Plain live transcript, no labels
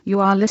You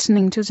are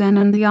listening to Zen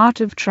and the Art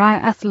of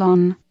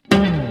Triathlon.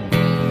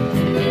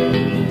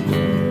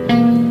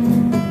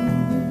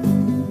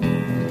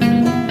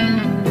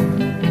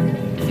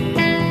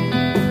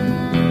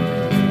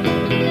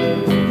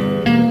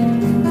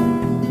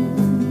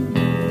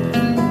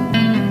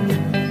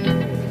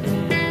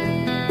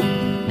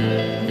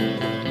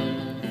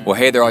 Well,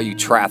 hey there, all you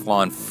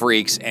triathlon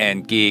freaks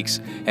and geeks,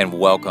 and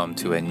welcome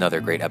to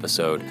another great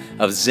episode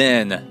of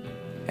Zen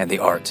and the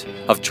Art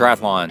of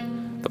Triathlon,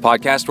 the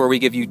podcast where we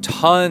give you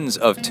tons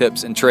of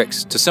tips and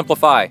tricks to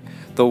simplify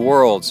the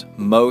world's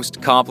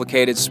most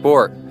complicated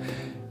sport.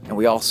 And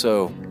we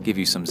also give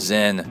you some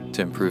Zen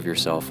to improve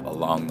yourself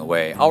along the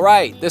way. All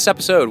right, this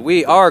episode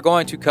we are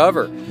going to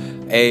cover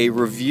a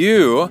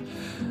review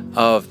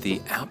of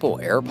the Apple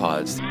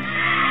Airpods.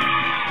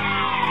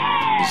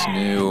 These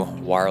new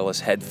wireless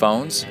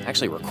headphones. I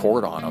actually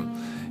record on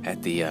them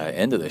at the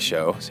end of the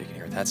show, so you can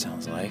hear what that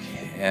sounds like.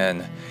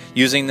 And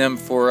using them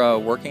for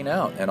working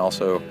out and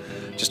also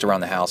just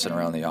around the house and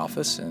around the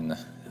office, and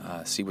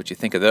see what you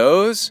think of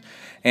those.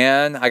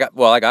 And I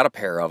got a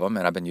pair of them,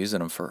 and I've been using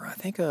them for, I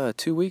think,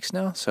 2 weeks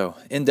now, so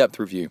in-depth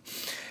review.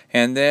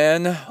 And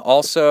then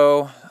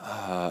also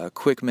a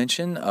quick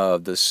mention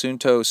of the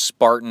Suunto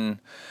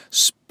Spartan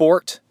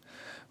Sport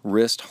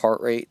wrist heart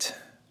rate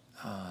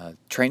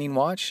training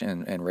watch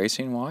and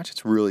racing watch.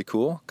 It's really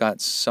cool.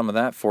 Got some of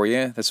that for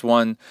you. This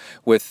one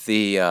with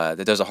the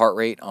that does a heart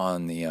rate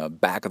on the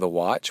back of the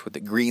watch with the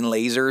green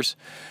lasers,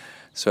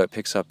 so it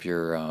picks up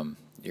your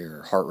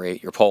heart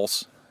rate, your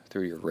pulse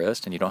through your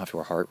wrist, and you don't have to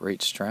wear a heart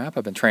rate strap.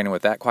 I've been training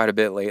with that quite a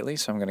bit lately,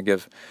 so I'm going to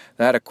give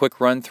that a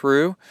quick run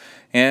through,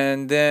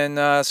 and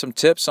then some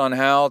tips on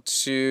how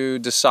to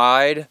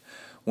decide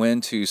when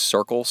to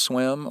circle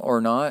swim or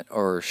not,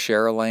 or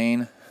share a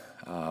lane.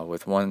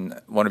 With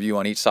one of you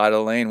on each side of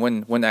the lane,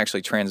 when to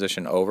actually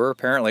transition over.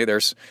 Apparently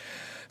there's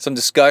some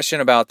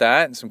discussion about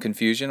that and some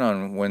confusion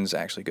on when's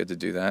actually good to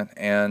do that.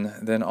 And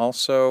then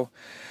also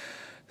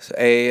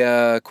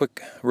a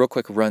real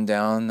quick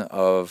rundown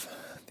of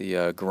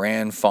the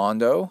Grand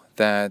Fondo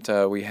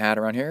that we had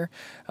around here.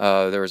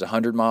 There was a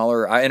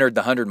 100-miler. I entered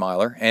the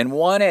 100-miler and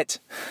won it,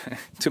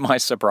 to my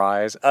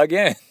surprise,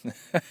 again.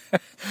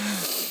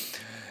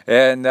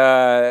 And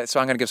so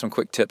I'm going to give some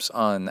quick tips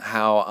on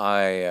how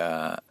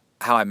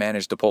I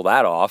managed to pull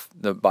that off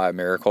by a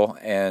miracle,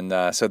 and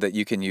so that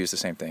you can use the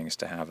same things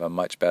to have a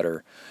much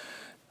better,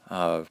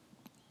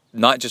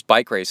 not just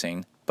bike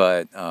racing,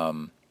 but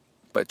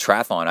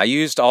triathlon. I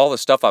used all the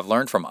stuff I've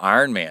learned from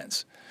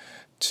Ironmans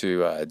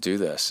to do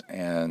this,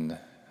 and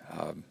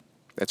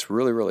it's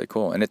really, really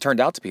cool. And it turned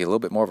out to be a little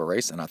bit more of a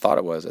race than I thought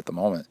it was at the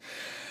moment.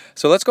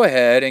 So let's go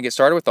ahead and get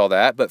started with all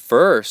that. But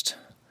first,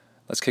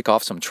 let's kick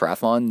off some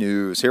triathlon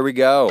news. Here we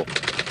go.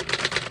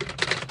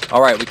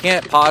 All right, we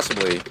can't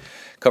possibly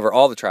cover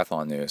all the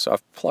triathlon news, so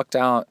I've plucked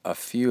out a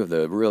few of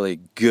the really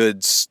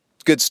good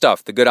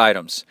stuff, the good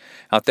items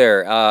out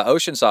there.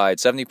 Oceanside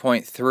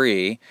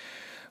 70.3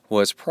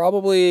 was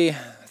probably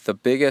the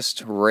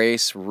biggest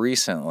race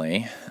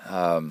recently,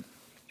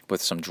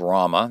 with some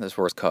drama that's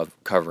worth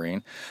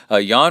covering.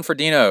 Jan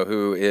Frodeno,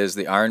 who is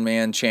the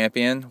Ironman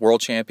champion,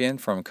 world champion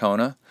from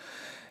Kona.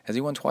 Has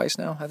he won twice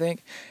now, I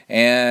think?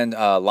 And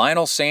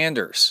Lionel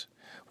Sanders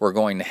were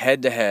going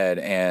head-to-head,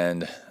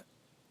 and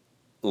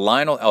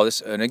Lionel,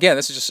 this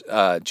is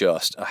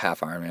just a half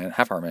Ironman.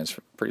 Half Ironman's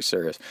pretty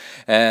serious.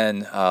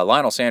 And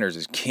Lionel Sanders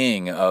is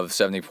king of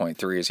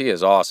 70.3s. He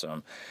is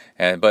awesome.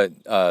 But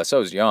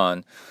so is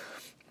Jan.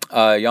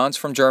 Jan's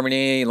from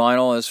Germany.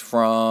 Lionel is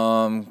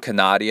from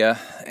Canada.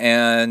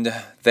 And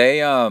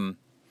they've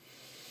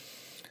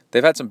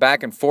had some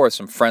back and forth,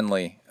 some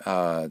friendly,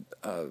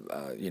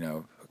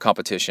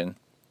 competition.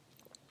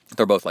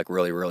 They're both like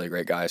really, really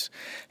great guys.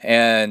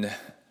 And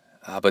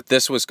but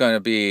this was going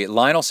to be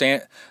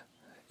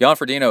Jan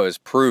Frodeno is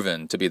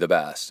proven to be the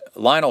best.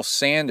 Lionel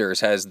Sanders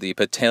has the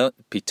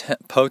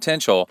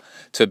potential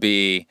to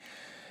be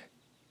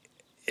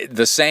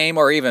the same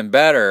or even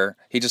better.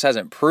 He just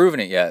hasn't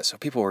proven it yet. So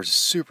people were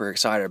super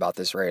excited about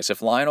this race.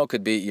 If Lionel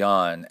could beat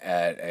Jan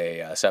at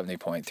a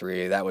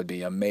 70.3, that would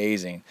be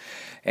amazing.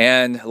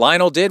 And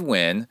Lionel did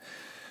win,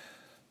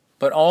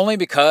 but only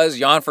because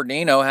Jan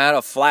Frodeno had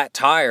a flat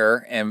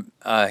tire, and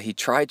he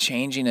tried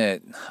changing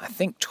it, I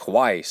think,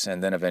 twice,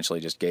 and then eventually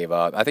just gave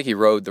up. I think he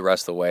rode the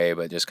rest of the way,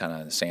 but just kind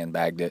of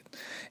sandbagged it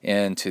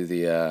into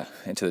the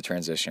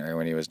transition area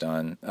when he was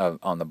done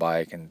on the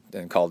bike, and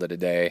called it a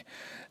day.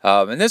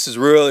 And this is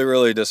really,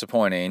 really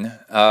disappointing.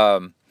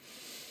 There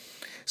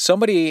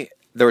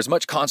was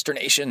much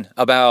consternation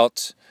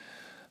about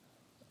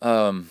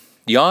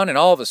Jan and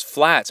all of his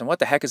flats, and what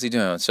the heck is he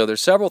doing? So there's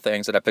several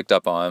things that I picked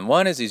up on.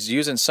 One is he's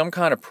using some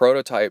kind of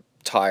prototype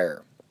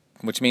tire,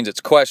 which means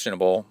it's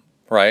questionable,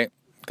 right?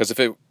 Because if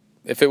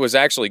it was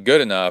actually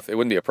good enough, it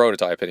wouldn't be a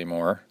prototype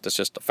anymore. That's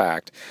just a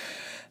fact.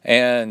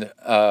 And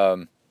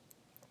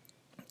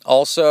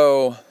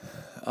also,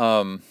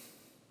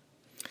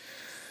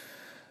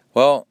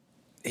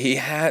 he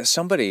had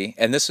somebody,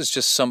 and this is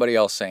just somebody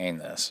else saying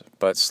this,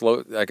 but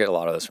I get a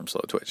lot of this from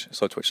Slow Twitch,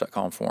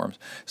 slowtwitch.com forums.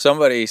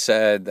 Somebody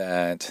said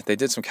that they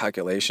did some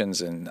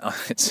calculations, and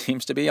it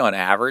seems to be on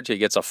average he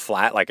gets a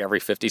flat like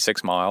every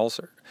 56 miles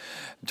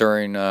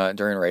during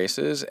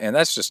races, and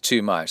that's just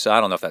too much. So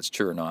I don't know if that's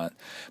true or not,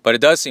 but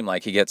it does seem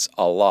like he gets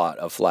a lot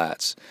of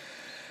flats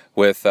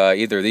with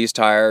either these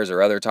tires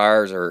or other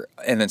tires,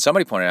 and then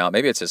somebody pointed out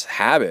maybe it's his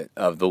habit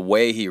of the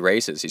way he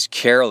races. He's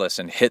careless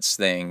and hits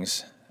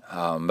things.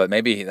 But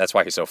maybe that's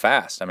why he's so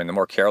fast. I mean, the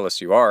more careless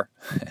you are.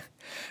 I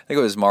think it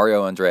was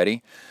Mario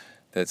Andretti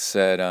that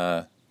said,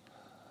 I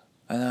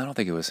don't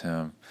think it was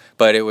him,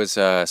 but it was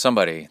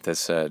somebody that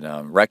said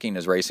wrecking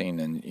is racing,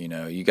 and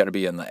you got to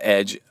be on the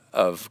edge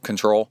of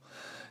control,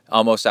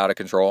 almost out of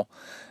control.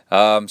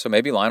 So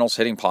maybe Lionel's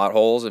hitting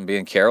potholes and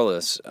being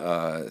careless,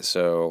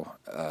 to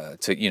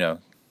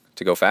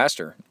go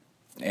faster,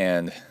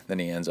 and then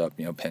he ends up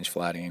pinch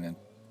flatting and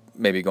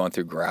maybe going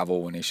through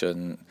gravel when he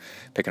shouldn't,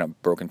 picking up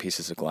broken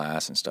pieces of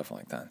glass and stuff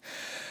like that.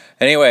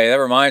 Anyway, that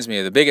reminds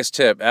me, the biggest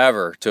tip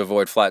ever to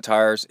avoid flat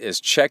tires is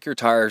check your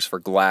tires for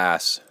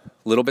glass,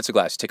 little bits of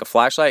glass. Take a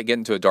flashlight, get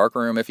into a dark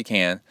room if you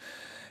can.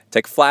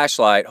 Take a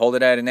flashlight, hold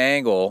it at an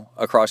angle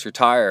across your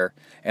tire,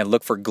 and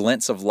look for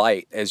glints of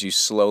light as you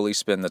slowly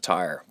spin the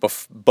tire.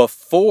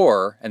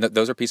 Before, and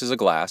those are pieces of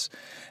glass,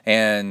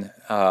 and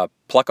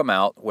pluck them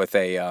out with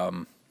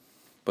a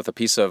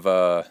piece of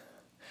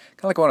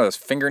kind of like one of those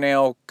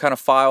fingernail kind of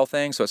file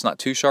things, so it's not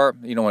too sharp.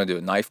 You don't want to do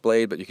a knife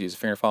blade, but you can use a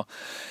finger file.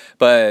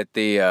 But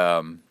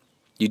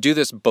you do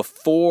this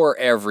before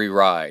every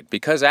ride,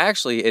 because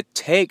actually it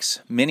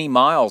takes many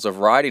miles of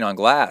riding on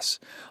glass,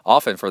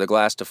 often for the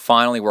glass to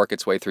finally work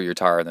its way through your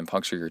tire and then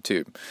puncture your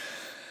tube.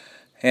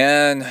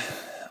 And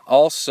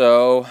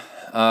also,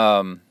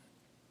 I'm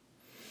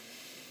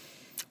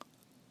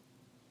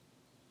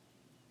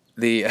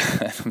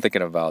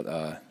thinking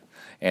about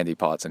Andy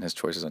Potts and his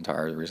choices on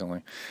tires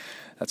recently.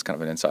 That's kind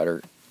of an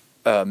insider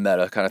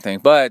meta kind of thing.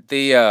 But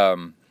the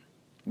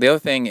other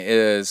thing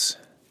is,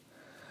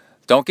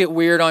 don't get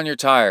weird on your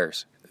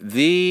tires.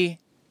 The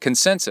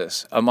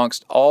consensus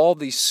amongst all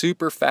these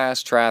super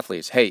fast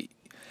triathletes, hey,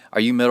 are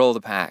you middle of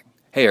the pack?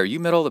 Hey, are you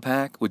middle of the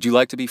pack? Would you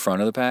like to be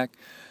front of the pack?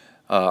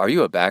 Are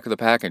you a back of the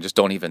pack and just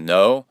don't even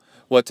know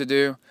what to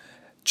do?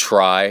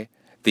 Try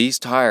these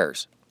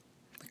tires.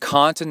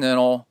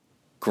 Continental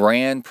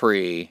Grand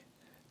Prix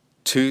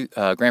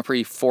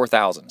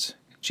 4000s.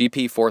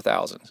 GP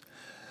 4000s,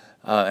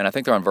 and I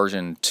think they're on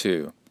version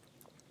 2.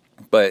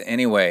 But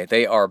anyway,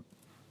 they are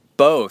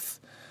both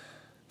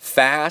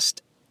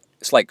fast.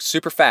 It's like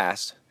super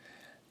fast,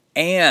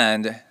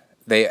 and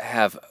they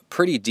have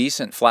pretty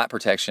decent flat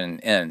protection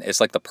in.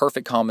 It's like the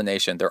perfect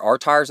combination. There are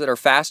tires that are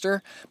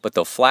faster, but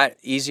they'll flat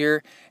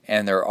easier,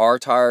 and there are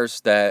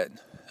tires that,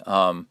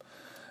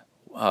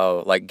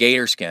 like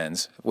gator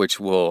skins,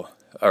 which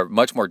are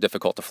much more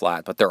difficult to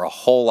flat, but they're a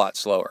whole lot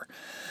slower.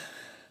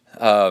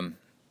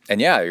 And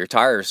yeah, your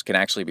tires can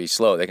actually be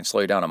slow. They can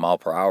slow you down a mile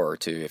per hour or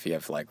two if you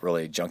have like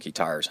really junky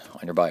tires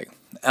on your bike.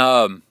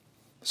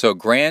 So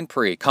Grand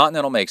Prix,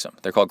 Continental makes them.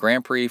 They're called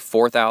Grand Prix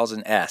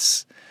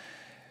 4000S,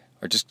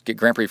 or just get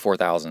Grand Prix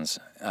 4000s.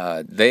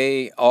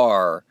 They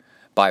are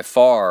by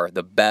far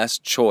the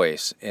best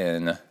choice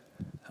for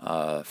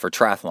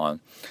triathlon,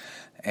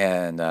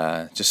 and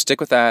just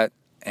stick with that.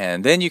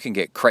 And then you can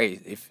get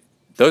crazy.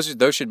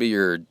 Those should be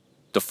your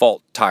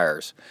default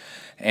tires,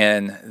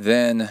 and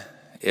then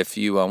if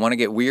you want to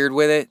get weird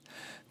with it,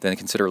 then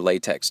consider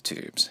latex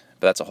tubes.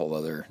 But that's a whole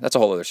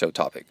other show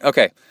topic.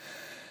 Okay.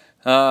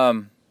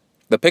 The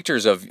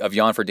pictures of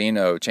Jan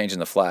Frodeno changing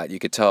the flat, you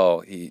could tell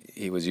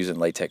he was using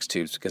latex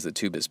tubes because the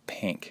tube is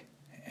pink,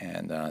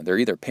 and they're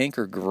either pink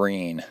or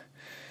green. It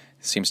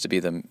seems to be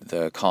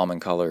the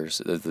common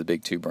colors of the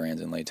big two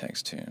brands in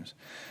latex tubes.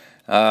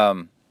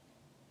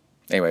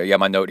 Anyway, yeah,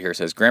 my note here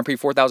says Grand Prix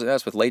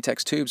 4000S with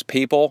latex tubes.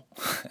 People.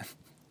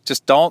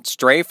 Just don't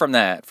stray from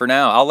that for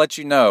now. I'll let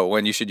you know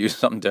when you should use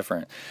something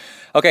different.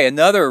 Okay,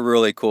 another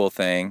really cool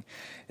thing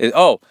is,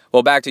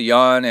 back to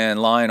Jan and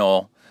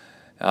Lionel.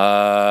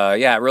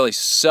 It really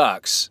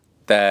sucks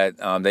that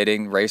they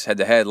didn't race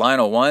head-to-head.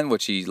 Lionel won,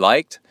 which he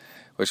liked,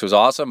 which was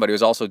awesome, but he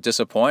was also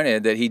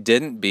disappointed that he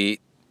didn't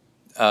beat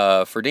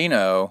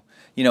Frodeno,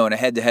 in a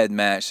head-to-head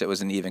match that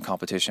was an even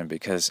competition,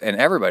 and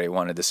everybody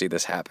wanted to see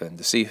this happen,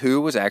 to see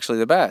who was actually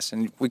the best.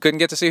 And we couldn't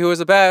get to see who was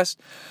the best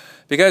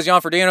because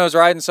Jan Frodeno is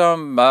riding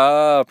some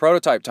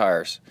prototype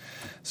tires.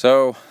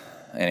 So,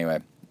 anyway,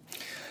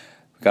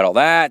 we got all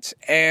that,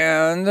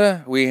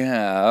 and we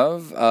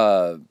have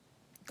a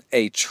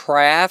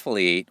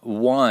triathlete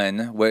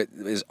won what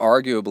is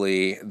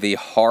arguably the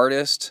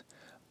hardest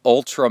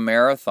ultra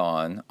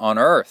marathon on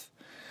earth.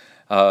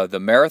 The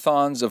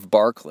Marathons of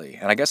Barkley,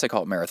 and I guess they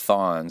call it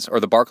marathons, or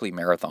the Barkley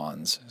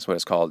Marathons is what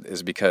it's called,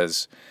 is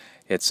because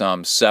it's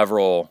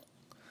several,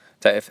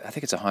 I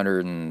think it's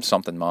 100 and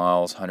something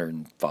miles,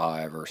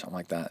 105 or something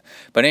like that.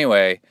 But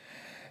anyway,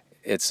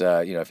 it's,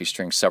 if you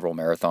string several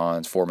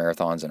marathons, 4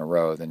 marathons in a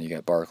row, then you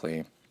get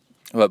Barkley.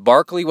 But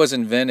Barkley was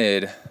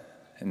invented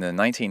in the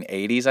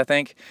 1980s, I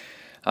think,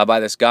 by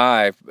this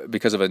guy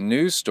because of a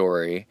news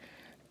story,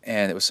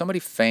 and it was somebody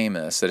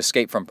famous that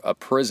escaped from a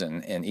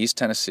prison in East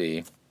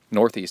Tennessee,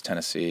 Northeast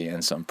Tennessee,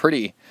 and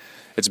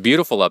it's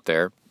beautiful up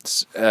there,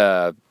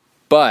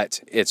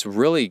 but it's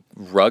really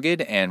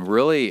rugged and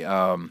really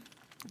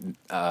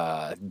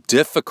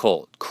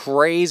difficult,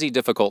 crazy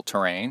difficult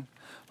terrain.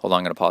 Hold on,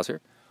 I'm going to pause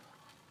here.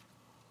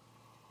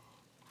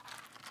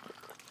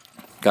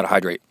 Got to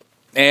hydrate.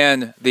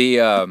 And this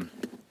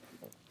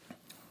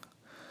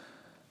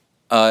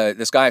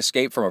guy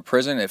escaped from a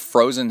prison at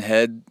Frozen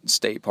Head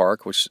State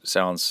Park, which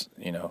sounds,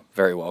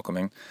 very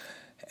welcoming.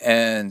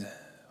 And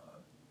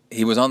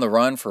he was on the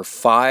run for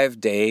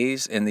 5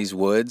 days in these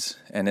woods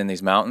and in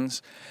these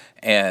mountains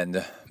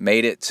and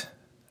made it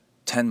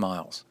 10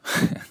 miles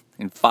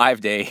in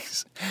 5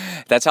 days.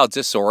 That's how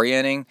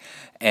disorienting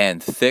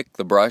and thick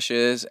the brush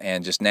is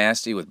and just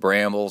nasty with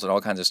brambles and all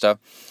kinds of stuff.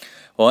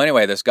 Well,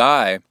 anyway, this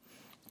guy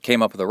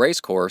came up with a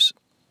race course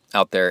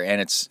out there,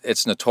 and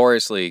it's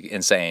notoriously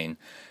insane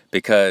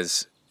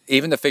because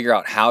even to figure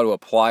out how to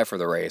apply for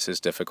the race is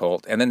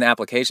difficult. And then the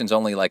application's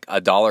only like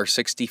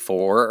 $1.64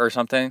 or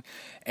something,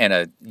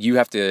 and you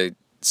have to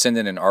send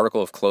in an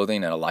article of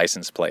clothing and a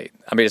license plate.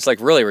 I mean, it's like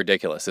really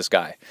ridiculous, this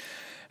guy.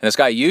 And this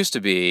guy used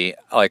to be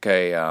like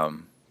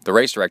the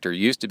race director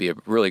used to be a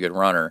really good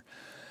runner,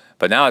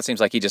 but now it seems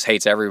like he just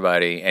hates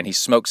everybody, and he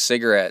smokes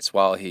cigarettes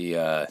while he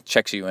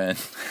checks you in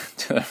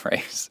to the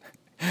race.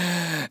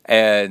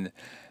 And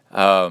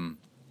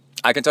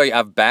I can tell you,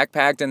 I've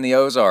backpacked in the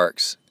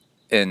Ozarks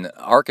in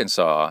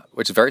Arkansas,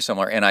 which is very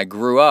similar, and I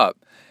grew up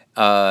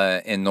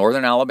in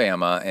northern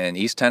Alabama and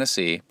East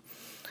Tennessee.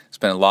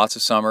 Spent lots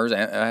of summers,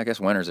 and I guess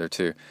winters there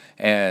too.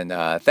 And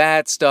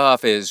that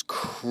stuff is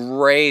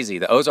crazy.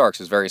 The Ozarks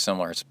is very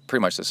similar. It's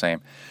pretty much the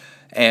same.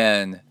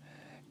 And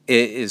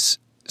it is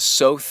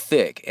so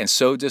thick and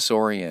so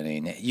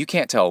disorienting. You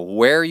can't tell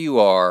where you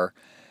are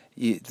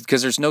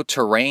because there's no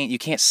terrain. You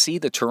can't see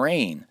the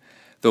terrain.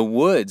 The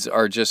woods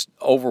are just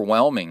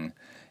overwhelming.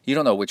 You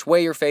don't know which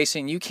way you're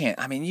facing. You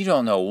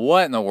don't know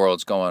what in the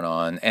world's going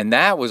on. And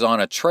that was on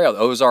a trail, the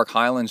Ozark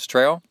Highlands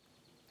Trail.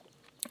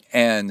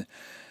 And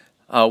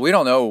we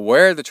don't know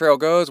where the trail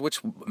goes,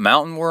 which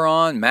mountain we're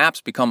on. Maps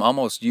become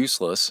almost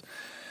useless.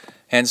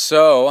 And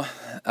so,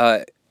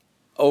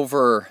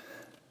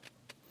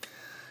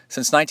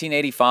 since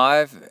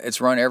 1985, it's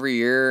run every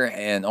year,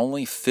 and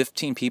only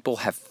 15 people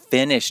have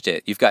finished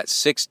it. You've got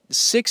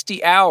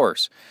 60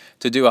 hours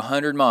to do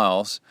 100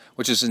 miles,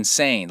 which is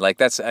insane. Like,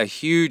 that's a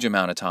huge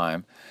amount of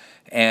time.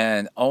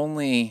 And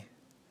only,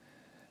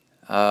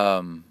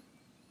 it's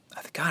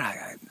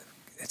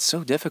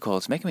so difficult.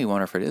 It's making me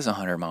wonder if it is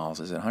 100 miles.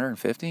 Is it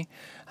 150?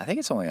 I think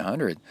it's only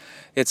 100.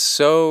 It's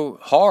so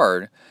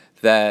hard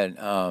that,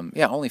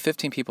 only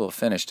 15 people have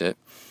finished it.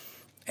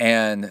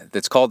 And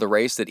it's called the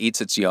race that eats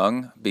its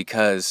young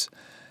because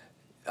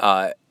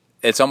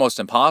it's almost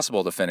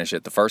impossible to finish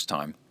it the first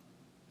time.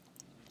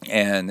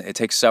 And it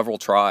takes several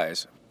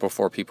tries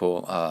before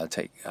people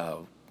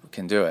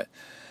can do it.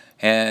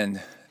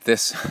 And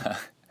this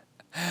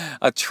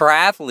a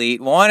triathlete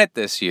won it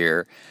this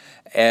year.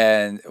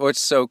 And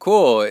what's so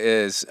cool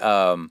is,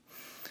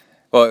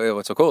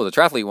 what's so cool, the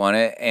triathlete won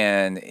it,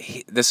 and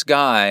this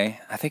guy,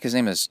 I think his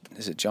name is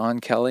it John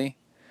Kelly?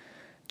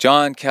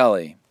 John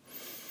Kelly.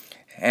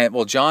 And,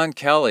 John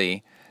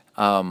Kelly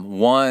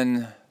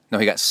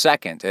he got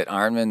second at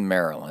Ironman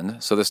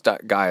Maryland. So this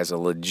guy is a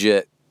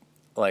legit,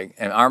 and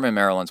Ironman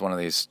Maryland's one of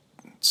these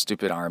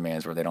stupid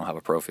Ironmans where they don't have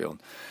a pro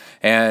field.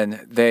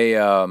 And they,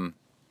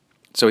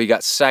 so he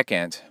got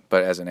second,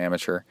 but as an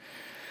amateur,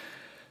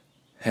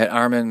 at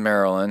Ironman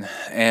Maryland.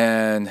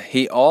 And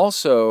he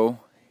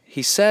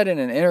said in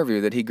an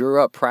interview that he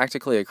grew up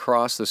practically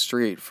across the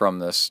street from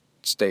this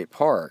state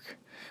park,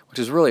 which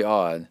is really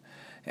odd.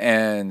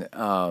 And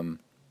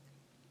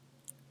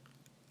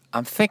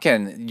I'm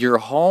thinking your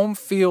home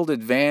field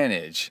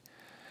advantage,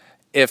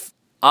 if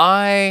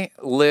I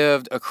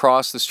lived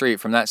across the street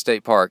from that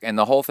state park, and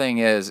the whole thing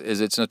is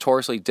it's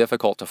notoriously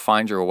difficult to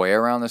find your way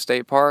around the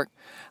state park,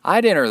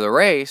 I'd enter the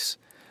race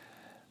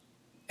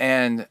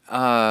and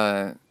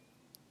go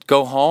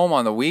home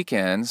on the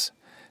weekends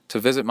to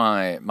visit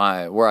my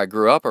where I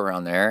grew up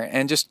around there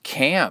and just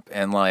camp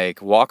and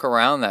walk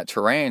around that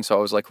terrain. So I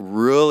was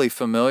really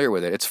familiar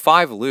with it. It's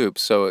 5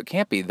 loops, so it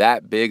can't be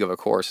that big of a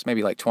course,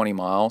 maybe 20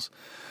 miles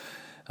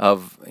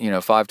of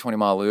 5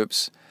 20-mile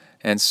loops.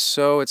 And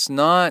so it's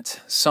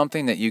not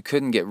something that you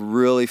couldn't get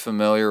really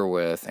familiar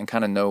with and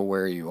kind of know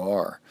where you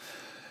are.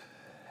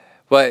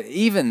 But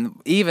even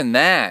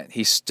that,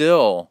 he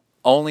still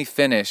only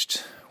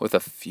finished with a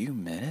few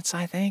minutes,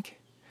 I think,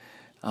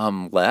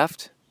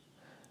 left.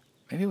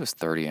 Maybe it was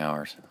 30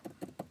 hours.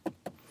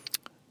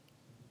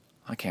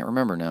 I can't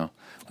remember now.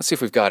 Let's see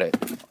if we've got it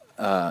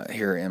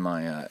here in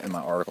my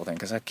article thing,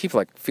 because I keep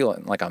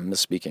feeling like I'm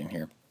misspeaking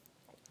here.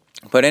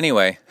 But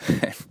anyway,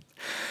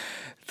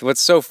 what's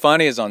so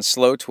funny is on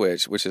Slow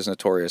Twitch, which is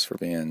notorious for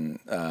being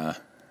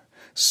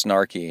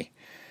snarky,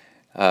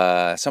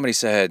 somebody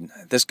said,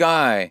 this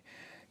guy,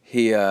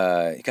 He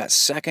got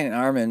second in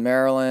Ironman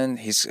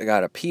Maryland. He's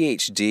got a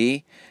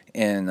PhD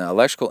in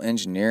electrical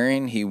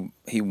engineering.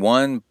 He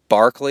won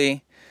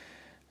Berkeley.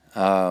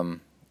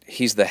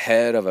 He's the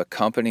head of a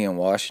company in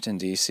Washington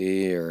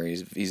D.C., or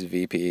he's a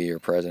VP or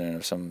president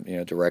of some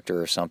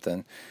director or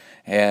something.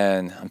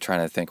 And I'm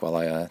trying to think while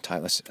I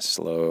type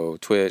slow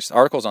Twitch. The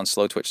article's on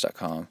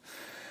slowtwitch.com.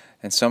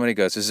 And somebody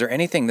goes, "Is there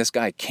anything this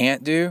guy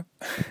can't do?"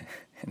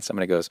 And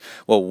somebody goes,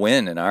 "Well,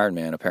 win an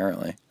Ironman,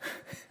 apparently."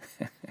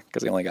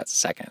 Because he only got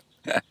second.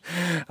 I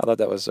thought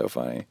that was so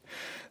funny.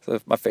 So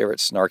my favorite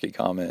snarky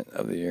comment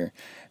of the year.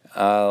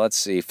 Let's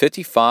see,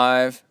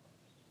 55.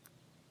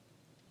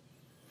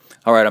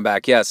 All right, I'm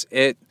back. Yes,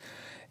 it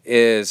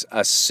is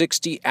a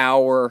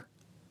 60-hour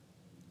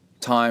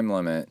time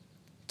limit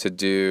to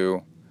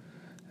do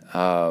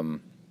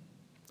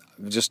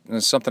just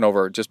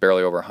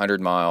barely over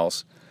 100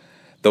 miles.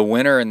 The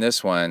winner in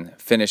this one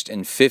finished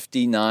in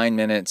 59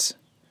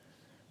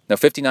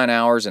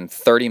 hours and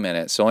 30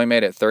 minutes. So only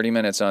made it 30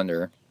 minutes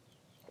under.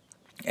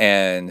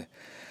 And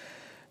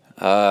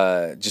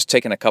just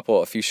taking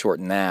a few short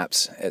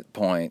naps at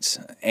points.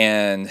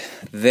 And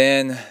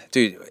then,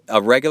 dude,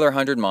 a regular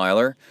 100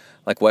 miler,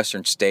 like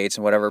Western States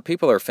and whatever,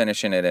 people are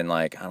finishing it in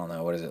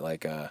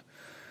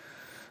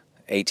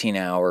 18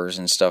 hours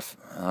and stuff.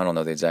 I don't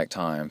know the exact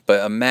time.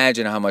 But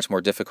imagine how much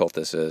more difficult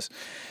this is.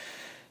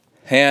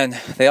 And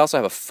they also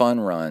have a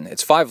fun run.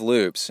 It's 5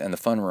 loops, and the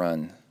fun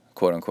run,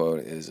 quote unquote,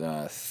 is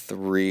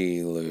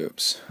 3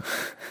 loops.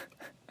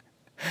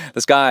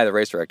 This guy, the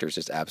race director, is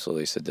just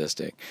absolutely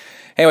sadistic.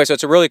 Anyway, so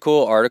it's a really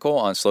cool article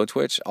on Slow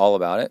Twitch, all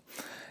about it,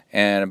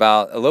 and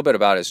a little bit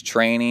about his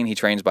training. He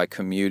trains by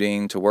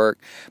commuting to work.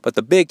 But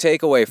the big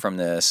takeaway from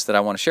this that I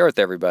want to share with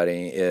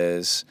everybody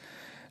is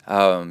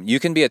you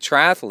can be a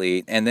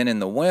triathlete, and then in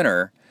the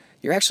winter,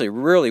 you're actually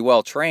really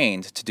well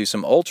trained to do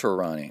some ultra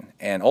running.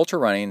 And ultra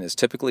running is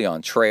typically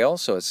on trail,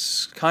 so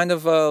it's kind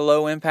of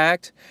low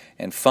impact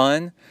and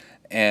fun.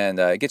 And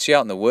it gets you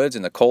out in the woods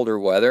in the colder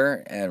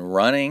weather and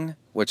running,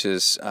 which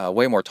is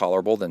way more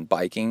tolerable than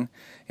biking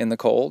in the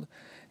cold.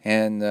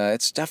 And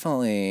it's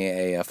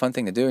definitely a fun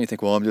thing to do. And you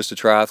think, well, I'm just a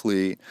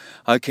triathlete.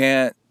 I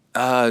can't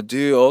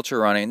do ultra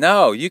running.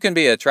 No, you can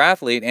be a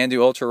triathlete and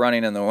do ultra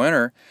running in the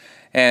winter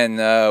and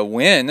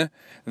win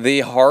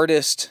the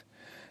hardest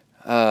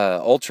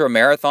ultra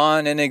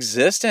marathon in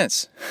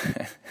existence.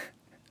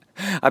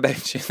 I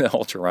bet you the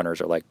ultra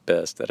runners are like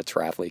pissed that a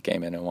triathlete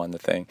came in and won the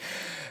thing.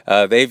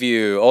 They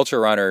view ultra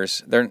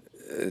runners,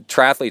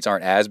 triathletes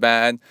aren't as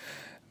bad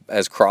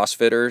as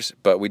CrossFitters,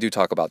 but we do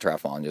talk about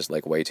triathlon just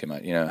like way too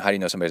much. How do you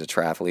know somebody's a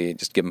triathlete?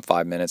 Just give them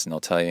 5 minutes and they'll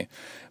tell you.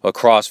 Well,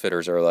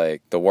 CrossFitters are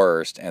like the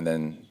worst, and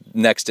then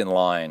next in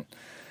line,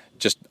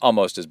 just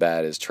almost as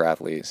bad as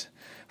triathletes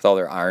with all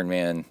their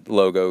Ironman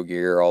logo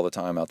gear all the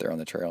time out there on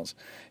the trails.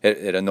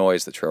 It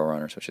annoys the trail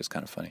runners, which is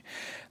kind of funny.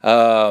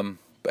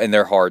 And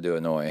they're hard to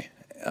annoy.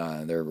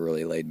 They're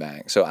really laid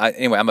back. So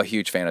anyway, I'm a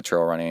huge fan of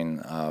trail running.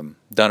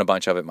 Done a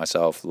bunch of it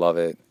myself, love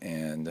it,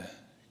 and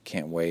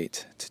can't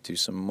wait to do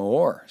some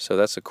more. So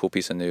that's a cool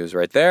piece of news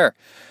right there.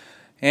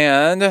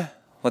 And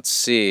let's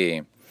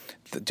see,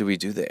 do we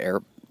do the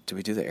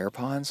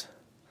AirPods?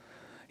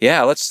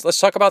 Yeah, let's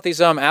talk about these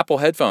Apple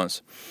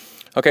headphones.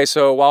 Okay,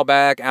 so a while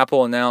back,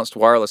 Apple announced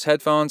wireless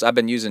headphones. I've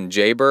been using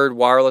Jaybird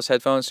wireless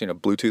headphones,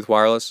 Bluetooth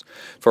wireless,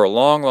 for a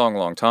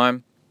long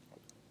time.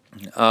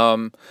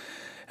 And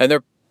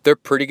they're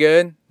pretty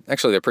good.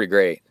 Actually, they're pretty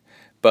great.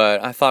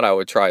 But I thought I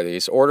would try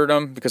these. Ordered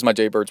them because my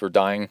Jaybirds were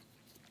dying.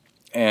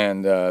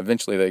 And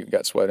eventually they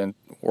got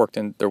worked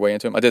their way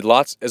into them. I did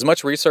as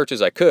much research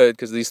as I could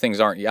because these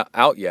things aren't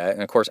out yet.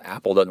 And of course,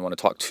 Apple doesn't want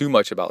to talk too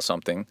much about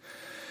something.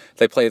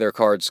 They play their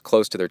cards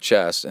close to their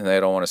chest, and they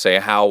don't want to say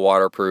how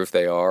waterproof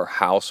they are,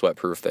 how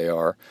sweatproof they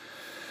are.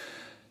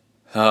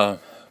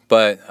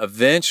 But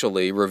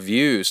eventually,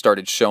 reviews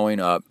started showing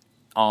up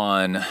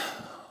on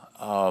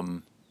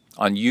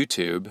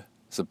YouTube.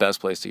 It's the best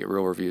place to get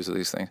real reviews of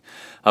these things,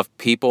 of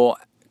people,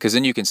 because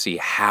then you can see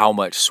how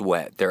much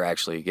sweat they're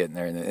actually getting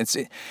there.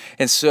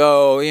 And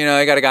so,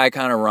 I got a guy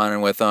kind of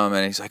running with them,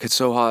 and he's like, it's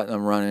so hot, and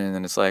I'm running,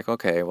 and it's like,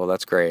 okay, well,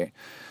 that's great.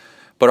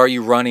 But are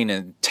you running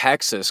in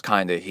Texas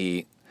kind of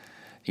heat,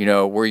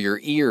 where your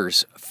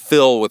ears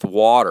fill with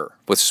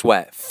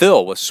sweat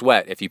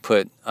if you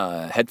put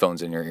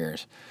headphones in your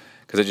ears,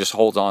 because it just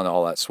holds on to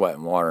all that sweat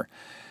and water.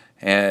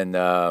 And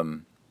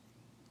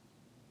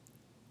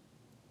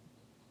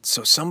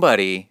so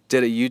somebody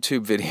did a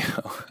YouTube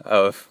video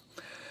of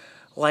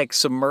like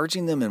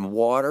submerging them in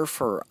water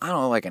for, I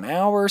don't know, like an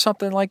hour or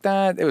something like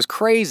that. It was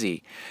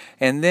crazy.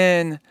 And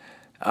then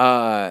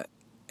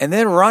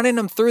running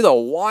them through the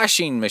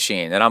washing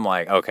machine. And I'm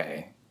like,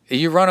 okay,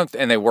 you run them,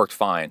 and they worked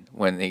fine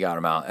when he got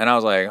them out. And I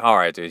was like, all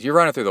right, dude, you're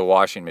running through the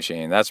washing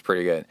machine. That's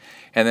pretty good.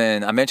 And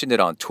then I mentioned it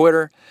on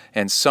Twitter,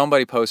 and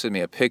somebody posted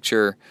me a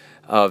picture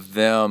of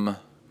them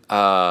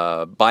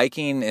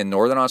biking in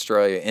Northern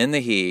Australia in the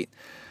heat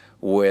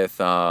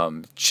with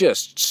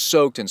just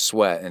soaked in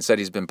sweat, and said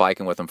he's been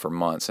biking with them for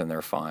months and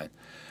they're fine.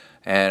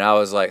 And I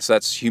was like, so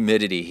that's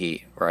humidity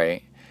heat,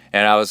 right?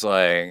 And I was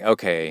like,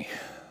 okay,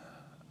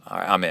 all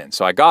right, I'm in.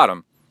 So I got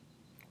them,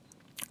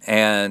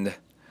 And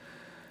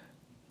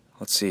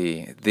let's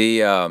see,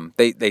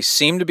 they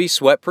seem to be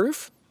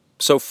sweat-proof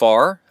so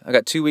far. I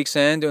got 2 weeks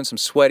in doing some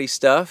sweaty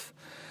stuff.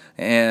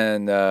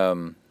 And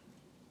let's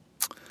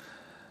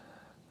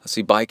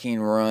see,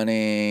 biking,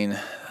 running.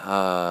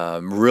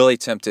 I'm really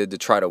tempted to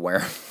try to wear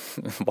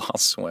them while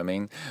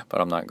swimming,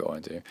 but I'm not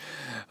going to.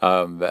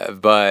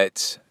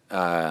 But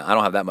I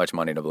don't have that much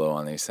money to blow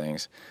on these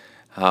things.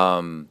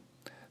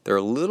 They're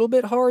a little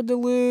bit hard to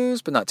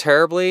lose, but not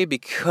terribly,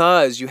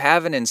 because you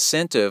have an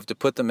incentive to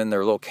put them in their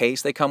little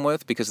case they come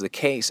with, because the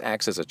case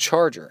acts as a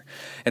charger.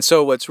 And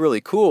so what's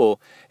really cool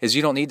is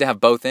you don't need to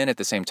have both in at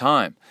the same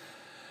time.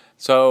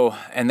 So,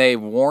 and they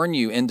warn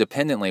you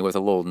independently with a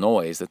little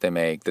noise that they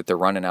make that they're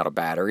running out of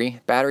battery.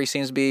 Battery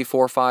seems to be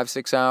 4, 5,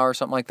 6 hours,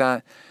 something like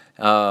that.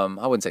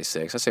 I wouldn't say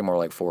 6. I'd say more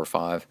like 4 or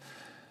 5.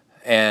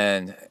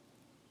 And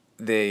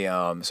they,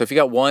 so if you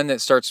got one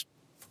that starts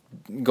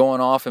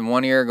going off in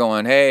one ear,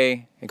 going,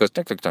 hey, it goes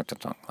tunk, tunk, tunk,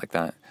 tunk, tunk, like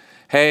that.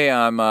 Hey,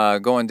 I'm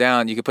going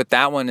down. You could put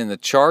that one in the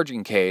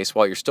charging case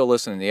while you're still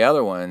listening to the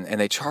other one,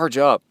 and they charge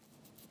up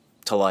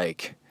to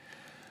like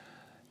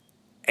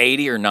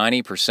 80 or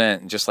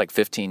 90% in just like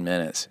 15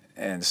 minutes.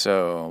 And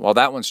so while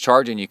that one's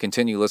charging, you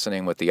continue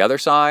listening with the other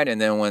side,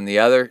 and then when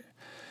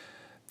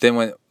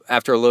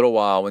after a little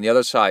while, when the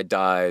other side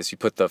dies, you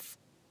put the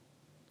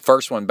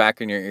first one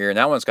back in your ear, and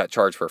that one's got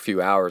charged for a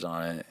few hours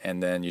on it,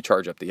 and then you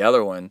charge up the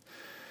other one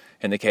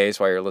in the case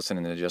while you're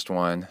listening to just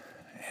one,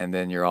 and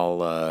then you're all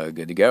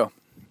good to go.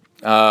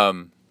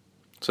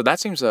 So that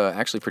seems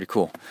actually pretty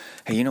cool.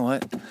 Hey, you know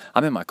what?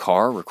 I'm in my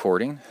car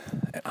recording,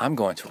 and I'm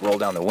going to roll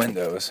down the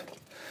windows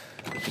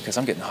because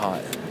I'm getting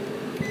hot.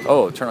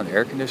 Oh, turn on the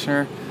air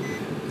conditioner.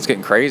 It's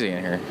getting crazy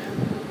in here.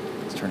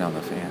 Let's turn down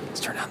the fan. Let's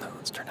turn down the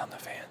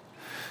fan.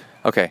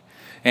 Okay,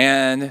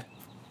 and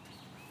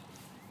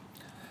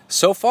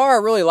so far, I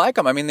really like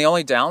them. I mean, the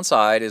only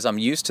downside is I'm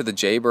used to the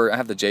Jaybird. I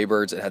have the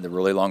Jaybirds that had the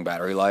really long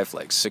battery life,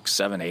 like 6,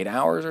 7, 8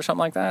 hours or something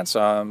like that.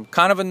 So I'm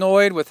kind of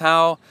annoyed with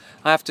how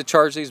I have to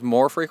charge these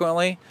more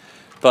frequently.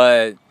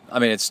 But, I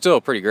mean, it's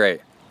still pretty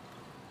great.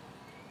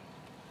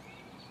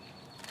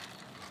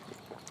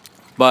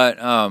 But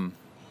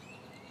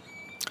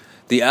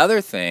the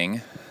other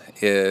thing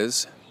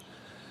is,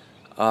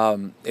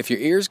 if your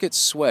ears get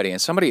sweaty,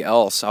 and somebody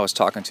else I was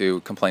talking to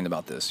complained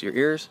about this, your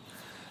ears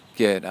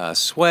get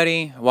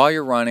sweaty while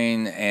you're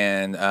running,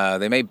 and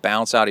they may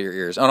bounce out of your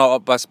ears. Oh no!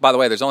 By the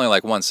way, there's only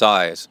like one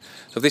size,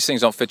 so if these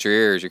things don't fit your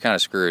ears, you're kind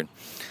of screwed.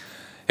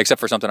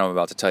 Except for something I'm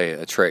about to tell you,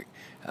 a trick.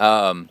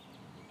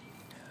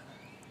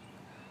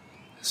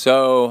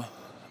 So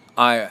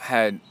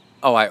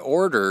I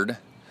ordered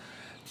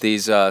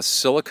these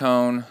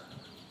silicone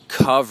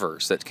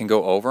covers that can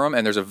go over them,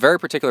 and there's a very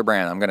particular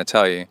brand I'm going to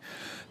tell you,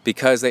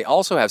 because they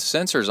also have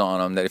sensors on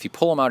them that if you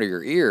pull them out of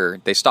your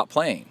ear, they stop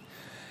playing.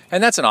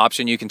 And that's an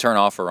option you can turn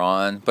off or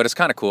on, but it's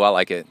kind of cool. I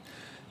like it.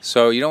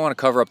 So you don't want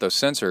to cover up those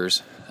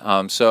sensors.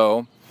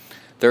 So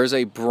there's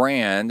a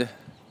brand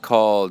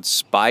called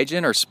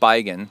Spigen or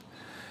Spigen,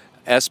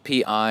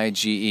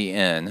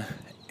 Spigen,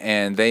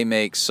 and they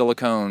make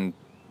silicone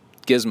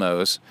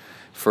gizmos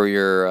for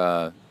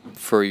your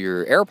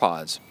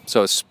AirPods.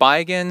 So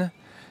Spigen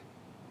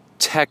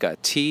Teka,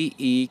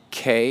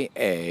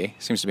 Teka,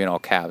 seems to be in all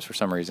caps for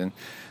some reason,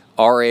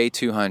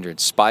 RA200,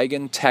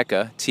 Spigen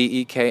Teka,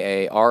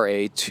 Teka,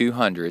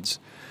 RA200s.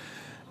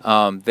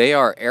 They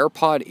are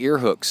AirPod ear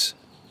hooks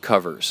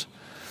covers.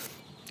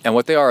 And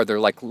what they are, they're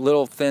like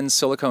little thin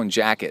silicone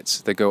jackets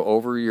that go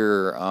over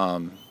your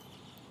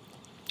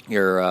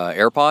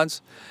AirPods.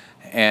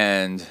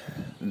 And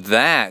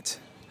that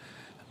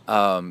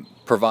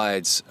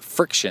provides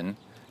friction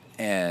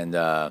and,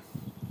 I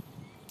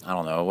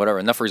don't know, whatever,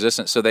 enough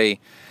resistance so they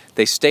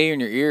stay in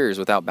your ears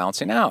without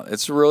bouncing out.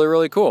 It's really,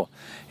 really cool.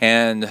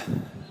 And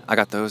I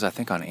got those, I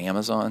think, on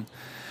Amazon.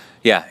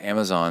 Yeah,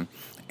 Amazon.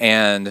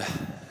 And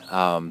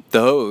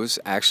those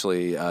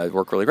actually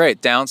work really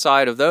great.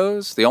 Downside of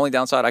those, the only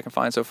downside I can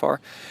find so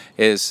far,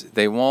 is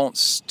they won't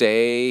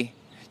stay.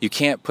 You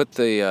can't put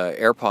the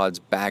AirPods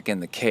back in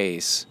the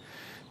case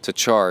to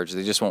charge.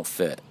 They just won't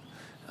fit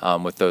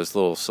with those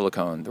little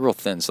silicone, the real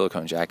thin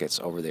silicone jackets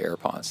over the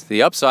AirPods.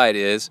 The upside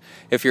is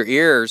if your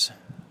ears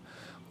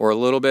were a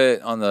little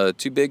bit on the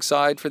too big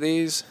side for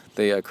these,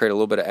 they create a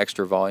little bit of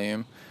extra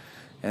volume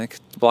and it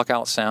could block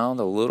out sound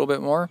a little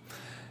bit more.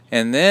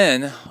 And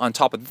then on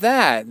top of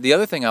that, the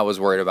other thing I was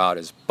worried about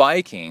is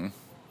biking.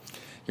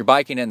 You're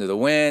biking into the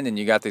wind and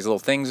you got these little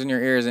things in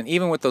your ears, and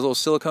even with those little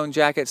silicone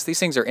jackets, these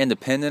things are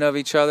independent of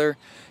each other.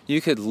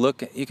 You could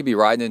be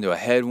riding into a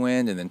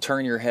headwind and then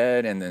turn your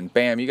head and then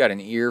bam, you got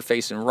an ear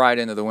facing right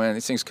into the wind.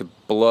 These things could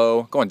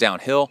blow, going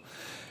downhill,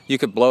 you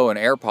could blow an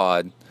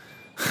AirPod.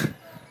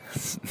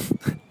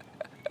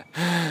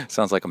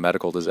 Sounds like a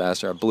medical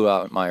disaster. I blew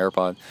out my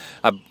AirPod.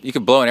 You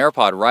could blow an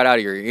AirPod right out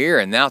of your ear,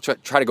 and now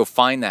try to go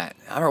find that.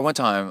 I remember one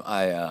time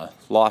I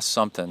lost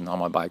something on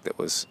my bike that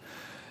was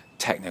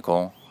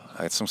technical.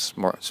 I had some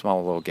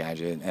small little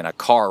gadget, and a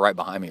car right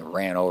behind me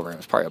ran over. It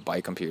was probably a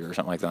bike computer or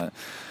something like that.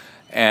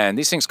 And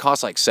these things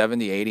cost like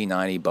 $70, $80,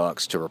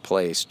 $90 to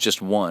replace,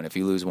 just one, if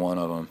you lose one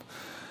of them.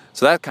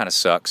 So that kind of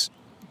sucks.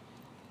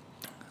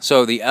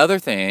 So the other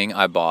thing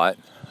I bought,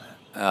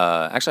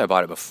 actually I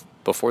bought it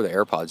before the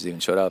AirPods even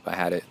showed up. I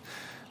had it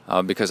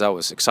because I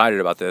was excited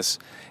about this,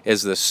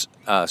 is this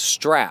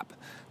strap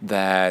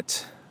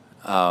that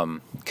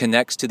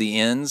connects to the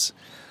ends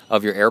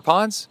of your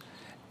AirPods,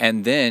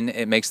 and then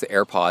it makes the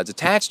AirPods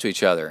attach to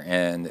each other.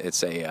 And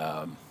it's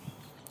a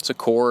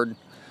cord.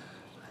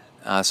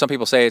 Some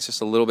people say it's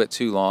just a little bit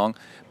too long,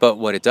 but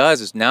what it does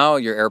is now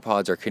your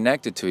AirPods are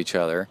connected to each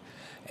other,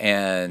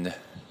 and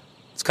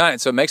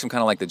so it makes them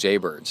kind of like the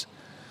Jaybirds,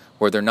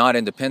 where they're not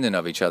independent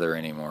of each other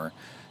anymore.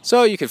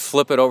 So you could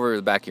flip it over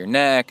the back of your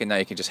neck, and now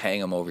you can just hang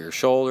them over your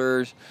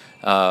shoulders.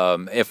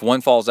 If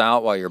one falls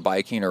out while you're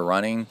biking or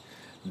running,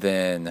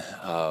 then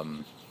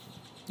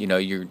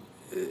you're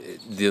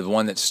the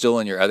one that's still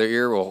in your other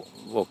ear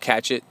will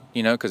catch it,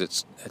 because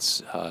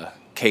it's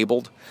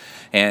cabled.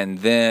 And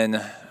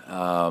then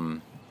I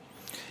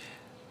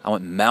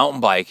went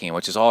mountain biking,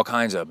 which is all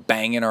kinds of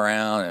banging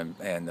around,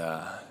 and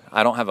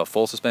I don't have a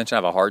full suspension. I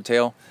have a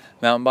hardtail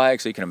mountain bike,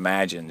 so you can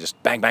imagine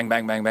just bang, bang,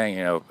 bang, bang, bang,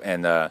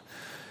 and the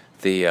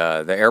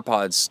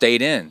AirPods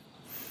stayed in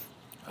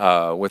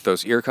with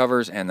those ear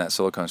covers and that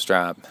silicone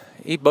strap.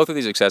 Both of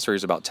these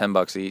accessories about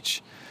 $10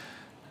 each,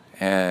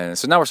 and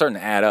so now we're starting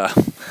to add up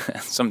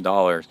some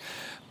dollars.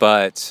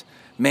 But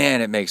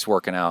man, it makes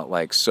working out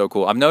like so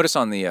cool. I've noticed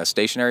on the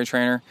stationary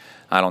trainer,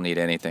 I don't need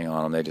anything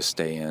on them; they just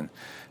stay in.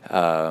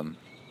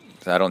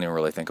 I don't even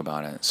really think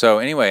about it. So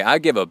anyway, I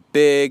give a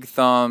big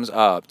thumbs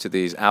up to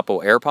these Apple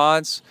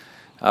AirPods.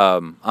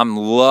 I'm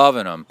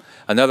loving them.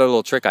 Another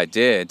little trick I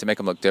did to make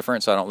them look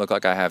different, so I don't look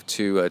like I have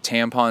two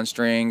tampon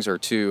strings or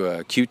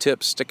two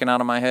Q-tips sticking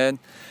out of my head,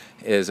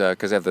 is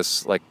because I have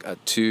this like a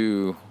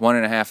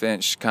 1.5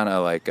 inch kind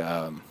of like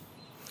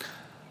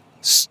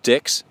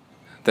sticks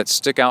that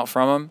stick out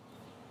from them,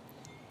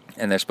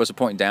 and they're supposed to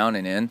point down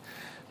and in.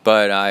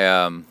 But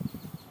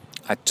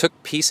I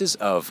took pieces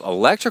of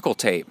electrical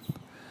tape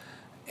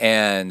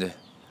and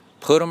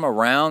put them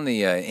around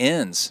the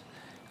ends.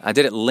 I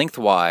did it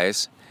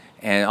lengthwise,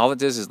 and all it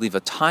does is leave a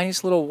tiny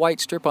little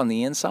white strip on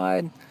the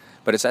inside,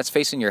 but that's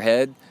facing your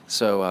head,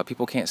 so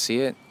people can't see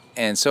it.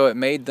 And so it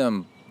made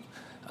them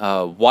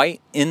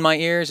white in my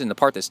ears, and the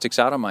part that sticks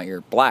out on my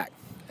ear black.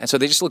 And so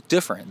they just look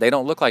different. They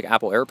don't look like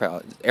Apple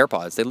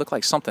AirPods. They look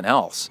like something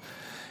else.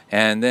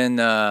 And then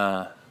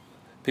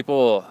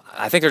people,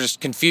 I think they're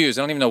just confused.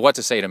 They don't even know what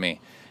to say to me.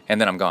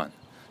 And then I'm gone.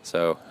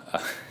 So,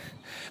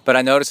 but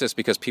I noticed this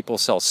because people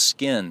sell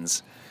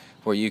skins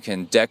where you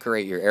can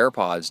decorate your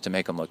AirPods to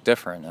make them look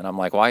different. And I'm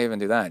like, why even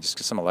do that? Just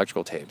get some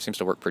electrical tape. Seems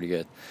to work pretty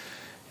good.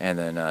 And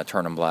then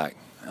turn them black.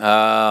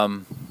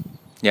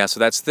 Yeah, so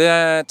that's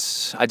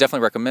that. I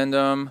definitely recommend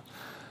them.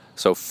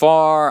 So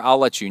far, I'll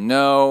let you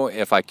know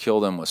if I kill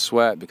them with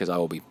sweat, because I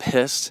will be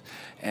pissed,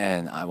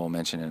 and I will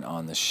mention it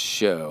on the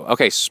show.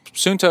 Okay,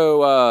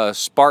 Suunto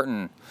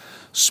Spartan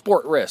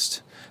Sport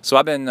Wrist. So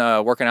I've been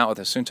working out with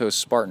a Suunto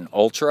Spartan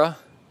Ultra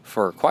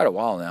for quite a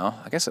while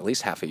now. I guess at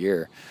least half a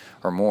year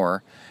or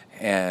more.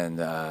 And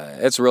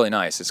it's really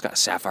nice. It's got a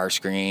sapphire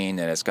screen,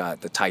 and it's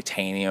got the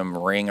titanium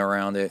ring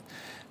around it.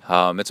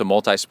 It's a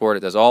multi-sport.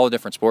 It does all the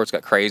different sports. It's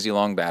got crazy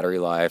long battery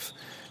life.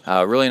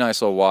 Really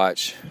nice little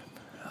watch.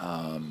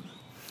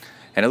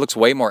 And it looks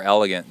way more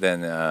elegant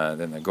than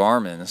the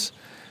Garmin's.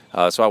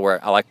 So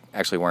I like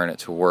actually wearing it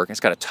to work. It's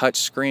got a touch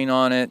screen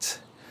on it,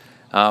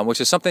 which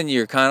is something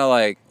you kind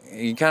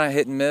of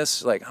hit and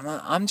miss. Like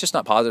I'm just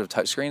not positive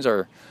touch screens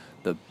are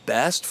the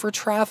best for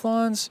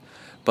triathlons.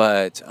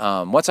 But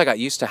once I got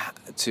used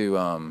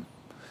to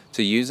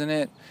using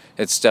it,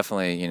 it's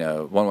definitely,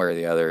 one way or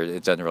the other.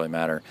 It doesn't really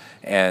matter.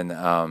 And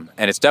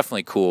it's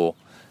definitely cool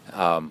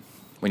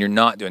when you're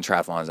not doing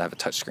triathlons to have a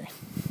touch screen,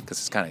 because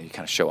it's you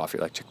kind of show off.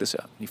 You're like, check this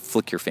out. You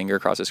flick your finger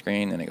across the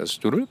screen, and it goes.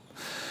 Doo-doo.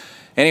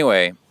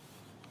 Anyway,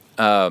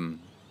 I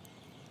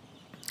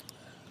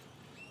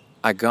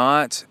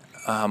got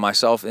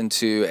myself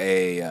into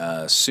a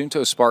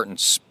Suunto Spartan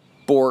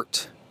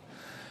Sport,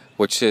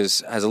 which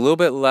has a little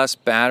bit less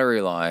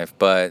battery life,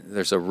 but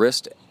there's a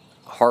wrist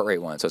heart rate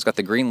one. So it's got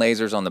the green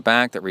lasers on the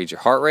back that read your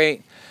heart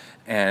rate.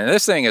 And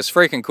this thing is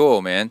freaking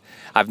cool, man.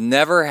 I've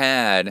never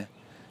had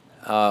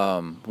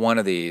one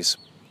of these.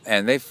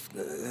 And they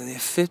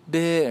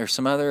Fitbit or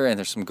some other, and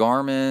there's some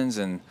Garmin's,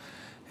 and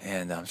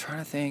I'm trying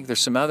to think. There's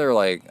some other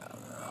like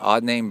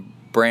odd name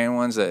brand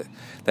ones that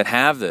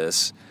have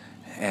this.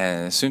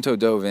 And Suunto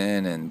dove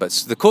in, but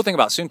the cool thing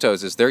about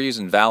Suunto's is they're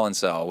using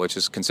Valencell, which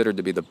is considered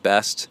to be the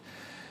best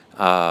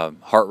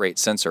heart rate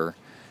sensor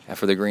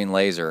for the green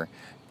laser.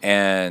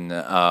 And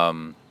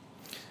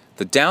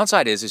the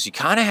downside is you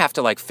kind of have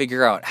to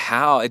figure out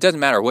how. It doesn't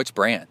matter which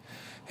brand.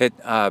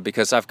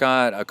 Because I've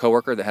got a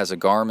coworker that has a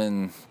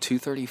Garmin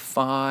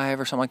 235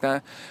 or something like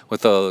that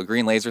with a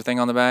green laser thing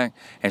on the back,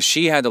 and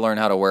she had to learn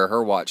how to wear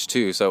her watch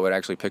too, so it would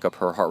actually pick up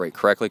her heart rate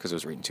correctly because it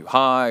was reading too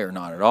high or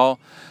not at all.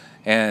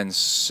 And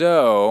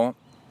so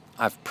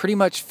I've pretty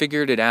much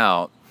figured it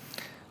out.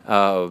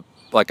 For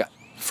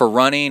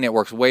running, it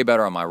works way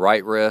better on my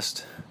right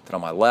wrist than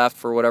on my left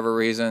for whatever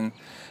reason.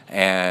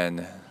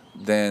 And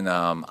then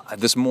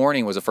this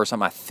morning was the first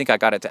time I think I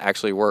got it to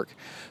actually work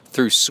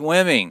through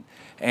swimming.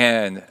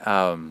 And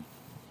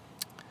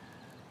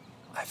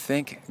I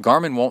think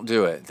Garmin won't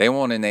do it. They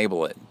won't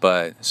enable it.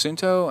 But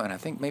Suunto, and I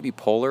think maybe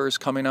Polar is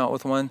coming out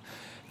with one,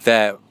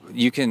 that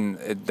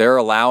they're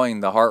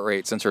allowing the heart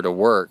rate sensor to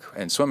work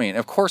in swimming. And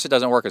of course it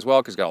doesn't work as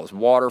well because it's got all this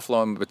water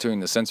flowing between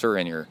the sensor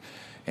and your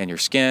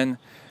skin.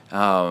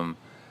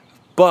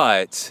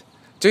 But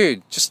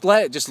dude, just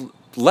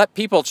let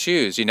people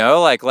choose,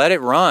 like let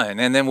it run,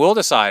 and then we'll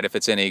decide if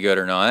it's any good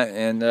or not,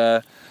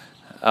 and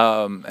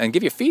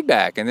give you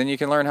feedback, and then you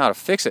can learn how to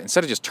fix it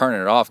instead of just turning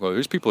it off and go,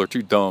 these people are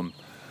too dumb.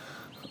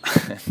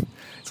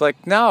 It's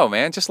like, no,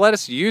 man, just let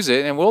us use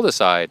it and we'll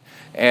decide.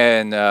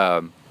 And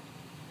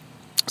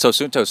so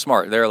Suunto's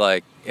smart. They're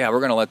like, yeah, we're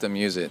going to let them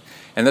use it.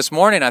 And this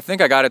morning, I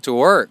think I got it to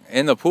work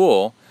in the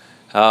pool.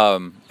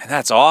 And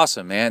that's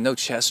awesome, man. No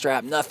chest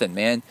strap, nothing,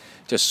 man.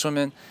 Just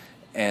swimming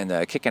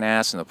and kicking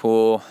ass in the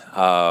pool.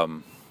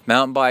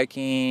 Mountain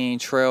biking,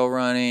 trail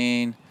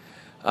running.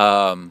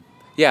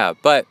 Yeah,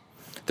 but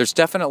there's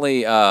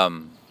definitely,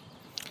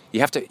 you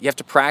have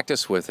to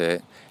practice with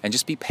it and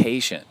just be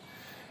patient.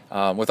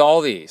 With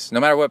all these,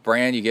 no matter what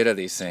brand you get of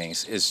these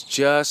things, is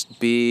just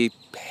be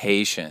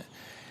patient.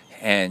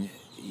 And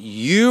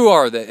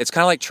it's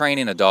kind of like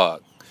training a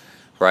dog,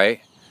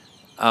 right?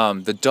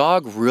 The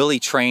dog really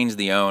trains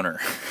the owner.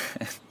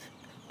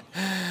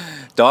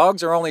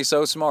 Dogs are only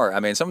so smart. I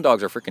mean, some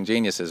dogs are freaking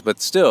geniuses,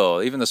 but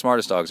still, even the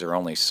smartest dogs are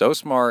only so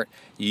smart.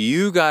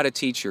 You got to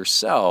teach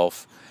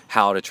yourself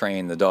how to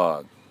train the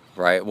dog,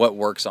 right? What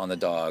works on the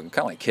dog,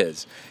 kind of like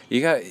kids.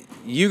 You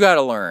got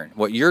to learn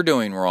what you're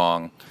doing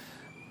wrong,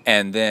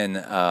 and then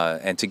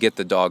and to get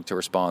the dog to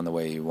respond the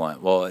way you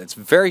want. Well, it's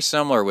very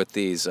similar with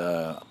these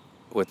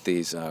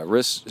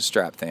wrist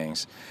strap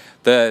things.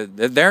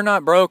 They're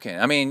not broken.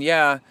 I mean,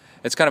 yeah,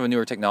 it's kind of a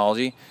newer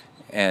technology,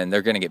 and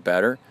they're going to get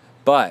better.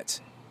 But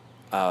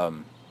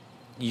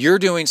you're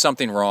doing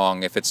something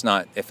wrong if it's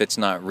not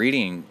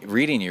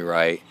reading you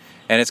right.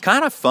 And it's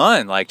kind of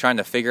fun, like trying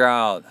to figure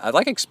out. I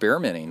like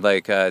experimenting,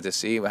 like to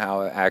see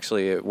how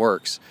actually it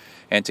works,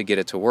 and to get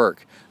it to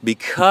work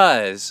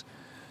because.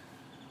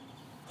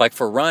 Like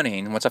for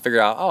running, once I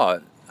figured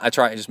out, I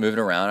tried just moving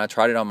around. I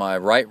tried it on my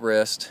right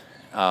wrist.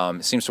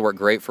 It seems to work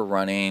great for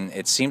running.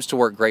 It seems to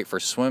work great for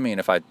swimming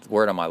if I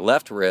wear it on my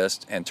left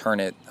wrist and turn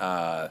it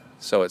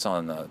so it's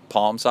on the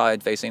palm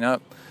side facing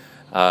up.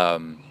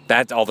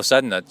 That all of a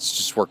sudden, that's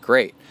just worked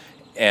great.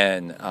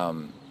 And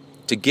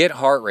to get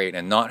heart rate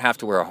and not have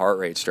to wear a heart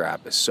rate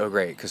strap is so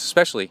great. Because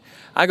especially,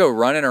 I go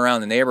running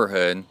around the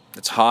neighborhood.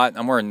 It's hot.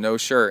 I'm wearing no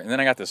shirt. And then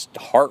I got this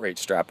heart rate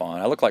strap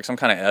on. I look like some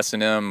kind of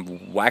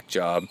S&M whack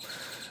job,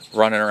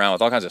 running around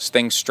with all kinds of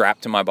things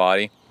strapped to my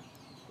body.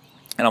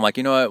 And I'm like,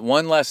 you know what?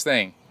 One less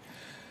thing.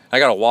 I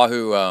got a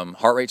Wahoo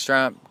heart rate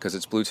strap because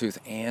it's Bluetooth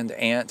and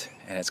ANT,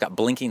 and it's got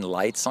blinking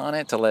lights on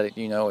it to let it,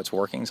 it's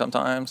working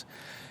sometimes.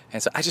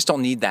 And so I just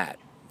don't need that,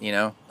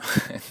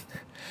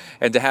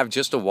 And to have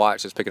just a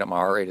watch that's picking up my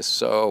heart rate is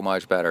so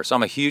much better. So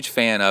I'm a huge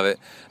fan of it.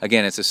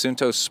 Again, it's a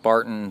Suunto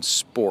Spartan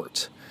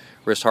Sport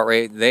wrist heart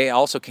rate. They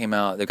also came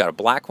out, they've got a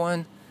black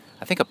one,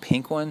 I think a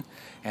pink one,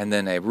 and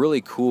then a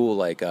really cool,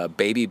 like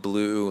baby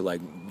blue,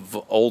 like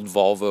old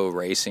Volvo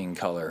racing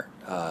color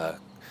and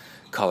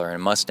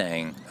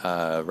Mustang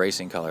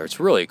racing color. It's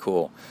really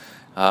cool.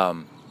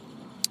 I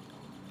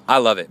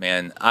love it,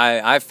 man.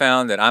 I've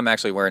found that I'm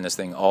actually wearing this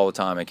thing all the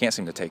time. I can't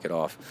seem to take it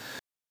off.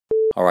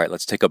 All right,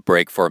 let's take a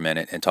break for a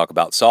minute and talk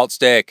about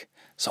SaltStick.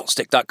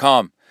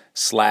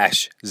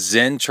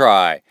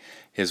 SaltStick.com/ZenTri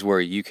is where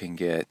you can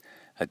get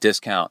a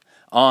discount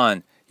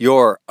on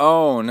your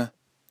own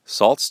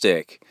Salt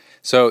Stick.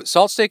 So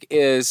Salt Stick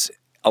is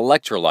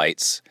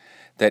electrolytes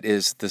that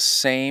is the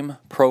same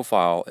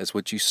profile as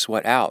what you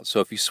sweat out. So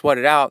if you sweat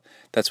it out,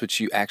 that's what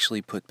you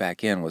actually put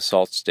back in with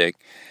Salt Stick.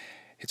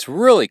 It's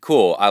really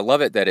cool. I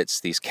love it that it's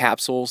these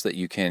capsules that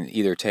you can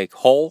either take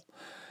whole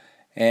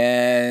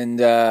and,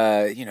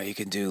 you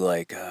can do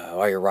like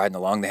while you're riding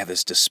along, they have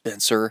this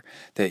dispenser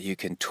that you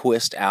can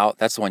twist out.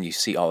 That's the one you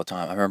see all the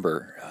time. I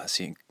remember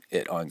seeing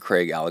it on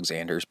Craig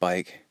Alexander's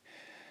bike,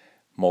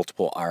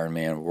 multiple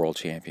Ironman world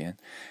champion.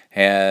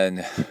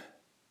 And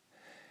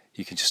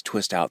you can just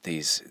twist out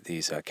these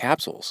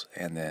capsules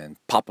and then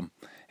pop them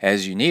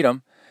as you need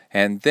them.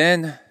 And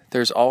then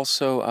there's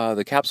also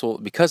the capsule,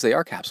 because they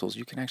are capsules,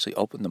 you can actually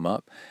open them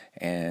up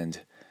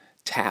and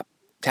tap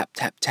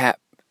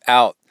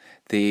out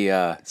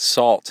the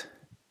salt,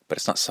 but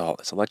it's not salt,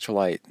 it's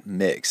electrolyte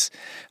mix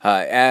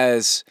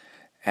as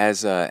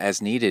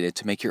needed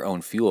to make your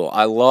own fuel.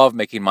 I love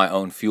making my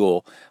own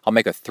fuel. I'll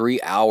make a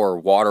 3-hour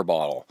water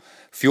bottle,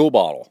 fuel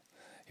bottle.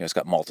 It's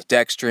got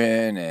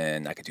maltodextrin,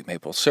 and I could do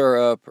maple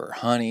syrup or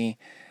honey,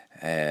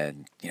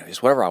 and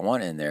just whatever I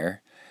want in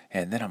there.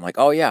 And then I'm like,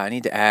 oh yeah, I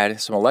need to add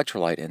some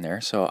electrolyte in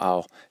there, so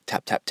I'll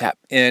tap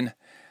in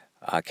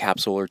a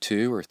capsule or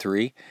 2 or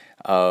 3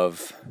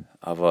 of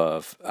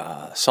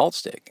Salt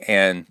Stick,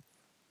 and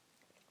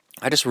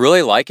I just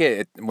really like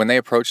it. When they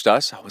approached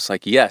us, I was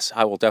like, yes,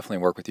 I will definitely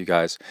work with you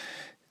guys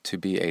to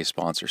be a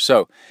sponsor.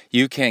 So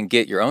you can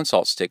get your own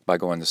salt stick by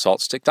going to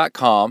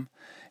saltstick.com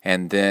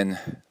and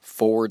then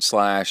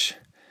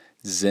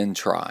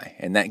 /ZenTri.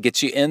 And that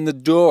gets you in the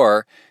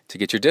door to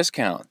get your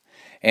discount.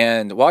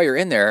 And while you're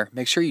in there,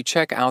 make sure you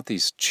check out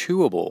these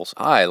chewables.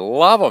 I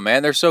love them,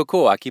 man. They're so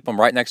cool. I keep them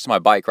right next to my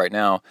bike right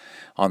now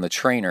on the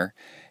trainer.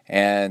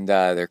 And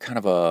they're kind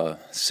of a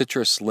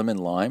citrus lemon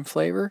lime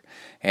flavor.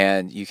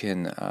 And you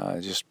can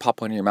just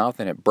pop one in your mouth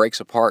and it breaks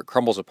apart,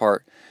 crumbles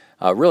apart.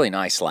 Really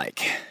nice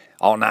like.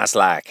 All nice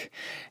like.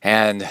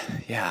 And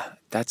yeah,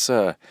 that's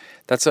a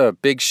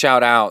big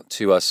shout out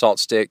to Salt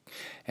Stick.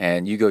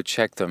 And you go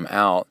check them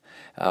out.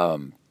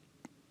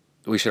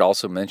 We should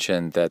also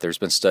mention that there's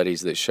been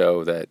studies that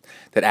show that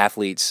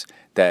athletes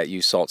that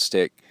use Salt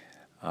Stick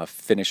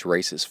finish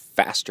races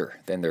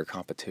faster than their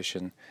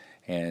competition,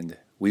 and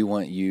we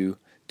want you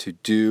to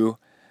do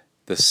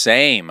the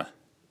same.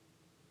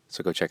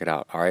 So go check it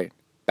out. All right,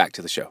 back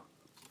to the show.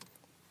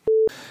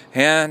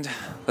 And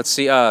let's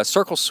see,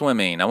 circle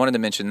swimming. I wanted to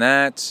mention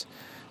that.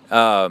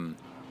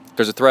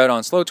 There's a thread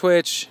on Slow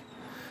Twitch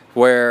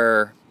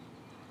where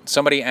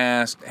somebody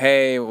asked,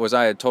 hey, was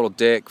I a total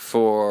dick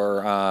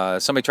for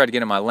somebody tried to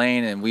get in my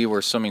lane and we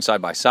were swimming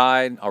side by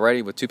side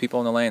already with two people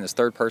in the lane. This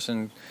third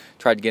person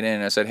tried to get in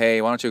and I said,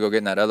 hey, why don't you go get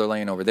in that other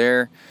lane over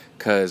there,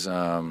 because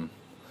I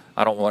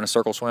don't want to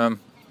circle swim.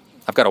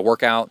 I've got a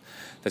workout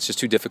that's just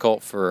too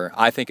difficult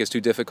I think it's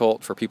too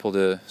difficult for people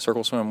to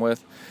circle swim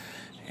with.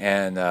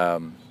 And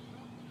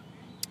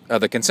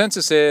the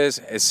consensus is,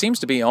 it seems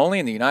to be only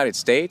in the United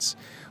States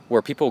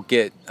where people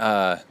get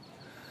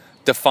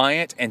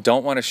defiant and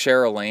don't want to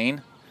share a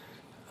lane,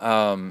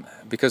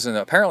 because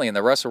apparently in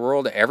the rest of the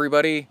world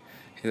everybody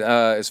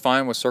is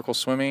fine with circle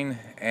swimming,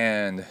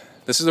 and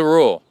this is the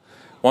rule: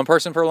 one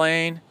person per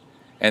lane.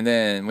 And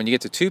then when you get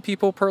to two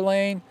people per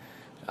lane,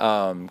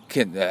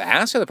 can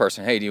ask the other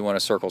person, hey, do you want to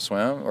circle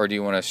swim or do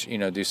you want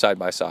to do side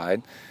by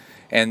side?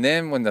 And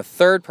then when the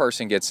third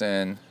person gets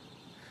in,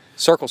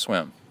 circle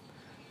swim.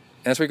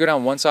 And that's where you go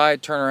down one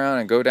side, turn around,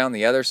 and go down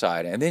the other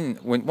side. And then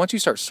once you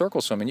start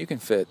circle swimming, you can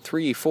fit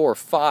 3, 4,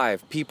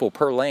 5 people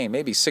per lane,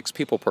 maybe 6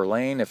 people per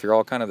lane if you're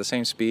all kind of the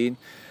same speed.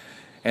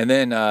 And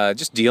then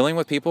just dealing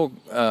with people,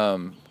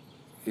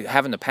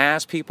 having to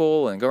pass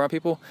people and go around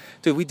people.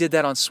 Dude, we did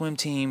that on swim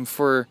team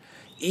for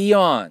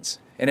eons.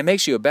 And it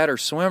makes you a better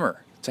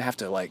swimmer to have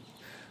to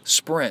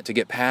sprint to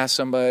get past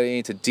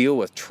somebody, to deal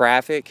with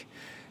traffic.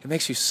 It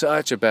makes you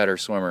such a better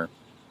swimmer.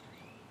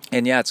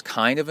 And yeah, it's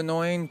kind of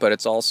annoying, but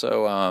it's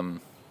also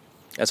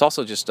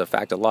just a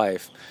fact of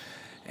life.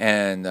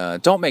 And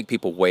don't make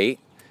people wait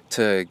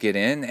to get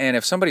in. And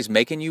if somebody's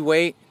making you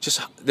wait,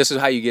 this is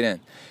how you get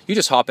in. You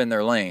just hop in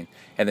their lane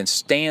and then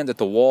stand at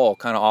the wall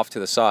kind of off to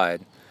the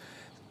side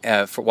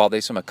while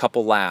they swim a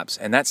couple laps,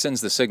 and that sends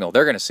the signal.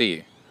 They're going to see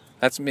you.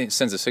 That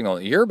sends a signal.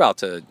 You're about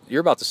to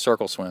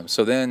circle swim.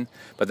 So then,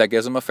 but that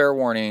gives them a fair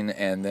warning,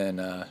 and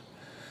then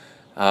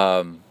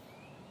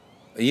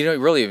you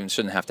really even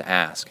shouldn't have to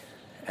ask.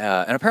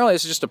 And apparently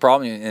this is just a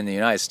problem in the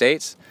United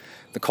States,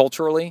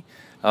 culturally.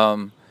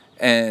 And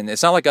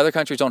it's not like other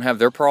countries don't have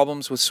their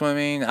problems with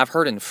swimming. I've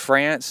heard in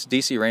France,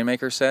 DC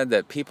Rainmaker said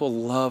that people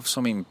love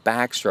swimming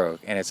backstroke,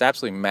 and it's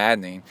absolutely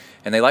maddening.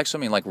 And they like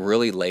swimming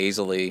really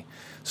lazily,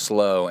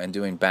 slow, and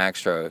doing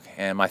backstroke.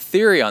 And my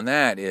theory on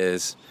that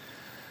is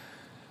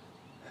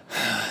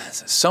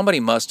somebody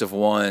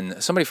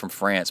from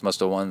France must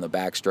have won the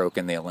backstroke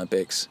in the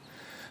Olympics.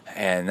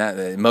 And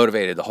that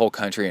motivated the whole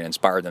country and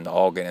inspired them to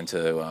all get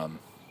into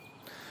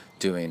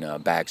doing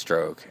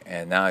backstroke.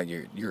 And now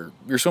your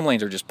swim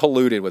lanes are just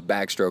polluted with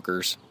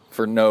backstrokers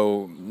for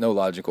no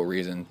logical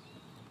reason.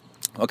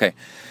 Okay,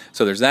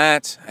 so there's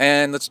that.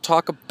 And let's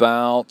talk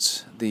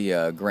about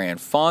the Gran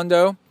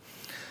Fondo.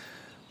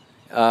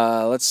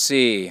 Let's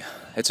see.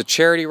 It's a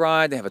charity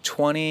ride. They have a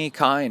 20.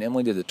 Kai and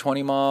Emily did the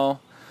 20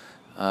 mile.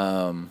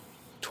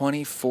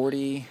 20,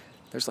 40.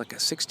 There's a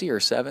 60 or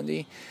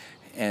 70.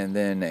 And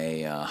then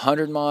a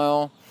 100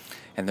 mile.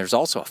 And there's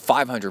also a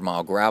 500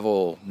 mile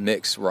gravel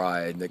mix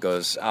ride that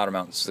goes out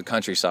amongst the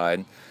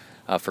countryside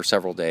for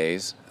several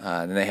days.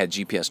 And then they had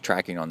GPS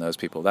tracking on those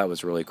people. That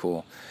was really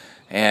cool.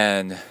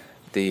 And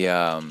the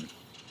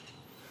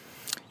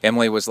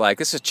Emily was like,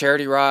 this is a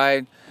charity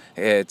ride.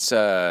 It's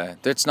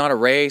not a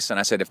race. And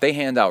I said, if they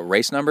hand out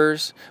race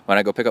numbers when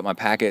I go pick up my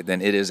packet,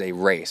 then it is a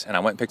race. And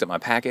I went and picked up my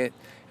packet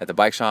at the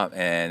bike shop,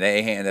 and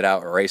they handed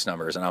out race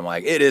numbers. And I'm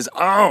like, it is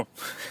on!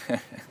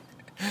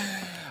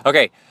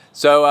 Okay,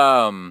 so,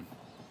 and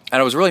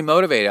I was really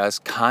motivated. I was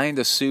kind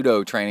of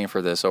pseudo training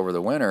for this over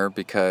the winter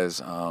because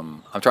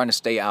I'm trying to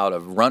stay out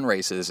of run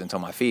races until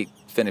my feet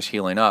finish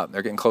healing up.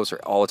 They're getting closer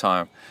all the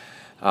time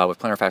with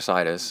plantar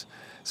fasciitis.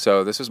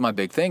 So this was my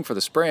big thing for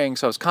the spring.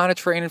 So I was kind of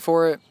training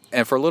for it.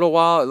 And for a little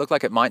while, it looked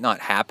like it might not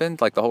happen.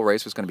 Like the whole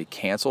race was going to be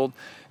canceled.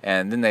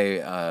 And then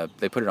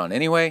they put it on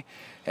anyway.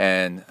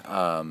 And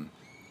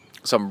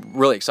so I'm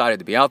really excited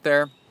to be out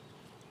there.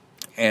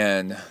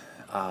 And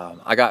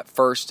I got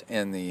first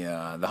in the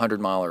 100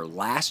 miler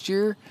last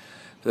year,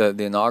 the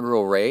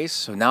inaugural race.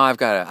 So now I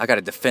got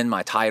to defend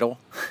my title.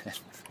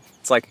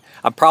 It's like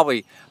I'm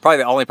probably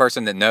the only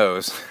person that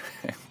knows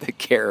that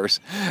cares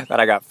that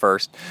I got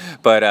first.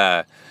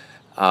 But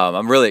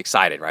I'm really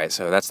excited, right?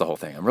 So that's the whole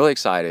thing. I'm really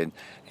excited,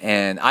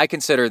 and I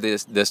consider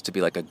this to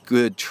be like a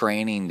good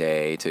training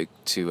day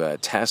to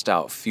test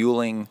out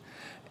fueling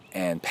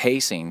and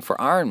pacing for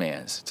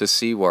Ironmans, to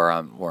see where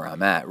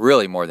I'm at,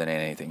 really, more than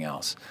anything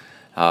else.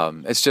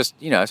 It's just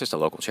it's just a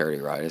local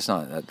charity ride. It's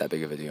not that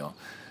big of a deal.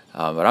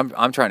 But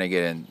I'm trying to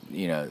get in,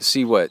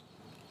 see where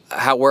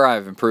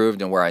I've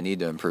improved and where I need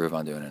to improve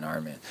on doing an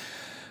Ironman.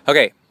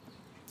 Okay,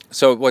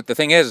 so what the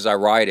thing is I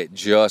ride it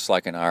just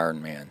like an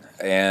Ironman,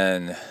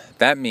 and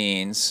that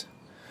means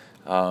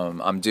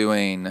I'm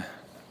doing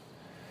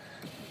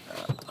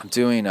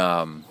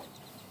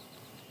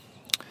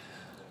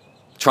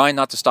trying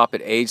not to stop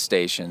at aid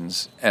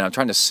stations, and I'm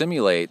trying to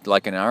simulate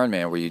like an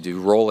Ironman where you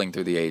do rolling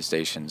through the aid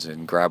stations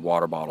and grab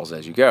water bottles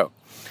as you go.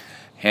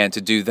 And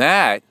to do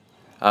that,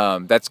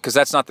 that's because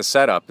that's not the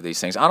setup of these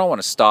things. I don't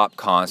want to stop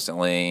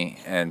constantly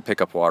and pick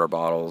up water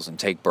bottles and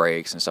take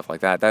breaks and stuff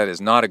like that. That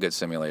is not a good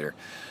simulator.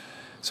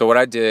 So what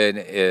I did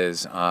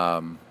is put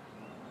on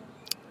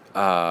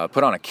a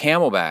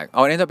Camelback.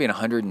 Oh, it ended up being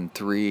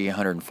 103,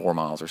 104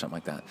 miles or something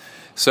like that.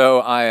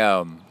 So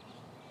I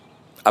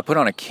put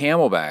on a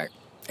Camelback,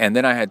 and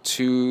then I had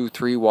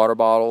 2-3 water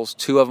bottles,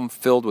 2 of them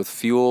filled with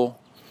fuel,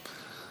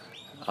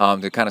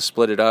 to kind of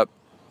split it up.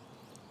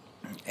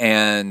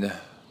 And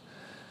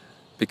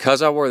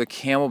because I wore the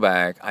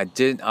Camelback, I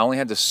only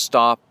had to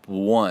stop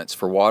once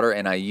for water,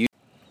 and I used...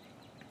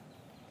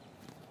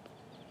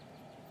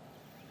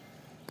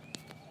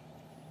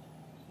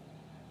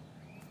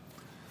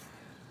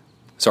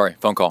 Sorry,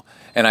 phone call.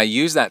 And I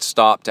used that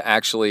stop to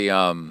actually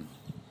go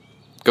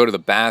to the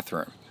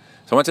bathroom.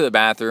 So I went to the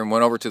bathroom,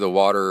 went over to the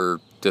water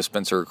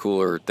dispenser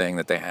cooler thing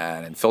that they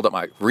had, and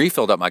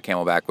refilled up my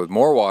Camelback with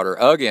more water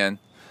again,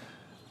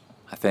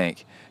 I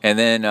think. And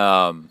then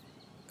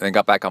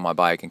got back on my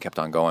bike and kept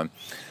on going.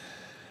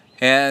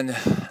 And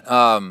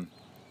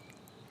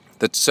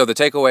so the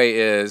takeaway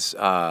is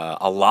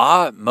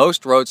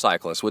most road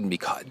cyclists wouldn't be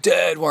caught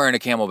dead wearing a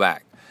Camelback.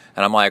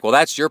 And I'm like, well,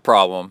 that's your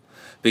problem,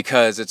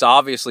 because it's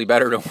obviously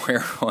better to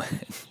wear one,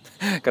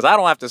 because I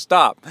don't have to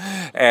stop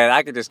and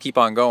I can just keep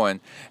on going.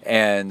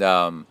 And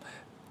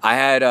I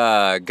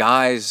had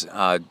guys,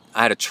 I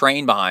had a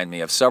train behind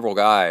me of several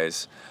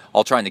guys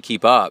all trying to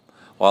keep up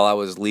while I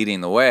was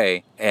leading the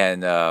way.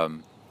 And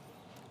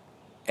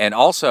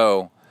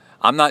also,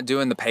 I'm not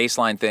doing the pace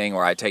line thing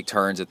where I take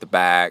turns at the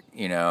back,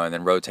 and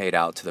then rotate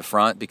out to the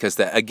front, because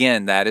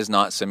that is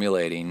not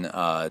simulating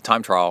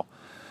time trial,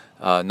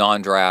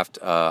 non-draft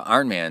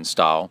Ironman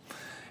style.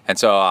 And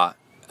so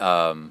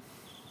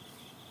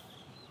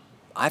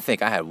I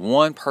think I had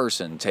one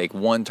person take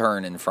one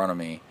turn in front of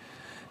me,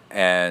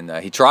 and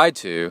he tried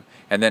to,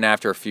 and then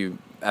after a few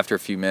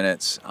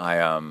minutes,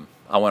 I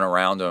went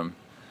around him,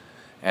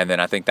 and then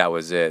I think that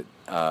was it,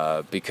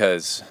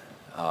 because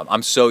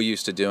I'm so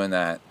used to doing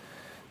that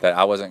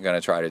I wasn't going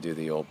to try to do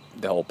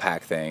the whole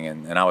pack thing,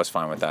 and I was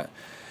fine with that.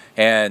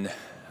 And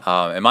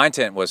my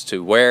intent was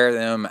to wear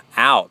them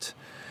out,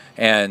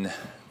 and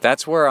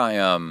that's where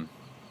I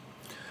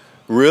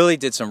really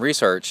did some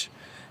research.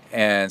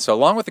 And so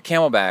along with the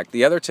Camelback,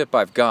 the other tip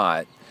I've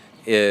got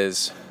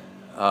is,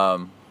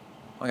 I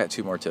got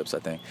 2 more tips, I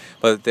think.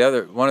 But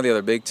one of the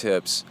other big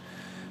tips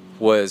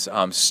was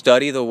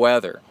study the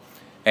weather.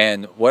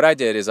 And what I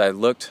did is I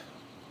looked,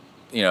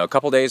 a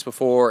couple days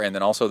before, and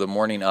then also the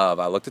morning of,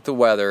 I looked at the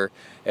weather,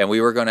 and we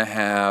were going to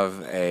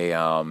have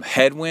a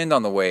headwind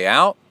on the way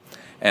out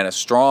and a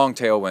strong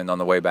tailwind on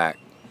the way back.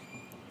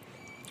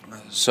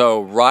 So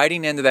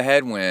riding into the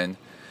headwind,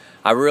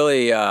 I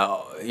really,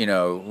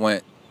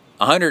 went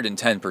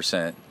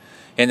 110%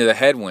 into the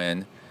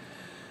headwind,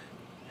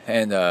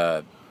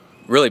 and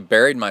really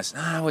buried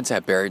myself. I wouldn't say I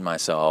buried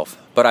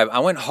myself, but I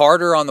went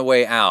harder on the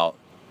way out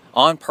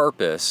on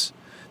purpose,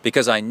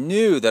 because I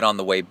knew that on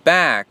the way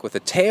back with a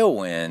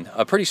tailwind,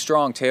 a pretty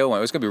strong tailwind,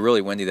 it was going to be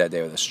really windy that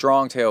day with a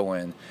strong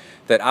tailwind,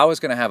 that I was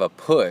going to have a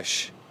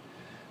push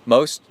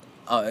most,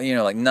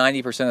 like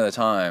 90% of the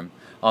time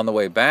on the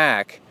way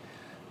back.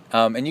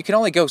 And you can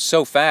only go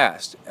so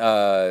fast.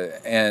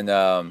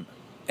 And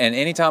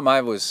anytime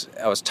I was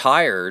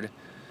tired,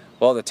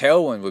 well, the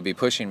tailwind would be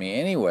pushing me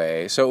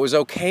anyway. So it was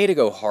okay to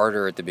go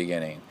harder at the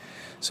beginning.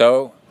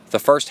 So the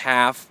first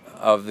half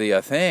of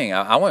the thing,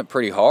 I went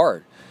pretty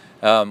hard.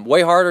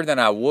 Way harder than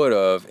I would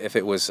have if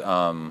it was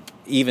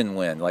even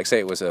wind. Like say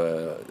it was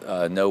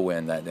a no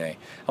wind that day.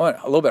 I went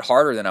a little bit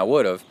harder than I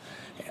would have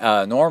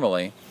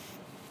normally.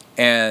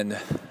 And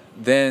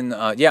then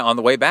on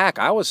the way back,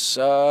 I was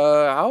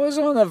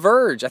on the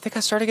verge. I think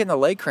I started getting a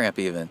leg cramp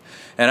even,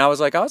 and I was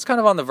kind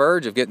of on the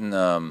verge of getting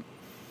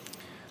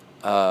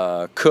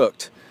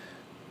cooked.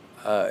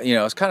 I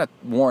was kind of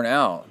worn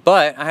out,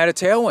 but I had a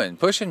tailwind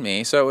pushing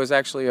me, so it was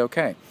actually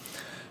okay.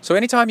 So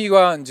anytime you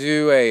go out and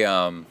do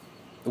a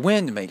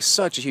wind makes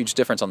such a huge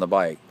difference on the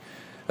bike,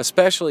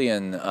 especially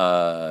in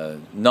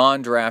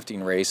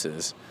non-drafting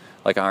races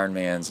like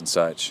Ironmans and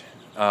such.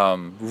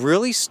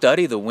 Really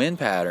study the wind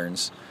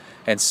patterns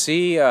and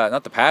see,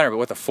 not the pattern, but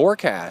what the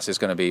forecast is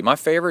going to be. My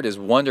favorite is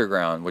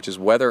Wonderground, which is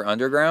Weather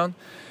Underground.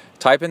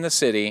 type in the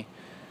city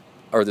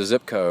or the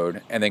zip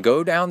code, and then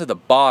go down to the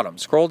bottom,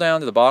 scroll down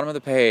to the bottom of the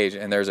page,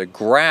 and there's a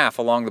graph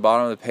along the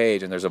bottom of the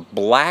page, and there's a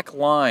black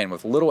line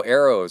with little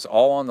arrows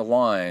all on the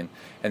line,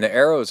 and the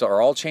arrows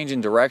are all changing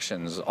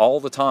directions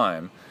all the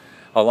time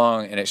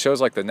along, and it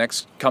shows like the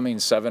next coming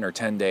 7 or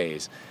 10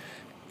 days.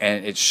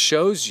 And it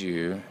shows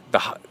you,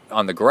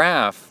 on the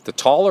graph, the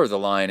taller the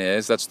line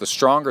is, that's the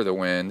stronger the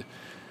wind,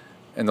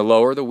 and the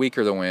lower, the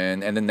weaker the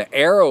wind. And then the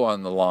arrow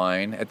on the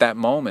line at that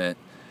moment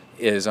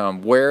is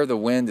where the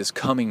wind is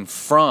coming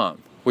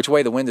from, which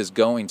way the wind is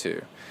going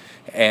to.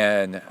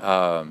 And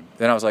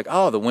then I was like,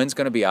 oh, the wind's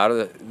going to be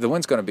the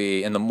wind's going to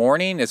be, in the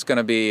morning, it's going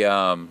to be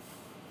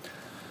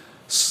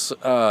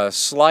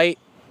slight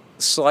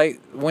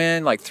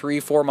wind, like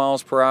 3-4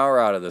 miles per hour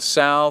out of the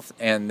south.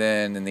 And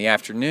then in the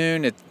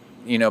afternoon,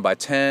 by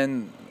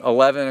 10,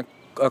 11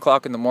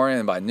 o'clock in the morning,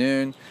 and by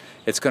noon,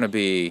 it's going to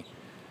be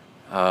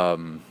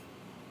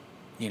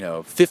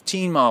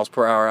 15 miles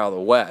per hour out of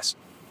the west,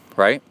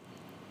 right?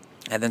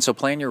 And then so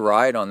plan your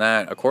ride on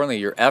that accordingly,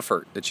 your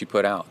effort that you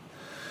put out.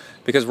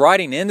 Because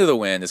riding into the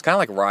wind is kind of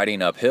like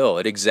riding uphill.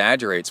 It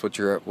exaggerates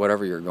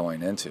whatever you're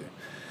going into.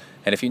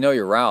 And if you know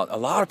your route, a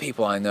lot of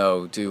people I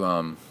know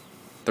do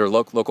their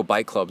local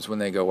bike clubs, when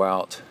they go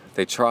out,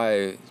 they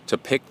try to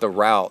pick the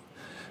route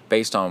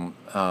based on,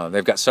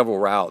 they've got several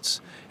routes,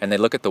 and they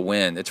look at the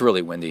wind. It's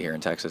really windy here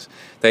in Texas.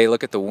 They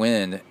look at the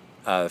wind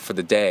for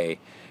the day,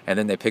 and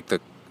then they pick the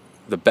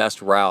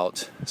best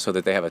route so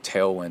that they have a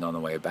tailwind on the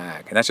way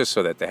back. And that's just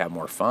so that they have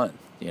more fun,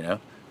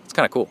 It's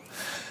kind of cool.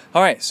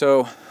 All right,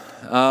 so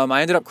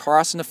I ended up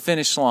crossing the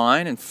finish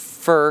line, and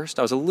first,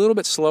 I was a little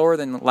bit slower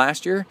than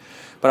last year,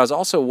 but I was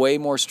also way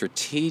more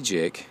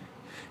strategic,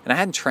 and I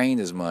hadn't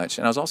trained as much,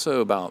 and I was also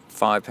about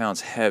 5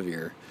 pounds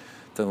heavier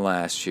than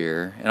last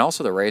year, and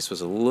also the race was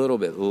a little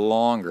bit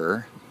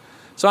longer.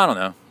 So I don't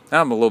know.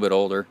 Now I'm a little bit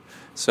older,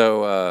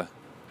 so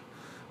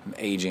I'm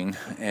aging,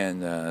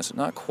 and it's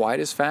not quite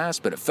as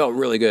fast, but it felt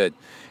really good.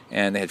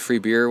 And they had free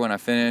beer when I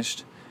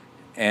finished,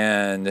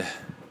 and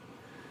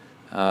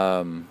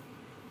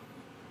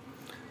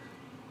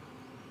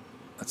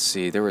let's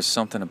see, there was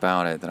something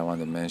about it that I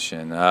wanted to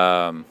mention.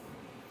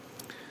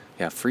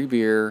 Free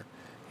beer,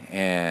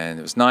 and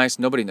it was nice.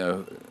 Nobody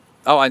knew.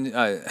 Oh, I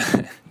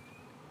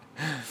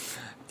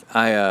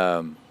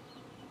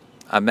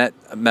met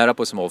up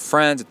with some old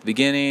friends at the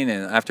beginning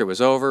and after it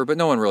was over, but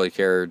no one really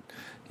cared,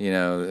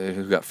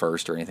 who got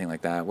first or anything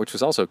like that, which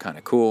was also kind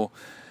of cool,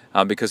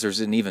 because there's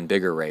an even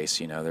bigger race.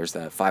 There's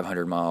that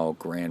 500-mile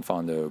Grand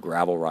Fondo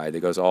gravel ride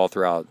that goes all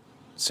throughout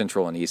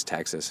Central and East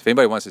Texas. If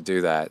anybody wants to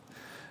do that,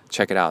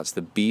 check it out. It's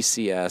the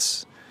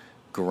BCS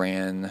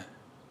Grand,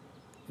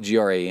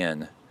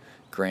 GRAN,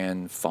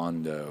 Grand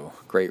Fondo,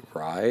 Great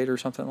Ride or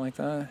something like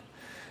that.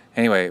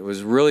 Anyway, it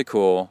was really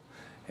cool,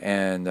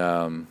 and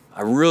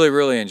I really,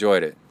 really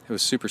enjoyed it. It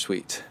was super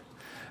sweet.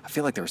 I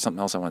feel like there was something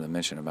else I wanted to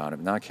mention about it,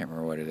 but now I can't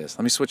remember what it is.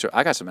 Let me switch.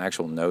 I got some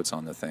actual notes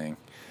on the thing.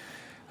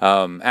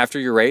 After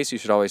your race, you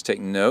should always take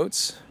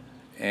notes,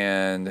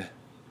 and,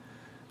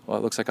 well,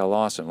 it looks like I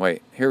lost them.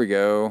 Wait, here we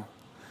go.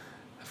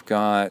 I've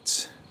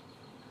got...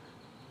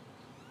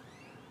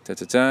 Where'd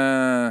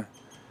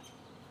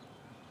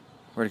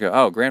it go?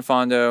 Oh, Grand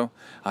Fondo.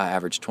 I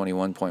averaged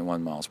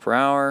 21.1 miles per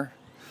hour.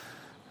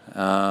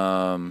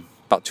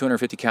 About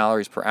 250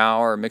 calories per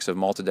hour, a mix of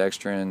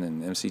maltodextrin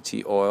and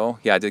MCT oil.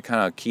 Yeah, I did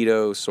kind of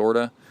keto, sort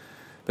of.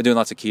 Been doing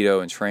lots of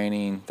keto in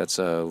training. That's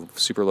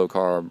super low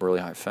carb, really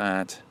high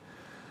fat.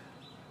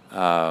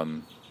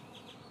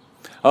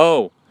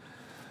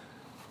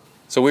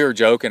 So we were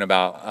joking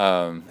about,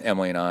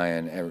 Emily and I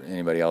and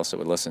anybody else that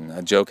would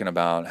listen, joking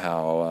about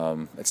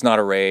how it's not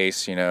a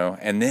race,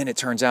 And then it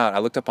turns out, I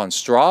looked up on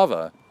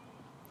Strava.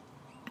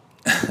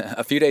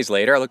 A few days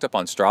later, I looked up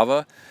on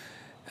Strava.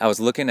 I was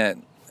trying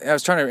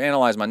to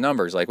analyze my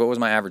numbers, like what was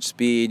my average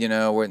speed,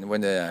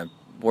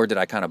 where did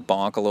I kind of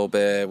bonk a little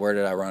bit, where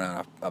did I run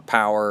out of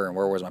power, and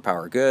where was my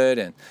power good,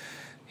 and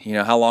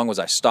how long was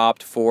I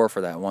stopped for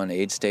that one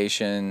aid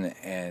station.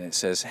 And it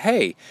says,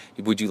 hey,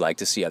 would you like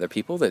to see other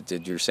people that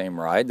did your same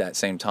ride that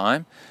same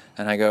time?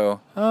 And I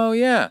go, oh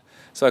yeah.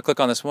 So I click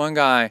on this one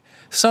guy.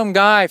 Some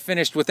guy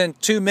finished within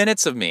 2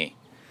 minutes of me.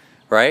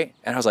 Right?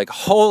 And I was like,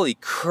 holy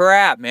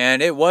crap,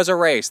 man, it was a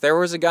race. There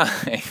was a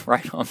guy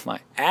right on my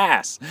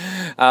ass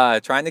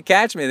trying to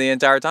catch me the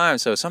entire time.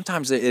 So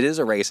sometimes it is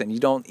a race and you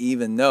don't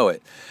even know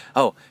it.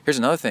 Oh, here's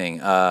another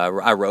thing.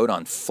 I rode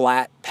on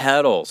flat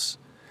pedals.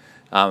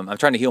 I'm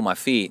trying to heal my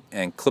feet,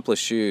 and clipless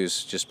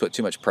shoes just put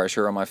too much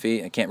pressure on my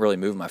feet. I can't really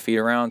move my feet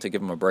around to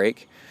give them a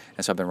break.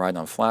 And so I've been riding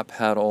on flat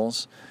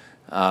pedals.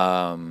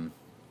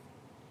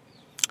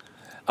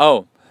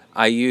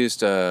 I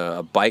used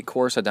a bike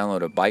course. I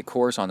downloaded a bike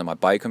course onto my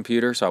bike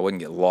computer so I wouldn't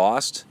get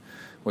lost,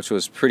 which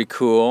was pretty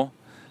cool.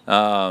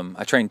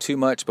 I trained too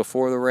much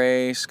before the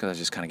race because I was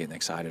just kind of getting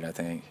excited, I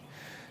think.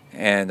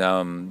 And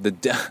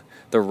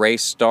the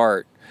race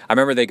start, I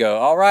remember they go,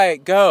 all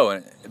right,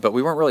 go. But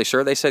we weren't really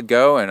sure. They said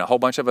go, and a whole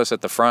bunch of us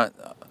at the front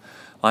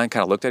line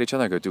kind of looked at each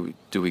other and go,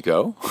 do we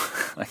go?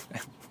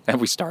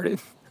 And we started.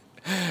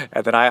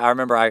 And then I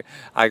remember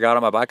I got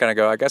on my bike and I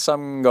go, I guess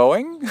I'm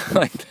going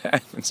like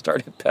that, and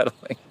started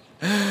pedaling.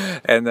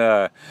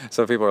 And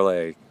so people were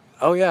like,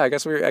 oh yeah, I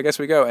guess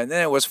we go. And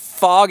then it was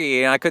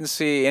foggy and I couldn't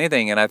see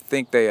anything. And I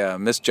think they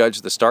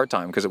misjudged the start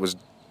time because it was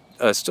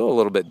still a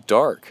little bit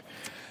dark.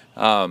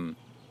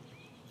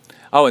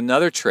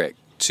 Another trick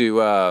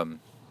to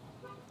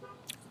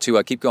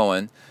keep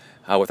going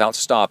without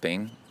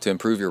stopping to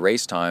improve your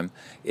race time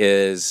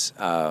is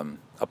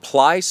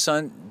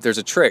there's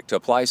a trick to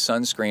apply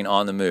sunscreen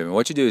on the move. And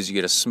what you do is you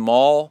get a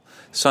small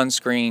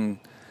sunscreen,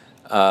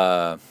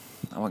 I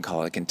wouldn't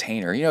call it a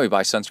container. You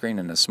buy sunscreen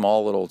in a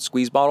small little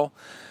squeeze bottle.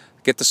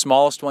 Get the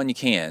smallest one you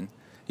can.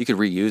 You could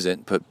reuse it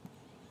and put,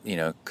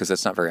 because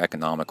that's not very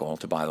economical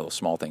to buy those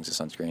small things of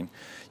sunscreen.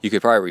 You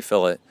could probably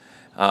refill it.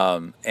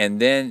 And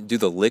then do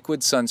the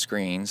liquid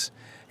sunscreens.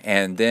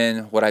 And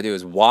then what I do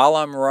is while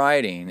I'm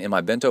riding in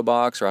my bento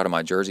box or out of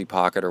my jersey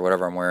pocket or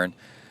whatever I'm wearing,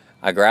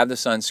 I grab the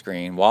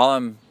sunscreen while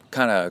I'm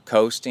kind of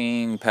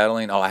coasting,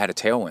 pedaling. I had a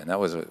tailwind. That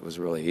was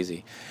really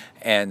easy.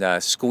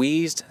 And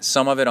squeezed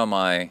some of it on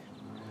my,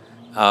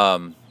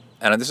 and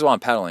this is while I'm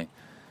pedaling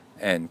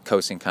and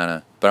coasting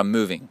but I'm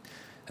moving.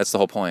 That's the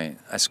whole point.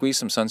 I squeezed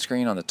some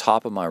sunscreen on the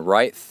top of my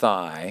right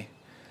thigh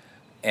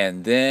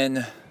and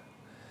then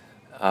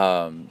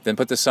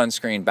put the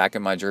sunscreen back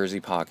in my jersey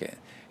pocket.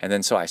 And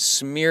then so I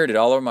smeared it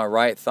all over my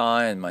right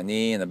thigh and my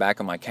knee and the back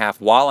of my calf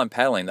while I'm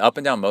pedaling. The up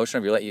and down motion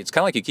of your leg. It's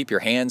kind of like you keep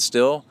your hand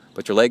still,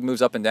 but your leg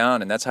moves up and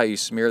down, and that's how you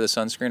smear the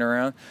sunscreen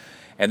around.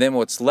 And then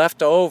what's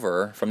left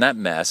over from that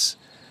mess,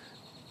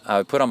 I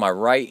would put on my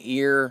right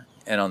ear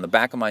and on the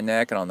back of my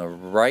neck and on the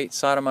right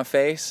side of my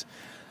face.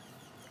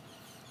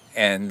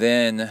 And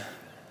then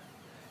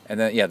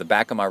the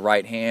back of my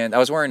right hand. I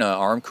was wearing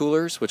arm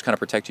coolers, which kind of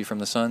protect you from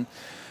the sun.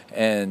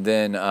 And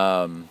then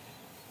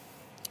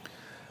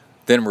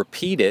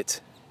repeat it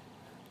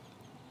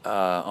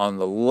on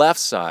the left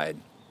side.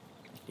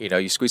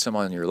 You squeeze some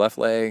on your left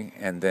leg,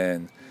 and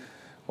then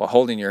while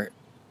holding your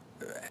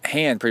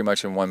hand pretty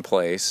much in one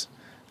place,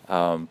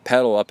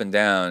 pedal up and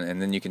down, and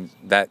then you can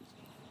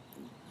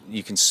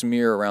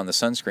smear around the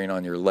sunscreen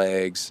on your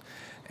legs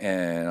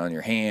and on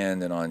your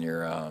hand and on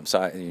your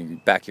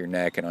side, back of your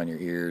neck and on your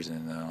ears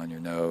and on your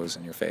nose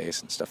and your face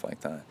and stuff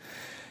like that.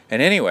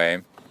 And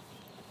anyway,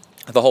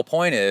 the whole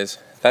point is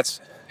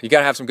you got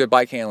to have some good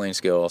bike handling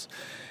skills,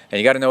 and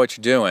you got to know what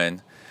you're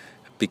doing,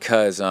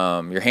 because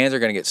your hands are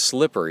going to get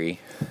slippery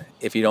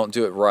if you don't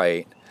do it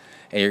right,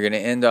 and you're going to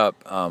end up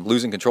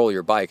losing control of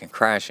your bike and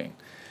crashing.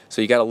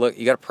 So you got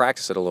to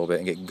practice it a little bit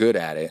and get good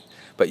at it.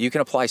 But you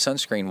can apply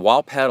sunscreen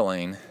while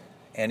pedaling,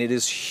 and it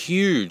is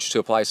huge to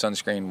apply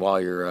sunscreen while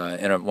you're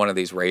in one of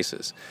these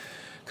races,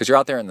 because you're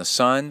out there in the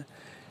sun,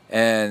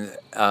 and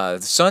the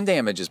sun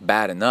damage is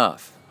bad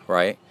enough,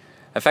 right?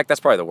 In fact, that's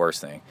probably the worst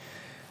thing.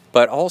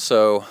 But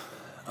also,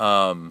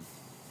 as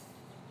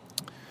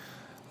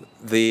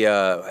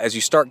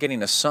you start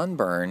getting a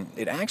sunburn,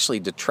 it actually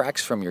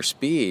detracts from your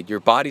speed. Your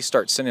body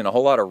starts sending a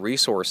whole lot of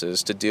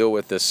resources to deal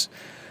with this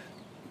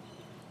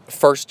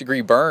first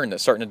degree burn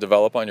that's starting to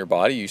develop on your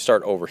body. You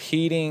start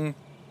overheating.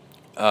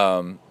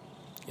 Your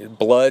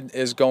blood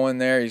is going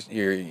there.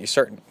 You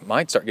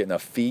might start getting a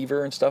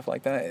fever and stuff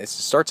like that. It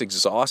starts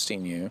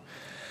exhausting you.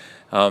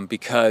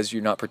 Because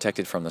you're not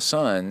protected from the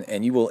sun,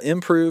 and you will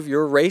improve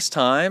your race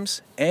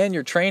times and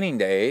your training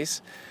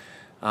days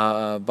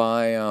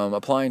by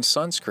applying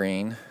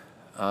sunscreen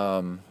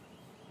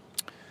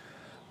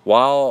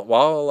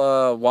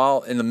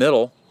while in the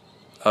middle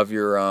of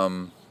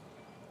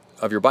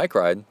your bike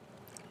ride.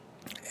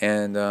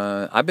 And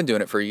I've been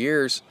doing it for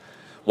years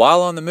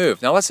while on the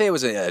move. Now, let's say it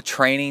was a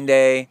training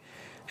day,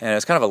 and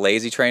it's kind of a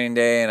lazy training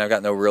day, and I've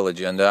got no real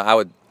agenda.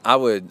 I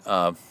would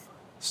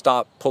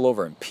stop, pull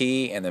over and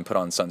pee, and then put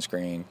on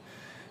sunscreen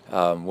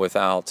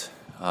without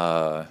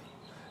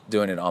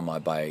doing it on my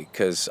bike,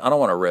 because I don't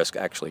want to risk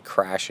actually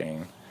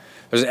crashing.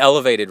 There's an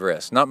elevated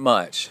risk, not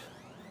much,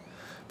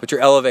 but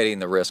you're elevating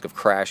the risk of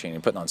crashing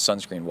and putting on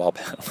sunscreen while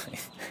pedaling.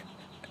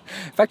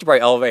 In fact, you're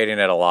probably elevating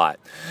it a lot.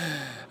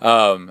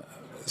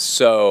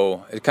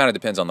 So it kind of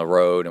depends on the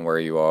road and where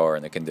you are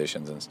and the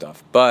conditions and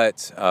stuff.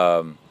 But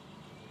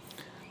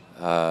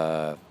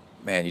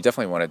man, you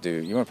definitely want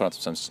to put on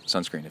some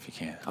sunscreen if you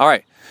can. All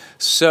right,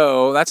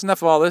 so that's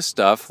enough of all this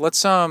stuff.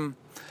 Let's go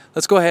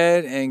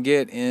ahead and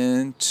get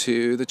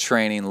into the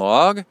training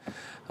log.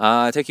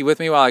 Take you with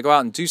me while I go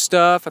out and do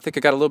stuff. I think I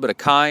got a little bit of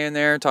Kai in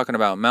there talking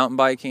about mountain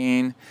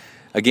biking.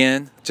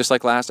 Again, just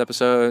like last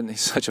episode,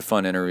 he's such a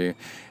fun interview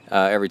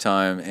every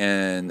time.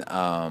 And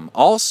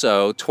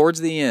also,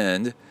 towards the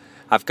end,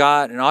 I've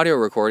got an audio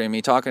recording of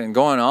me talking and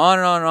going on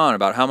and on and on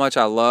about how much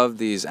I love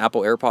these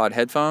Apple Airpods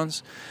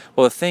headphones.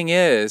 Well, the thing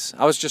is,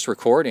 I was just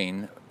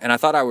recording, and I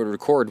thought I would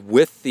record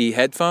with the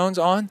headphones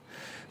on,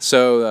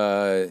 so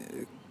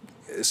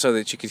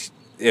that you could,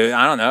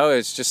 I don't know,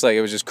 it's just like,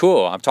 it was just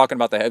cool. I'm talking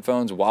about the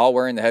headphones while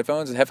wearing the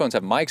headphones. The headphones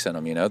have mics in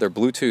them, they're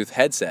Bluetooth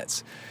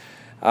headsets.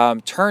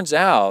 Turns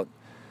out,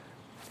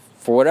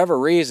 for whatever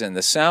reason,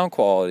 the sound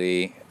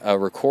quality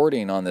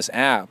recording on this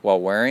app while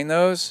wearing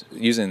those,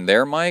 using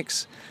their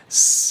mics,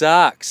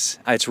 sucks.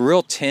 It's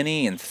real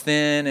tinny and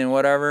thin and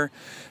whatever.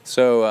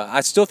 So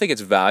I still think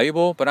it's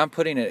valuable, but I'm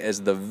putting it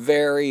as the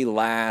very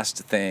last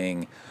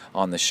thing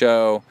on the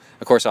show.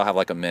 Of course, I'll have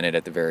like a minute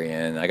at the very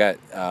end. I got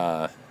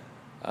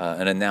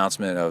an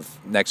announcement of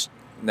next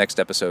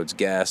episode's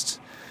guest.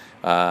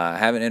 I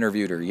haven't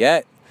interviewed her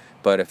yet,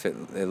 but if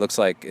it looks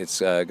like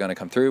it's going to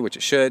come through, which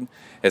it should,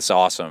 it's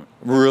awesome.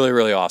 Really,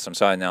 really awesome.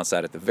 So I announced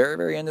that at the very,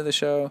 very end of the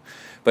show.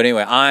 But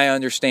anyway, I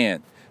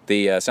understand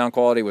the sound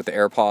quality with the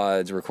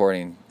Airpods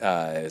recording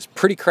is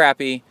pretty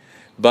crappy,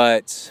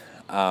 but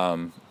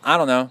I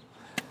don't know.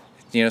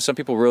 Some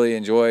people really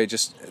enjoy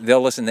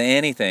they'll listen to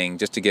anything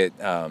just to get,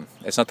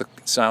 it's not the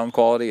sound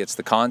quality, it's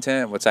the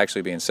content, what's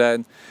actually being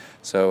said.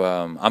 So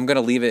I'm going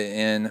to leave it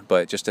in,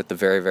 but just at the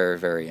very, very,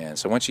 very end.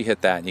 So once you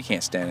hit that and you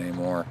can't stand it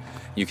anymore,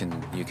 you can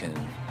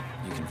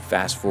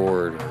fast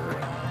forward or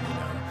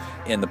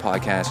end the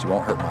podcast. You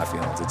won't hurt my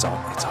feelings. It's all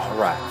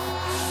right.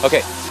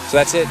 Okay, so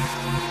that's it.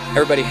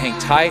 Everybody hang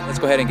tight. Let's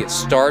go ahead and get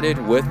started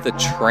with the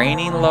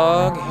training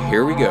log.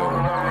 Here we go.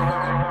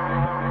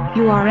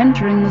 You are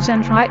entering the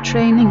ZenTri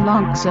training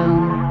log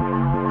zone.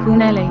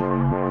 Huneli.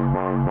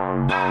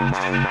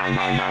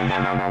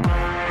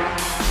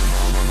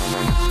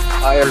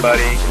 Hi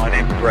everybody, my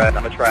name's Brett,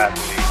 I'm a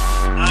triathlete.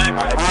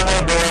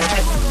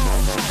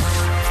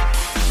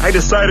 I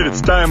decided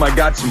it's time I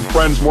got some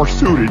friends more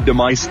suited to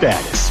my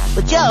status.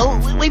 But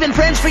Joe, we've been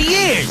friends for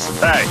years.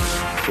 Hey,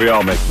 we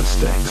all make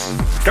mistakes.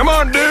 Come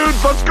on,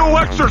 dudes, let's go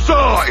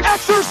exercise!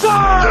 Exercise!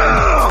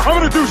 Yeah! I'm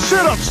gonna do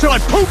sit-ups till I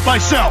poop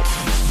myself!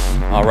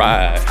 All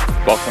right,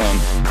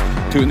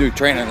 welcome to a new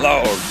training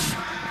log.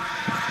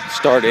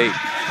 Start date,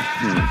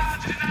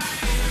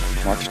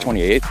 March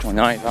 28th, 29th,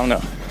 I don't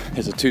know.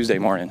 It's a Tuesday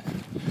morning,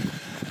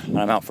 and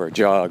I'm out for a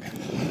jog.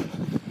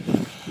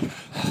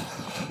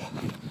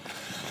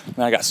 And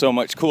I got so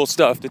much cool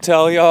stuff to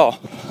tell y'all.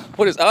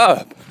 What is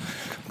up?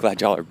 Glad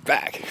y'all are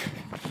back.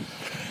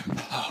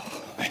 Oh,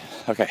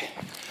 okay.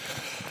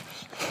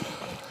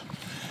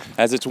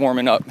 As it's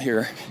warming up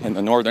here in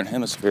the northern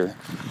hemisphere,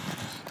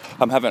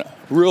 I'm having a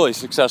really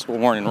successful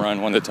morning run.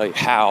 I wanted to tell you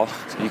how,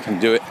 so you can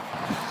do it.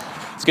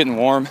 It's getting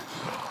warm.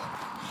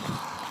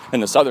 In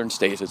the southern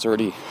states, it's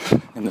already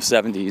in the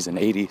 70s and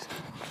 80s.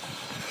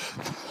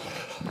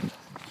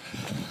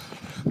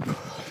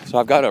 So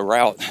I've got a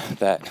route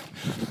that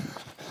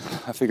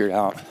I figured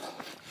out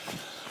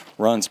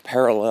runs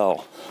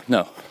parallel.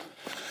 No,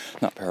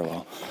 not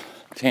parallel.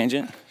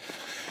 Tangent.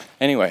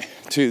 Anyway,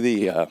 to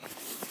the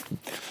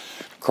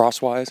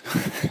crosswise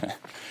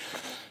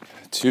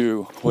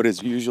to what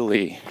is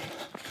usually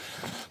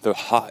the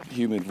hot,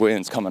 humid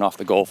winds coming off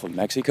the Gulf of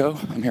Mexico.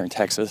 I'm here in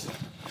Texas.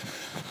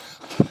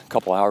 A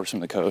couple hours from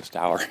the coast,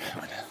 hour.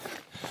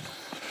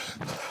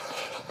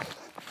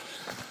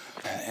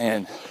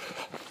 And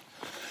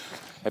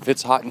if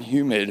it's hot and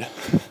humid,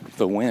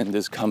 the wind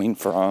is coming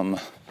from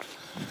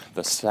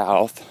the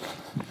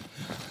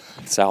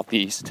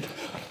southeast.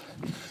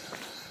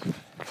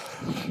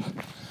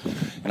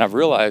 And I've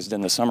realized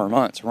in the summer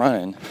months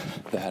running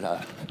that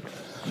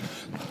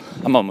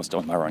I'm almost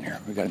done with my run here.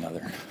 We got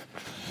another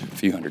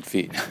few hundred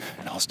feet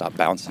and I'll stop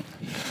bouncing.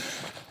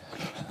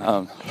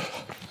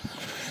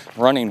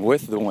 Running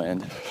with the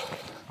wind,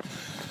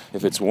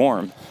 if it's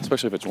warm,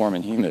 especially if it's warm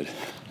and humid,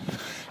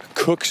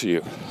 cooks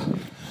you.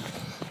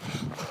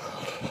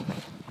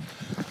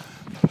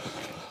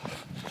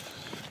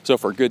 So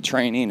for good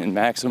training and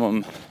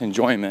maximum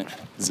enjoyment,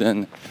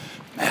 Zen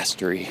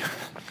mastery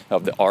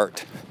of the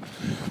art,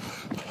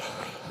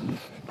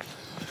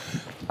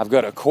 I've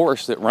got a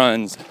course that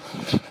runs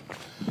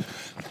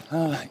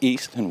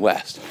east and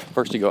west.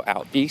 First you go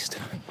out east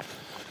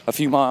a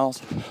few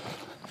miles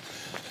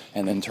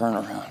and then turn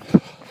around.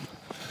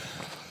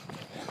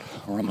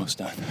 We're almost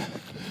done.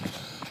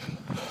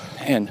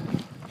 And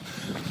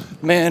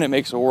man, it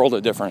makes a world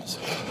of difference.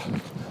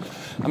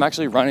 I'm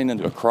actually running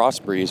into a cross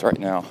breeze right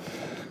now.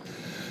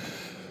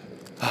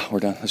 We're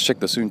done. Let's check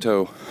the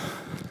Suunto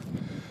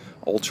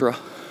Ultra.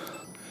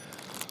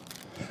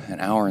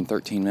 An hour and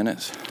 13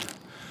 minutes.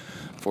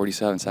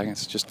 47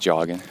 seconds. Just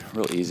jogging.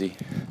 Real easy.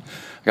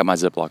 I got my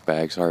Ziploc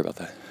bag. Sorry about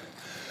that.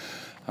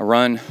 I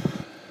run.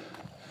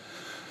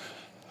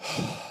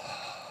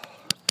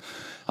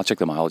 I'll check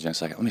the mileage in a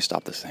second. Let me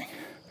stop this thing.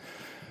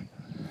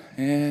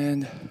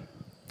 And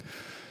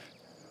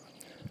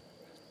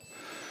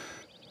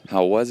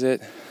how was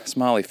it?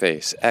 Smiley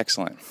face.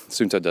 Excellent.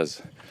 Suunto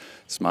does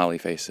smiley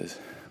faces.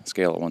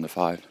 Scale of 1 to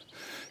 5.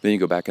 Then you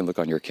go back and look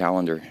on your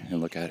calendar and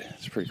look at it.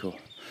 It's pretty cool.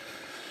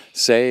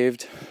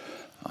 Saved.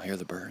 I'll hear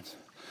the birds.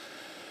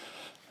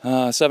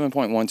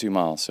 7.12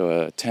 miles, so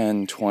a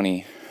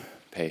 10-20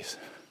 pace.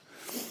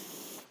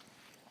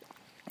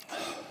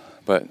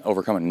 But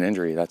overcoming an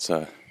injury, that's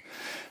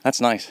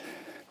nice.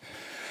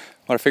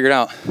 What I figured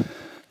out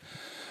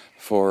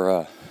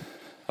I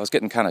was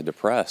getting kind of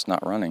depressed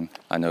not running,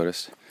 I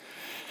noticed.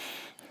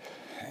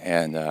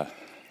 And so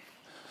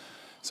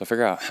I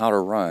figured out how to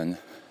run,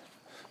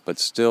 but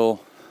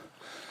still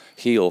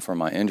heal from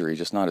my injury,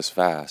 just not as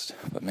fast.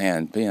 But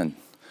man, being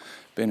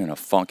been in a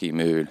funky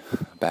mood,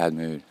 a bad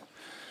mood.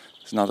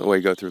 It's not the way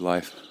you go through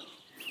life.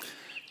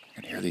 I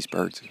can hear these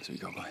birds as we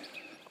go by,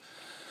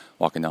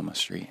 walking down my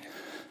street.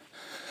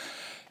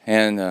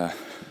 And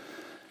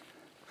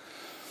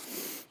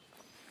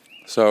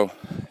so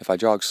if I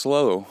jog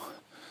slow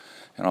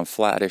and on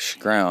flattish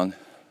ground,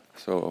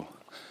 so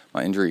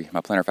my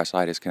plantar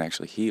fasciitis can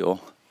actually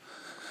heal,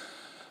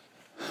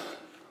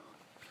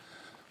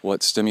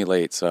 what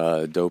stimulates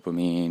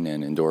dopamine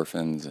and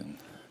endorphins and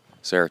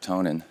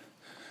serotonin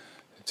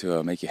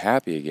to make you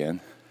happy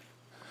again,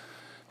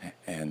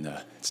 and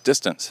it's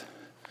distance.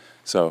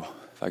 So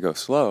if I go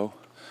slow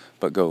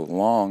but go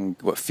long,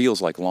 what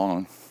feels like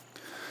long,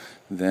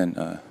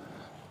 then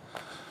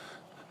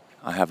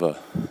I have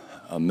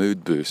a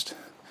mood boost,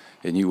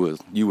 and you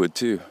would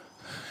too,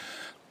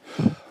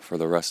 for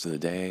the rest of the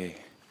day.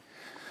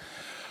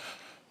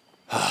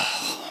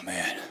 Oh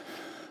man.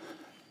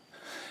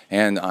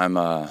 And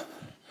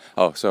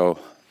so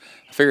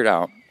I figured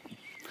out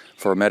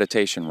for a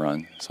meditation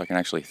run, so I can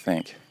actually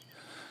think.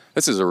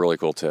 This is a really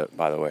cool tip,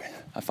 by the way.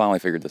 I finally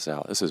figured this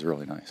out. This is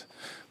really nice.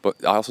 But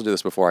I also do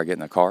this before I get in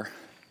the car.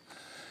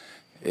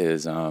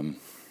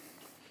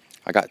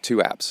 I got 2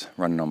 apps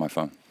running on my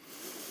phone.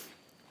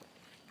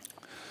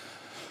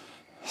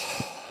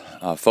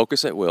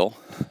 Focus at Will,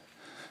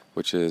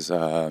 which is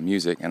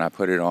music, and I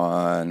put it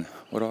on,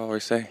 what do I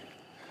always say?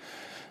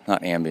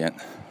 Not ambient.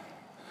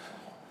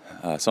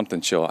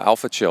 Something chill,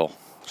 Alpha Chill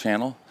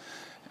channel,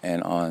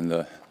 and on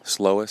the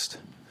slowest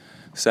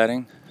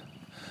setting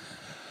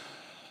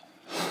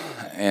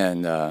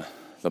and the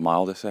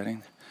mildest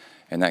setting,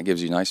 and that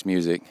gives you nice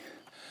music.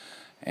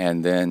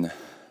 And then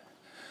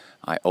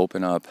I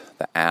open up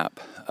the app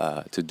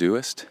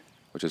Todoist,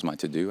 which is my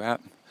to-do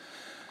app,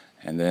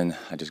 and then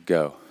I just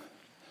go.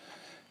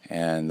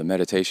 And the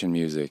meditation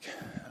music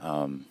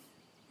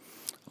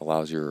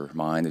allows your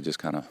mind to just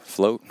kind of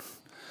float.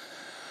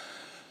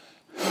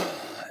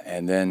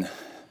 And then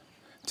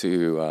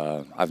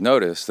I've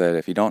noticed that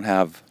if you don't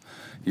have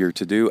your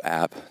to-do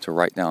app to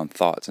write down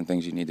thoughts and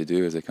things you need to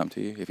do as they come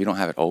to you, if you don't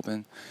have it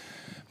open,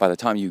 by the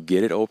time you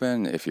get it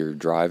open, if you're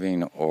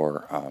driving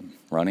or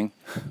running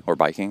or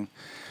biking,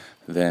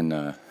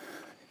 then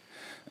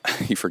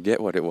you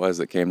forget what it was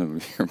that came to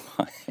your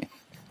mind.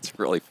 It's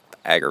really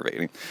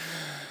aggravating.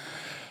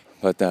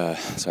 But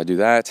so I do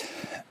that.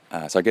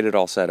 So I get it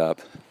all set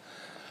up.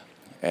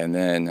 And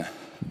then,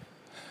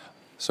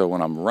 so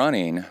when I'm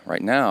running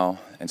right now,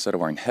 instead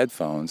of wearing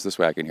headphones, this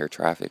way I can hear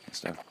traffic and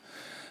stuff,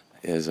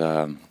 is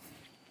I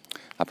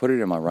put it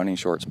in my running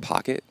shorts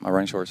pocket. My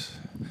running shorts,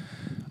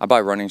 I buy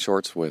running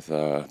shorts with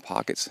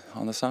pockets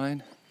on the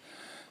side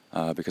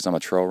because I'm a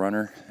trail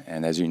runner.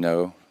 And as you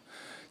know,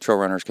 trail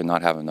runners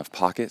cannot have enough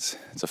pockets.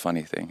 It's a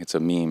funny thing. It's a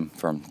meme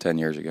from 10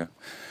 years ago.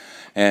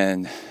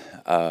 And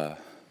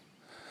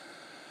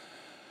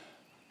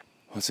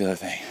what's the other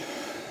thing?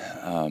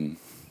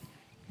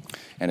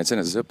 And it's in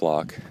a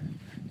Ziploc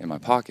in my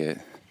pocket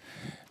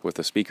with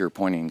the speaker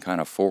pointing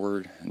kind of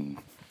forward, and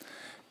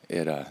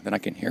then I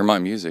can hear my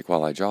music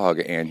while I jog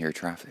and hear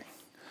traffic.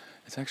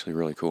 It's actually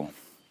really cool.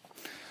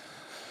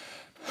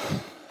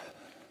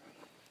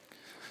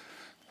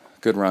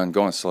 Good run,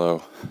 going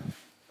slow,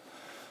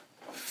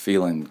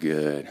 feeling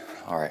good.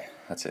 All right,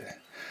 that's it.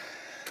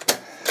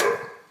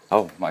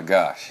 Oh my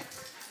gosh.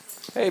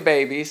 Hey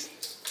babies.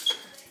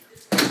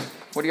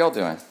 What are y'all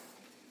doing?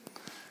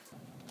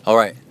 All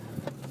right,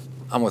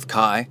 I'm with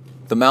Kai,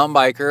 the mountain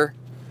biker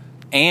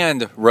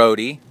and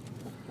roadie.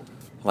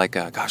 Like,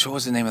 gosh, what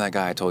was the name of that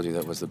guy I told you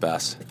that was the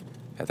best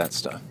at that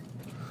stuff?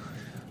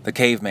 The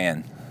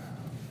caveman,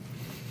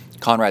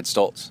 Conrad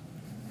Stoltz,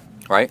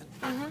 right?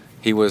 Mm-hmm.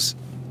 He was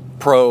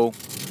pro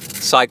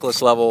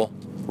cyclist level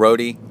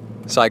roadie,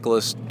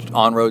 cyclist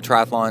on-road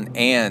triathlon,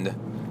 and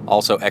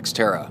also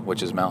Xterra,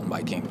 which is mountain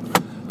biking.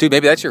 Dude,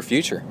 maybe that's your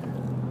future.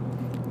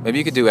 Maybe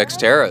you could do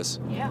Xterras.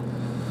 Yeah.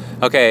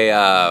 Okay,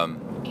 and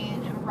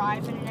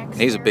arrive in an Xterra.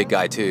 He's a big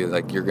guy too,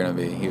 like you're gonna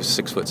be. He was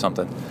 6 foot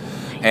something.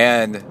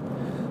 And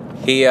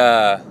he,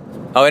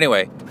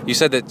 anyway, you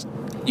said that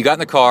you got in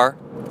the car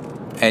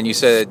and you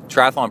said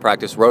triathlon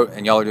practice,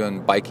 and y'all are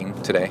doing biking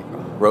today,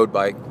 road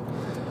bike,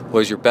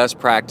 was your best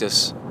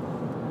practice,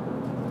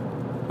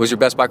 was your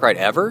best bike ride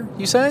ever,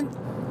 you said?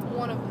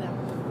 One of them.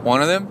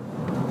 One of them?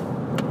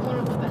 One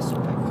of the best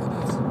bike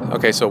rides.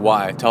 Okay, so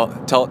why? Tell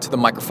it to the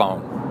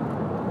microphone.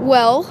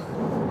 Well,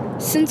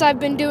 since I've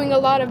been doing a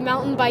lot of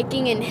mountain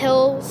biking in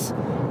hills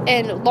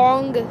and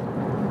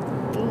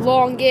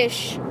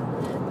longish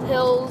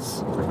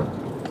hills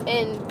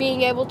and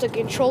being able to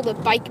control the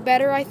bike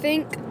better, I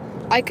think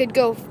I could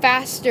go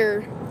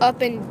faster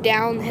up and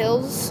down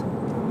hills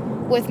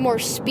with more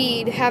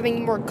speed,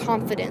 having more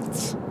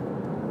confidence.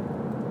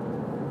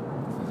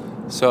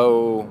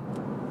 So,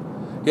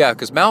 yeah,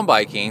 because mountain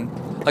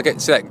biking, like I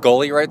see that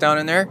gully right down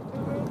in there?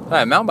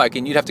 Mountain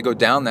biking, you'd have to go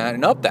down that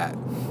and up that,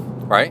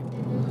 right?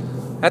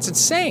 That's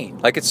insane.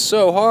 Like, it's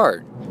so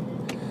hard.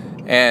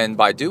 And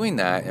by doing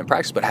that in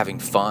practice, but having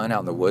fun out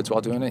in the woods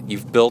while doing it,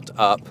 you've built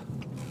up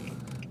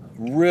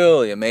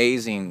really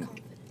amazing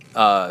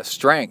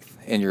strength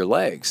in your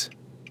legs,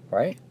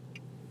 right?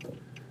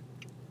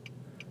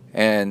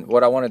 And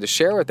what I wanted to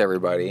share with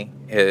everybody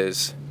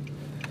is,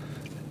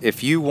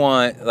 if you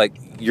want, like,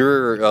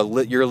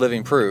 you're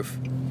living proof.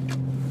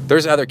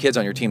 There's other kids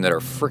on your team that are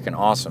freaking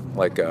awesome.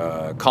 Like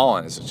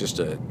Colin is just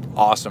an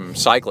awesome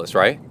cyclist,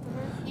 right?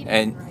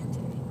 And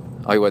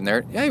oh, he wasn't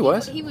there? Yeah, he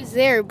was. He was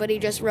there, but he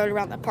just rode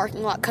around the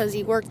parking lot because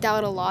he worked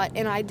out a lot,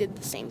 and I did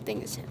the same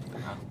thing as him.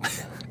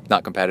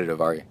 Not competitive,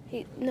 are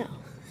you? No.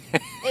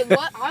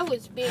 I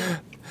was being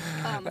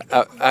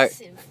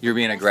aggressive. You're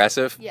being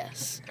aggressive?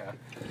 Yes.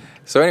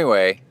 So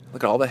anyway,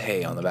 look at all the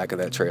hay on the back of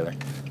that trailer.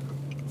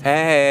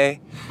 Hey.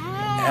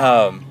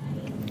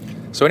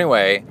 So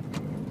anyway,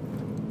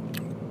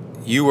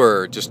 you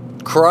were just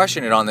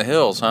crushing it on the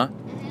hills, huh?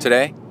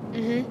 Today?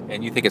 Mm-hmm.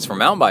 And you think it's from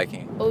mountain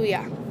biking? Oh,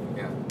 yeah.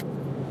 Yeah.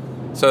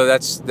 So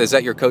is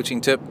that your coaching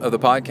tip of the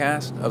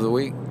podcast of the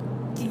week?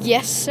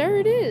 Yes, sir,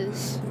 it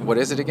is. What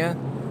is it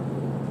again?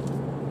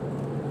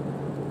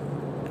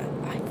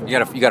 You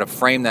gotta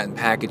frame that and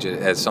package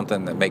it as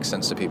something that makes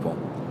sense to people.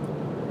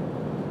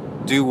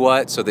 Do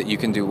what so that you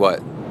can do what?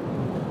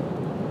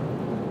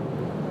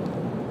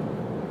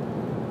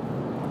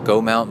 Go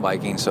mountain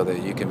biking so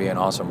that you can be an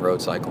awesome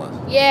road cyclist.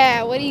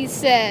 Yeah, what he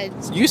said.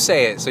 You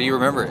say it so you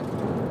remember it.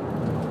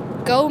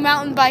 Go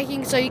mountain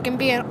biking so you can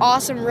be an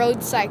awesome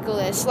road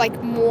cyclist,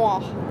 like moi.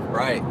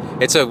 Right.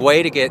 It's a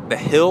way to get the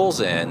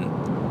hills in,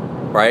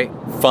 right?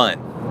 Fun.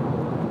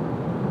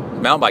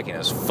 Mountain biking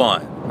is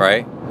fun,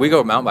 right? We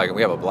go mountain biking,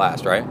 we have a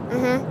blast, right?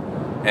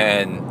 Mm-hmm.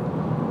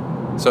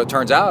 And so it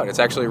turns out it's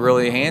actually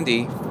really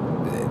handy.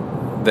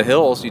 The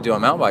hills you do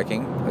on mountain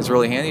biking is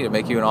really handy to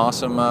make you an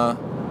awesome road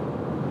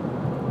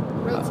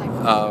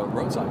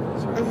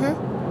cyclist, right?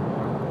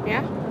 Mm-hmm.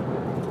 Yeah.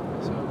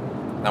 So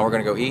now we're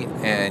gonna go eat,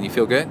 and you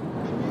feel good?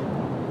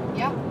 Mm-hmm.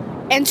 Yeah.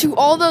 And to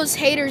all those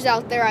haters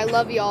out there, I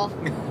love y'all.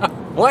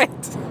 What?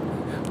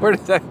 Where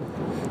did that?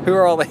 Who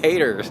are all the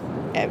haters?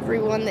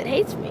 Everyone that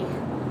hates me.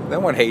 No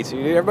one hates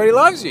you. Everybody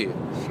loves you.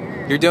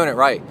 Sure. You're doing it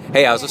right.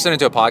 Hey, I was listening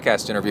to a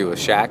podcast interview with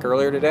Shaq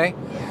earlier today,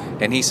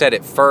 and he said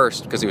at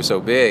first, because he was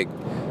so big,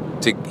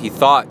 he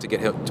thought to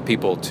get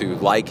people to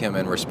like him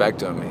and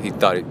respect him, he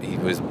thought he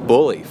was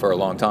bully for a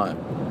long time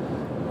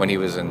when he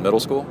was in middle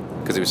school,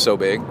 because he was so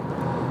big,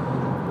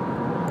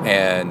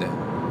 and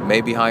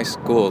maybe high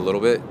school a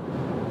little bit,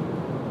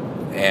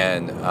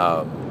 and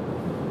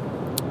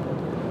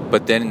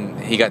but then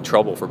he got in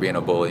trouble for being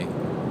a bully.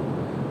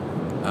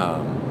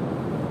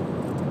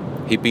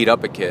 He beat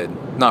up a kid.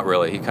 Not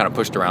really. He kind of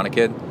pushed around a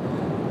kid,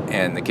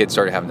 and the kid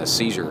started having a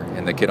seizure,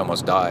 and the kid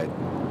almost died.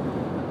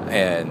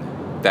 And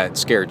that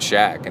scared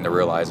Shaq into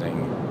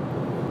realizing,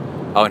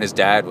 and his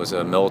dad was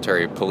a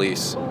military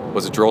police,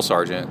 was a drill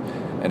sergeant,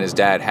 and his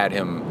dad had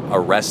him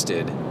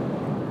arrested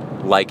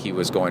like he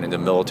was going into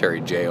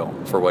military jail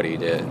for what he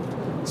did,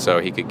 so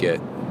he could get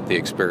the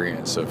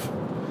experience of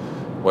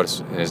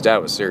and his dad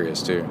was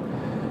serious too.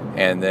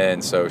 And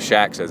then so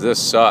Shaq says, this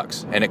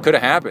sucks. And it could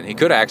have happened. He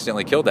could have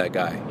accidentally killed that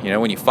guy. You know,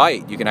 when you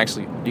fight, you can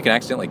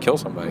accidentally kill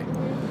somebody.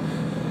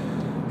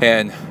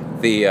 And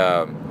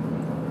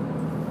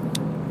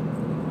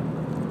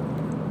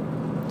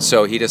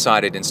so he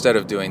decided, instead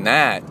of doing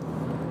that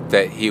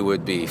he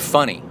would be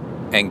funny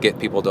and get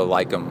people to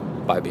like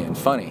him by being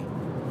funny,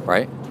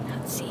 right?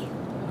 Let's see.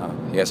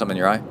 You got something in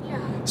your eye?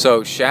 Yeah.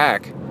 So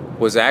Shaq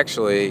was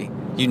actually,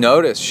 you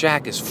notice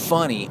Shaq is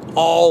funny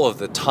all of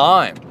the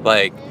time.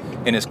 Like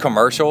in his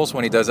commercials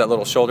when he does that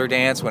little shoulder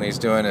dance when he's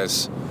doing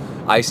his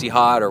Icy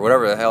Hot or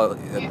whatever the hell.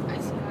 Yeah,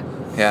 Icy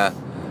Hot. Yeah.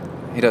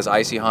 He does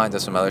Icy Hot and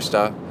does some other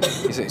stuff.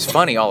 He's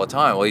funny all the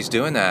time. Well, he's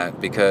doing that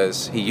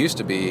because he used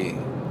to be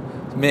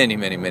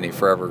many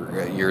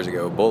forever years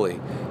ago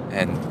bully,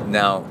 and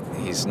now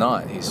he's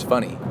not. He's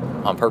funny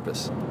on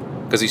purpose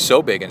because he's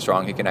so big and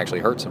strong he can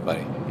actually hurt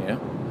somebody, you know,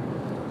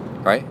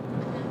 right?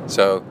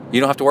 So you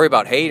don't have to worry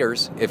about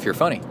haters if you're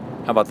funny.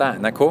 How about that?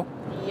 Isn't that cool?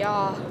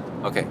 Yeah.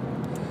 Okay.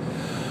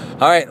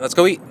 All right, let's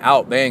go eat.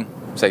 Out. Bang.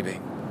 Say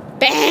bang.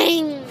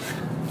 Bang!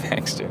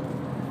 Thanks, dude.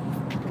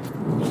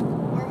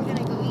 Where are we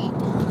gonna go eat?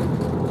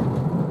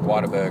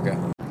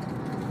 Whataburger.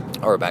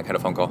 Oh, we're back. Had a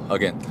phone call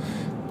again.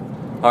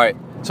 All right.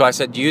 So I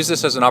said, use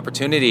this as an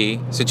opportunity.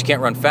 Since you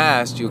can't run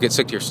fast, you'll get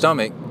sick to your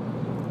stomach.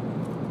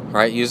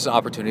 Right? Use the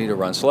opportunity to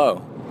run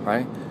slow.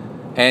 Right?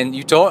 And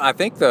I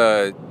think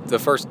the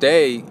first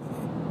day,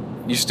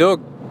 you still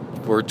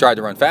tried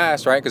to run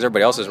fast, right? Because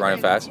everybody else is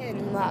running fast.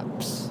 10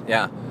 laps.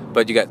 Yeah.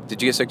 But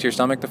did you get sick to your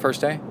stomach the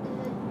first day?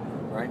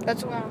 Mm-hmm. Right?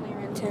 That's why I only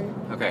ran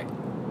 10. Okay.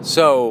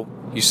 So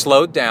you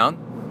slowed down,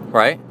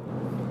 right?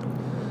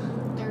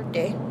 Third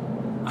day.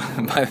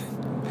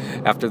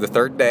 After the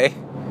third day,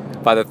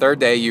 by the third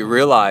day, you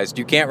realized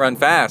you can't run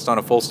fast on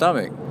a full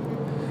stomach.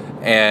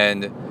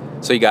 And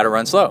so you got to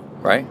run slow,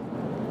 right?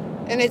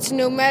 And it's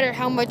no matter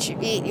how much you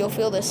eat, you'll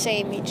feel the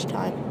same each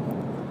time.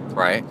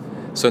 Right.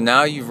 So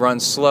now you've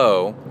run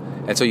slow.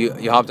 And so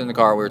you hopped in the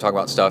car, we were talking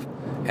about stuff.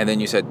 And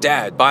then you said,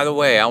 Dad, by the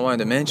way, I wanted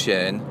to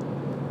mention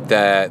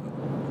that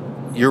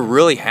you're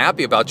really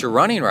happy about your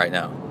running right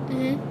now.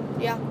 Mm-hmm.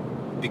 Yeah.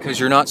 Because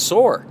you're not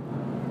sore.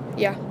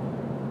 Yeah.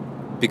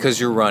 Because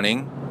you're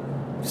running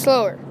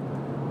Slower.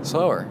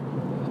 slower.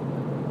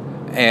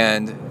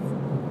 And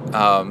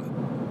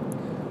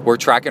we're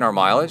tracking our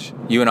mileage.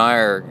 You and I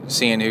are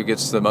seeing who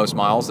gets the most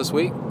miles this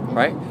week,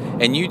 right?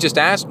 And you just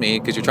asked me,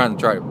 because you're trying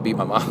to beat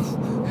my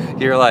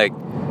miles. You're like,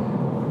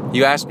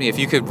 you asked me if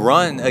you could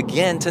run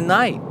again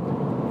tonight,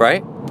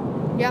 right?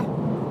 Yeah.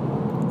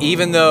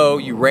 Even though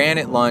you ran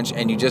at lunch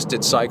and you just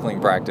did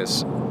cycling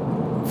practice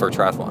for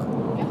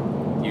triathlon.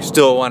 Yeah. You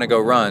still want to go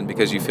run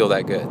because you feel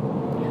that good.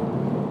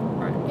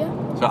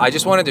 Yeah. So I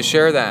just wanted to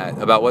share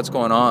that about what's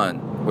going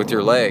on with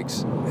your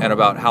legs and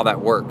about how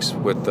that works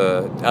with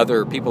the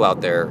other people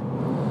out there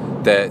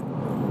that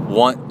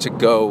want to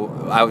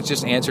go. I was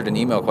just answered an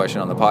email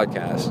question on the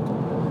podcast.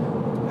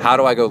 How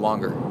do I go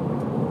longer,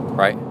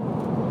 right?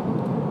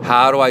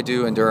 How do I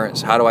do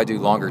endurance? How do I do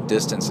longer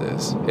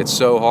distances? It's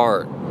so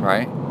hard,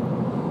 right?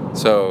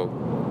 So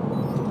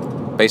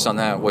based on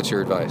that, what's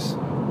your advice?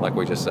 Like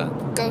we just said.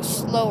 Go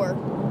slower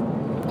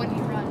when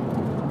you run.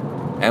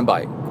 And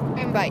bike.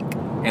 And bike.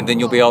 And then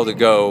you'll be able to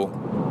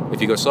go,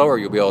 if you go slower,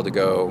 you'll be able to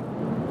go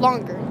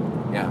longer.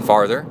 Yeah,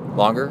 farther,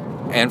 longer,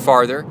 and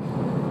farther.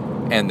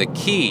 And the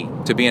key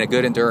to being a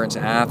good endurance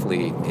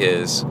athlete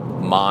is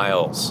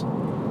miles,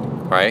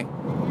 right?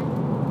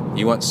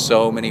 You want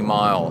so many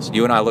miles.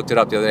 You and I looked it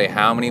up the other day.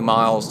 How many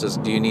miles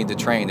do you need to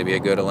train to be a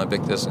good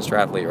Olympic distance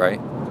triathlete, right?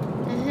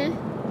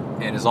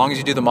 Mm-hmm. And as long as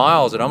you do the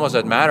miles, it almost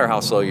doesn't matter how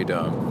slow you do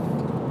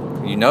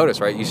them. You notice,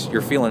 right?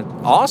 You're feeling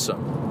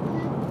awesome.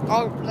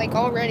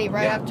 Already,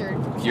 right after.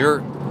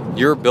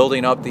 You're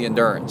building up the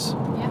endurance.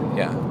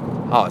 Yeah.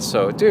 Oh,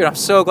 so, dude, I'm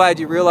so glad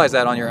you realized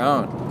that on your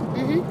own.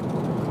 Mm-hmm.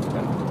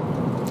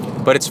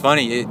 But it's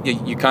funny,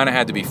 you kind of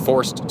had to be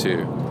forced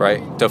to,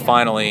 right? To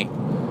finally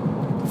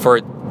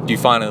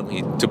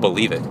to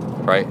believe it,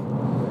 right?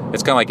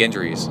 It's kind of like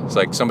injuries. It's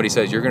like somebody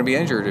says, you're going to be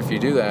injured if you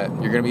do that.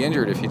 You're going to be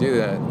injured if you do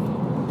that.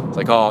 It's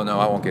like, oh, no,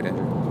 I won't get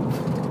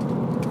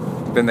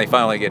injured. Then they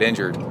finally get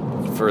injured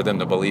for them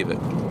to believe it,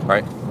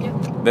 right?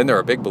 Yep. Then they're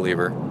a big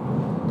believer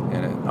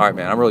in it. All right,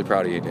 man, I'm really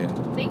proud of you, dude.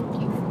 Thank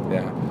you.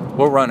 Yeah.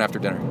 We'll run after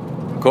dinner.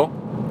 Cool?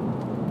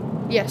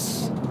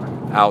 Yes.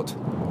 Out.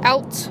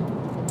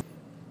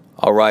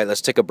 All right, let's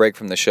take a break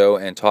from the show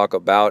and talk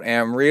about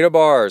Amrita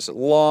Bars,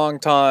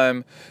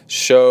 longtime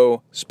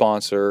show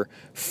sponsor,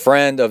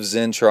 friend of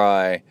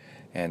ZenTri,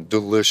 and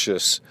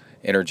delicious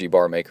energy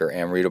bar maker,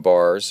 Amrita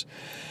Bars.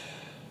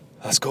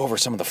 Let's go over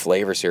some of the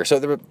flavors here. So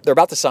they're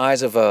about the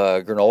size of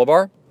a granola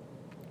bar,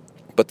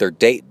 but they're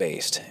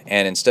date-based.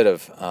 And instead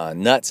of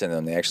nuts in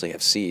them, they actually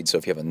have seeds. So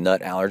if you have a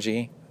nut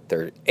allergy,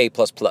 they're A++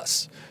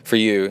 for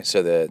you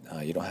so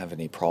that you don't have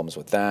any problems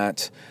with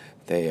that.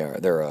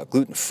 They're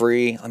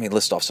gluten-free. Let me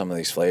list off some of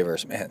these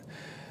flavors, man.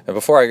 And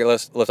before I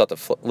list off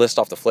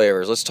the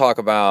flavors, let's talk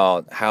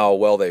about how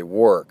well they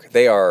work.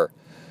 They are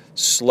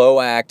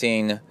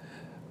slow-acting,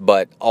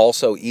 but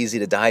also easy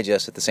to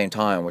digest at the same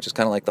time, which is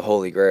kind of like the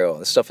holy grail.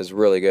 This stuff is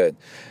really good.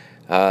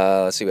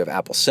 Let's see, we have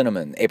apple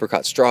cinnamon,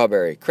 apricot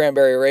strawberry,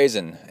 cranberry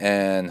raisin,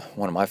 and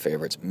one of my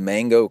favorites,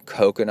 mango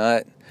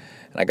coconut.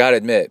 And I gotta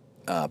admit,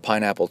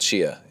 pineapple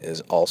chia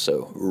is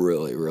also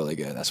really, really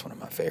good. That's one of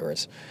my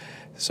favorites.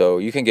 So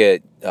you can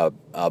get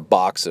a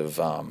box of,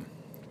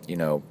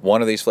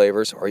 one of these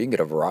flavors, or you can get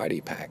a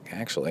variety pack,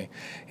 actually.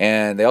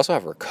 And they also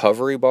have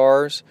recovery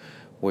bars,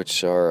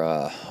 which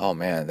are,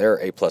 they're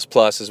A++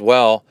 as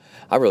well.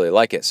 I really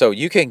like it. So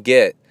you can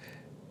get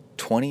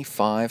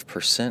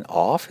 25%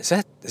 off. Is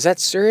that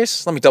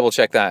serious? Let me double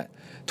check that.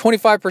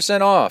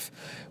 25% off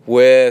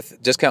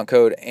with discount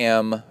code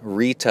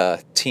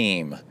AMRITA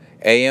Team.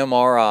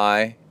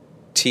 AMRITA.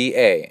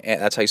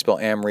 And that's how you spell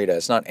Amrita.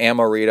 It's not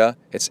Amarita.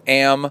 It's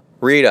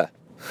Amrita.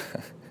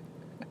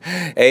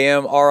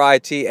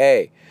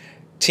 AMRITA.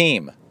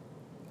 Team.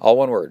 All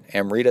one word.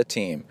 Amrita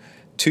Team.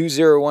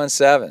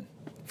 2017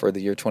 for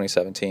the year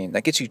 2017.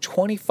 That gets you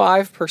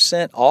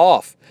 25%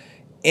 off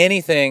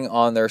anything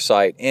on their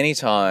site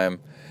anytime.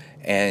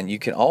 And you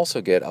can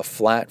also get a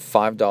flat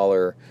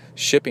 $5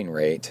 shipping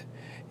rate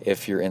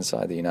if you're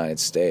inside the United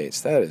States.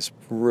 That is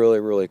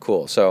really, really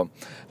cool. So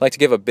I'd like to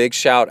give a big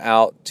shout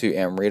out to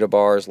Amrita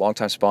Bars,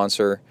 longtime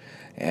sponsor.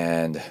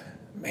 And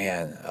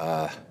man,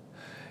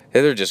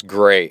 they're just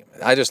great.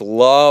 I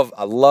love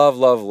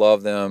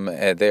them.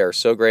 And they are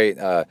so great.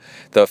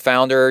 The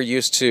founder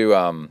used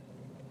to,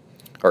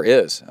 or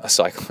is a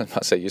cyclist.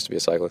 I say used to be a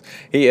cyclist.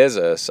 He is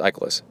a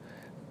cyclist.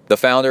 The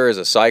founder is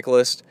a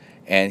cyclist,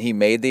 and he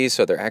made these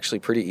so they're actually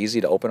pretty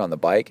easy to open on the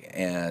bike.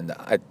 And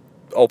I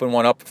open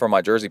one up from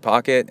my jersey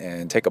pocket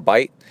and take a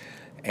bite,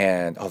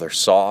 and they're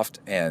soft,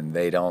 and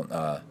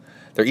they're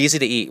easy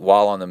to eat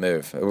while on the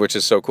move, which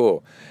is so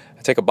cool.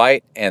 I take a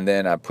bite, and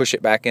then I push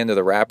it back into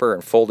the wrapper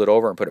and fold it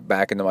over and put it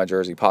back into my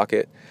jersey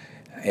pocket,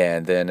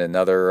 and then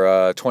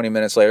another 20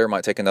 minutes later I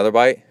might take another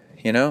bite,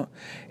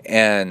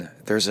 and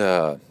there's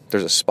a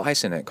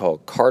spice in it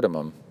called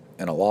cardamom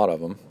in a lot of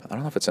them. I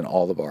don't know if it's in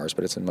all the bars,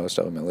 but it's in most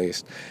of them at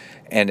least,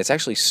 and it's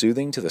actually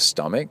soothing to the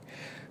stomach.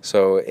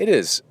 So it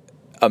is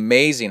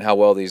amazing how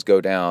well these go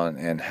down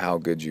and how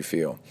good you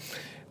feel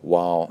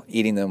while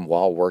eating them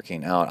while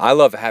working out. I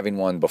love having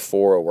one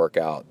before a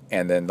workout,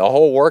 and then the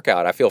whole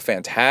workout I feel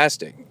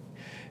fantastic,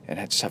 and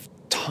I just have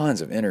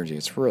tons of energy.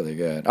 It's really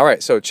good. All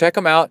right, so check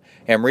them out.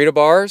 Amrita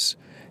Bars,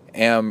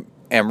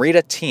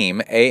 Amrita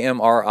Team,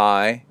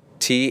 AMRITA-TEAM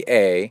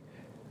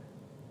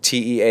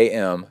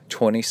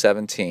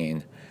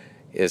 2017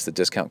 is the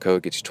discount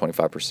code. Gets you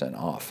 25%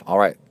 off. All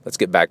right, let's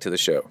get back to the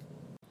show.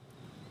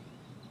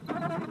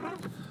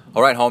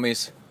 All right,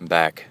 homies, I'm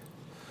back.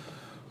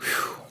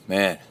 Whew,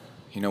 man,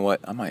 you know what?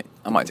 I might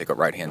take a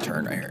right-hand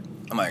turn right here.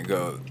 I might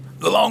go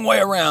the long way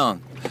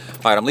around. All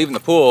right, I'm leaving the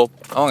pool.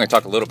 I'm going to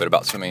talk a little bit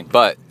about swimming,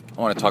 but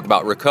I want to talk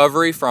about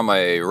recovery from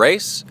a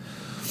race.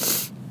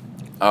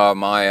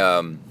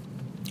 My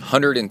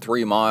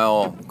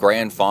 103-mile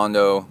Grand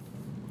Fondo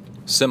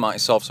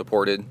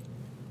semi-self-supported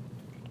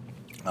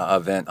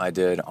event I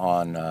did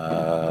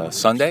on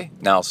Sunday.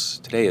 Now,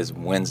 today is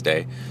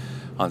Wednesday.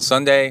 On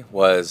Sunday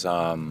was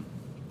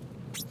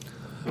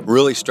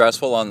really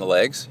stressful on the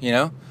legs, you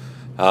know.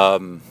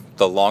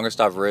 The longest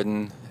I've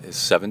ridden is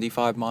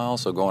 75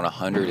 miles, so going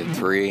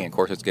 103, and of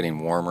course it's getting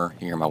warmer.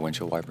 You hear my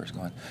windshield wipers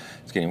going.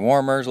 It's getting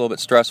warmer, it's a little bit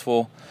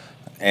stressful,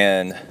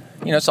 and,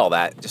 you know, it's all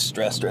that, just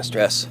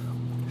stress,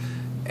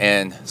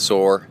 and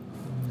sore.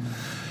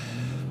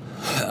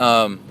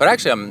 But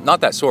actually, I'm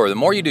not that sore. The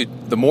more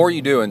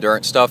you do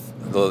endurance stuff,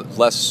 the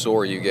less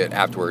sore you get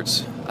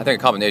afterwards. I think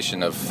a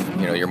combination of,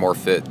 you know, you're more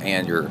fit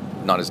and you're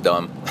not as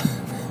dumb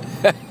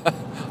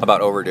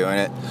about overdoing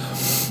it.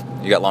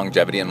 You got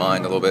longevity in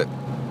mind a little bit.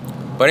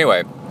 But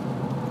anyway,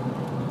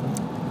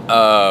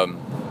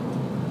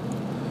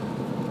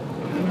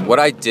 what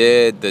I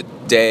did the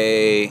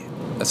day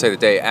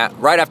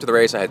right after the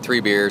race, I had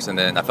 3 beers, and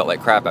then I felt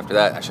like crap after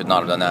that. I should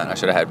not have done that. I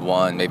should have had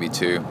 1, maybe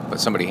 2, but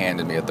somebody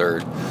handed me a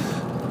 3rd.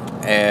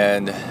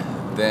 And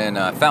then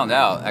I found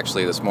out,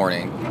 actually, this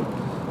morning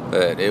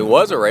that it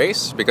was a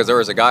race because there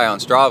was a guy on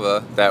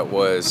Strava that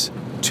was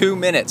 2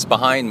 minutes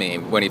behind me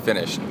when he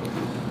finished.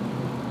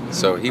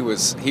 So he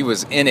was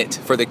in it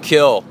for the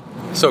kill.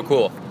 So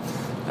cool.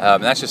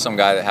 And that's just some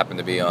guy that happened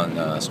to be on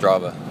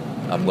Strava.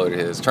 Uploaded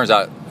his. Turns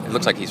out it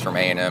looks like he's from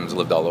A&M's,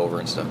 lived all over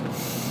and stuff,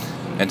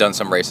 and done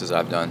some races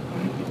I've done.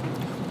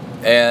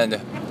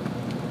 And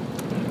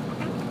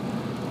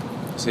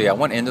so yeah, I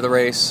went into the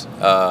race.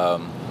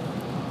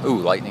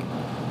 Lightning.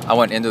 I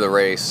went into the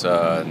race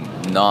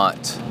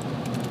not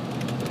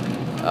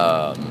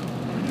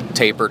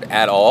tapered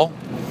at all.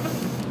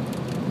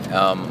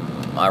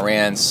 I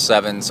ran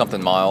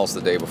 7-something miles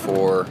the day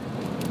before.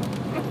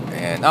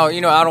 And, I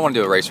don't want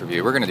to do a race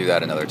review. We're going to do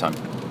that another time.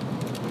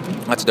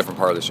 That's a different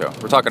part of the show.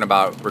 We're talking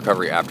about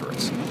recovery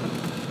afterwards.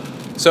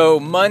 So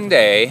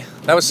Monday,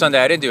 that was Sunday.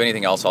 I didn't do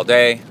anything else all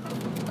day.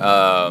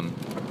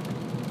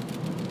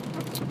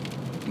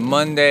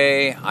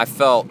 Monday, I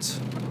felt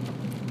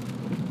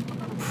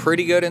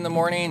pretty good in the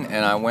morning,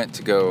 and I went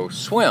to go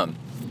swim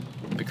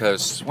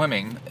because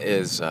swimming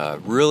is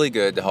really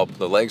good to help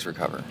the legs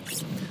recover.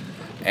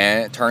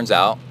 And it turns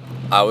out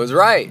I was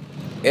right.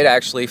 It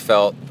actually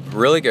felt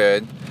really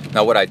good.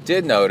 Now, what I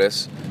did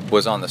notice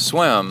was on the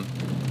swim,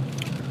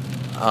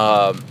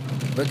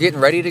 we're getting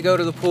ready to go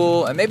to the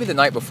pool, and maybe the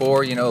night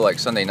before, like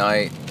Sunday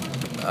night,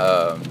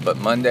 but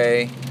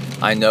Monday,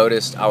 I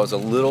noticed I was a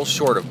little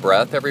short of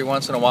breath every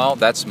once in a while.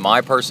 That's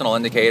my personal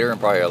indicator, and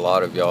probably a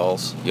lot of y'all,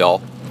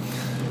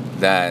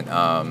 that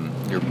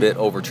you're a bit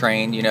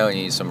overtrained, and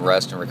you need some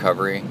rest and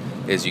recovery,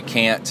 is you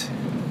can't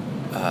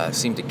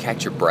seem to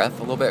catch your breath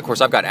a little bit. Of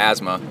course, I've got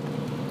asthma,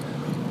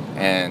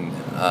 and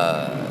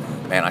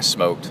man, I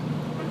smoked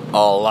a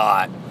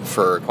lot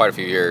for quite a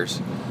few years,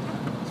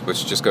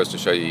 which just goes to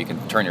show you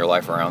can turn your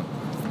life around,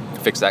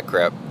 fix that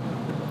crap.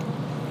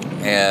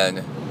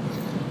 And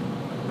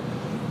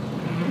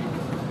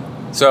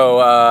so,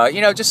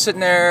 just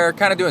sitting there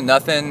kind of doing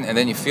nothing, and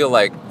then you feel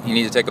like you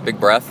need to take a big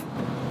breath,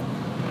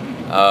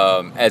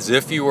 as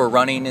if you were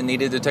running and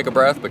needed to take a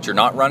breath, but you're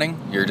not running.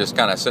 You're just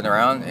kind of sitting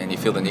around, and you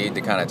feel the need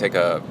to kind of take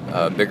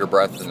a bigger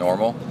breath than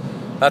normal.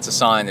 That's a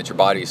sign that your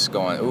body's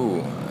going,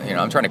 ooh,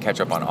 I'm trying to catch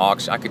up on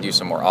oxygen. I could use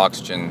some more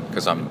oxygen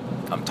because I'm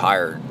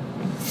tired.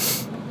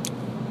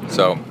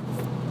 So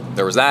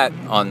there was that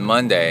on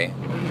Monday,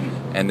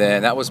 and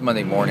then that was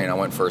Monday morning. I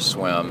went for a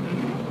swim,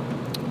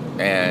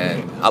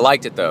 and I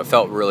liked it though. It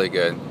felt really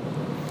good.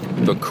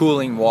 The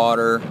cooling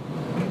water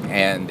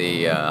and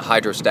the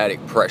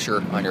hydrostatic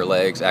pressure on your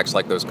legs acts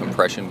like those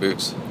compression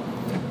boots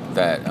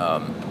that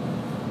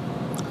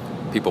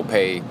people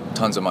pay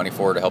tons of money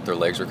for to help their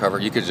legs recover.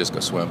 You could just go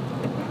swim.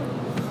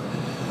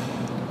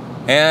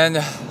 And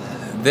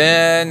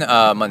then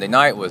Monday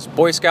night was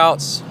Boy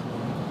Scouts,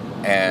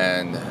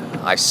 and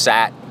I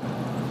sat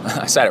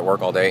at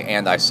work all day,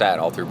 and I sat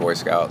all through Boy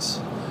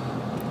Scouts.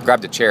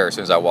 Grabbed a chair as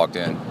soon as I walked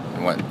in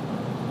and went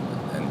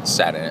and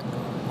sat in it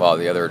while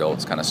the other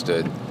adults kind of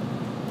stood.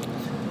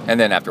 And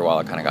then after a while,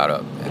 I kind of got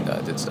up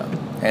and did stuff.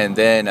 And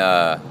then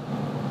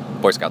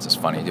Boy Scouts is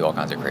funny, do all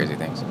kinds of crazy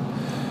things.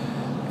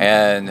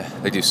 And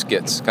they do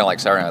skits, kind of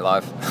like Saturday Night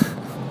Live,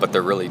 but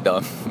they're really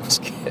dumb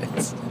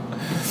skits.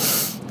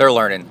 They're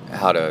learning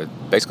how to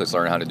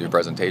do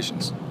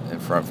presentations in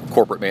front of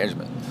corporate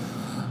management.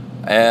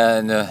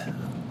 And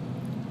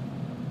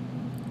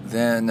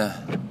then,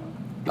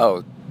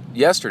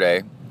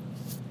 yesterday,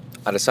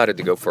 I decided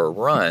to go for a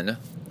run,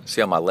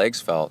 see how my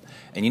legs felt.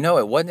 And you know,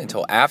 it wasn't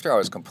until after I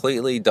was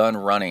completely done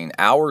running,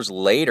 hours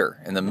later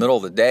in the middle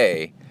of the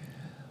day,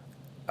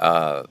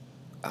 I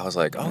was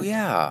like, oh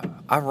yeah,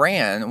 I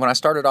ran. When I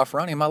started off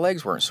running, my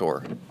legs weren't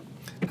sore.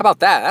 How about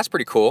that? That's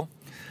pretty cool.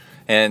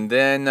 And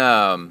then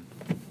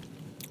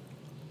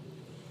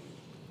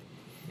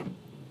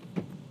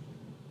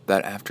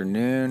that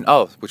afternoon,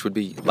 which would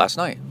be last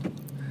night,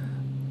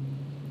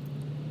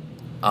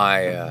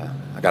 I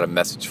got a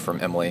message from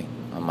Emily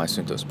on my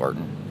Suunto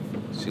Spartan.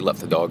 She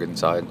left the dog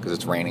inside because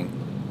it's raining.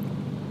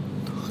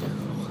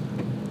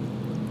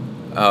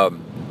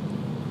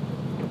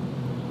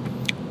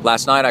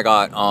 Last night I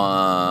got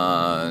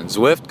on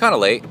Zwift, kind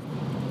of late.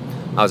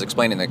 I was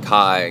explaining the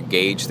Chi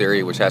gauge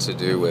theory, which has to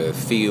do with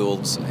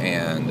fields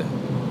and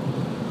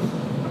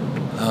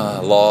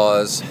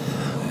laws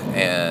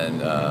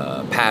and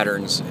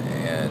patterns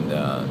and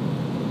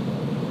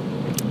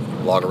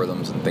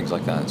logarithms and things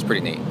like that. It's pretty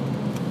neat.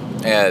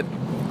 And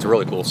it's a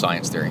really cool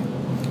science theory.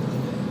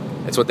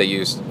 It's what they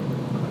use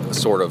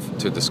sort of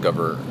to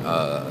discover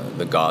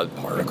the God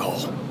particle.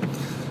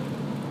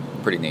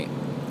 Pretty neat.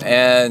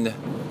 And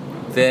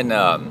then,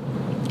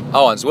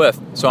 on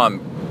Zwift. So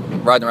I'm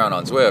riding around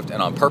on Zwift,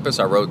 and on purpose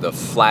I rode the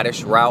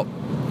flattish route.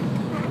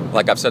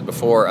 Like I've said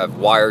before, I've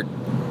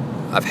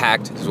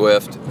hacked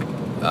Zwift.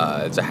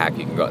 It's a hack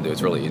you can go out and do.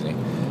 It's really easy.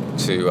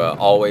 To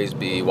always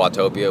be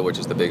Watopia, which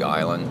is the big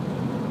island.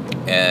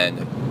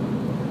 And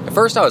at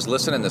first I was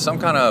listening to some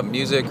kind of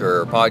music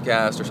or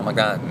podcast or something like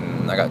that,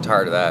 and I got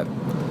tired of that.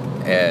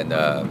 And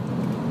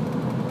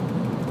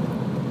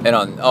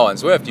on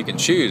Zwift you can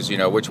choose,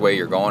 which way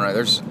you're going.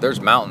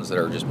 There's mountains that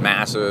are just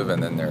massive,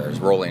 and then there's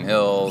rolling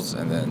hills,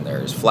 and then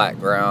there's flat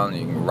ground.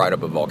 You can ride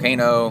up a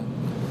volcano.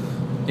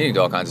 You can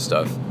do all kinds of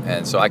stuff.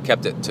 And so I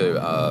kept it to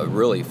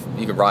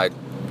you can ride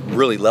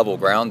really level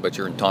ground, but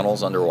you're in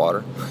tunnels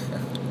underwater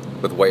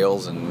with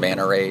whales and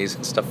manta rays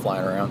and stuff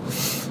flying around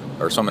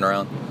or swimming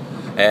around.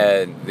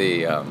 And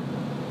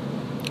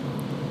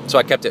so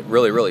I kept it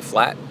really, really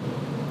flat,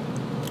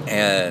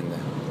 and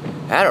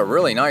had a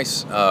really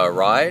nice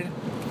ride.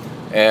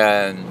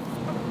 And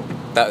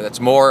that's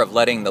more of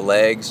letting the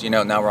legs,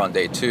 now we're on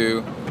day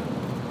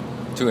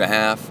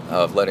 2.5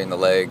 of letting the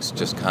legs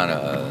just kind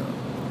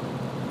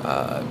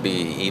of be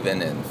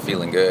even and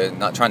feeling good,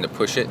 not trying to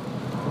push it.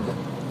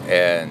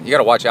 And you got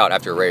to watch out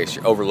after a race.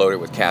 You're overloaded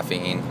with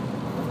caffeine.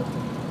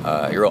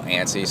 You're real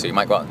antsy, so you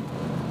might go out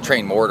and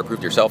train more to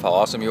prove to yourself how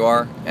awesome you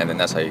are, and then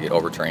that's how you get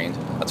overtrained.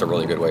 That's a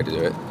really good way to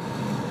do it.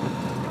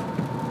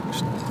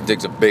 Just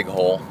digs a big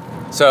hole.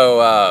 So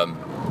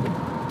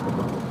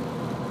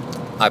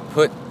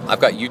I've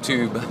got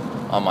YouTube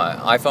on my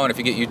iPhone. If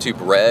you get YouTube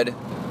Red,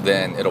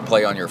 then it'll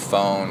play on your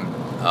phone,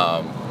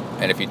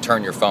 and if you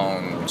turn your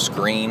phone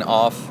screen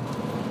off,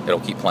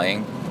 it'll keep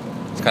playing.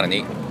 It's kind of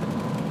neat.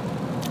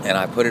 And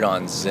I put it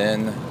on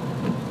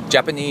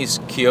Japanese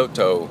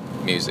Kyoto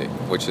music,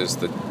 which is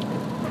the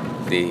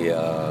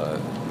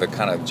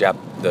kind of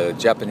the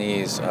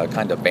Japanese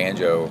kind of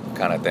banjo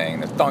kind of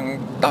thing. The dong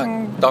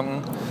dong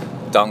dong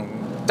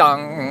dong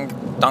dong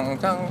dong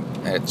dong,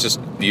 and it's just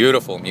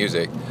beautiful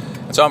music.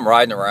 And so I'm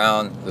riding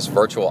around this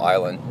virtual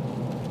island,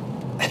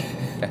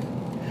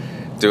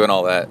 doing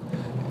all that,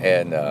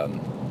 and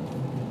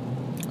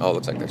it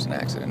looks like there's an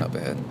accident up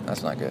ahead.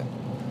 That's not good.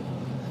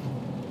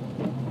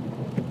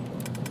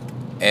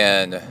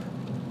 And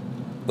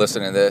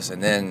listening to this,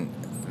 and then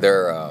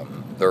their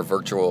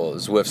virtual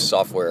Zwift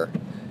software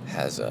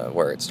has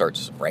where it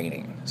starts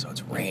raining. So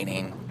it's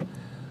raining.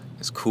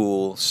 It's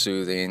cool,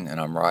 soothing, and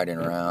I'm riding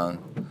around.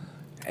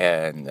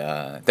 And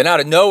then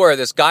out of nowhere,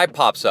 this guy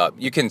pops up.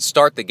 You can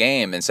start the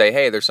game and say,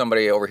 hey, there's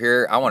somebody over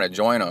here. I want to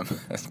join them.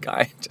 This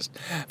guy just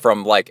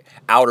from like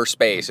outer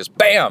space, just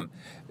bam,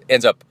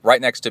 ends up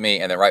right next to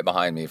me and then right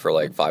behind me for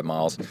like 5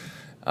 miles.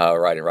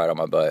 Riding right on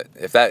my butt.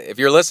 If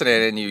you're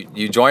listening and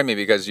you join me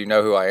because you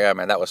know who I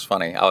am, and that was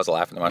funny. I was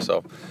laughing to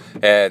myself,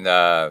 and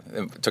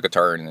it took a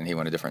turn and he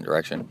went a different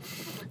direction.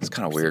 It's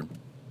kind of weird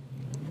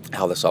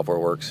how the software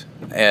works.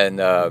 And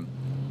so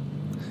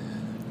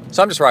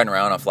I'm just riding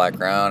around on flat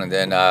ground, and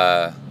then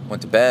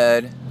went to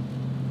bed.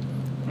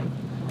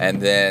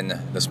 And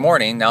then this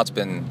morning, now it's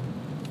been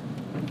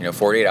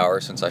 48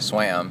 hours since I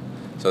swam.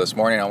 So this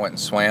morning I went and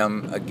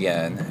swam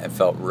again and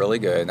felt really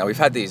good. Now we've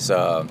had these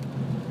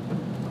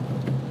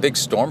big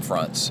storm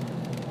fronts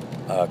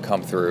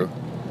come through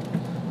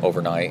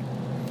overnight,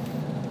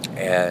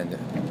 and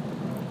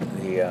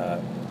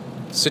the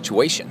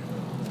situation,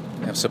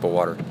 have a sip of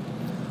water.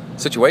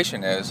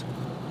 Situation is,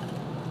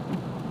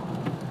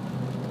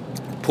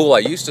 the pool I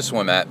used to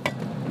swim at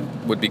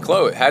would be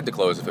closed, had to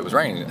close if it was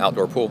raining, an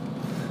outdoor pool.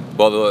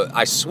 Well,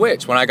 I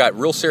switched when I got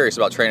real serious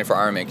about training for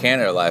Ironman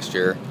Canada last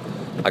year.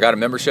 I got a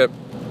membership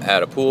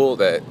at a pool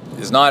that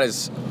is not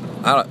as,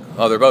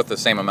 they're both the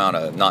same amount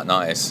of not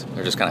nice.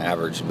 They're just kind of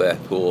average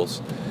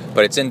pools.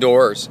 But it's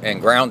indoors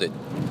and grounded.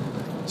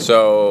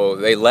 So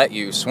they let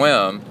you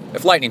swim.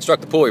 If lightning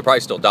struck the pool, you'd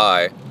probably still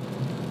die.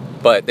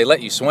 But they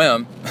let you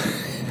swim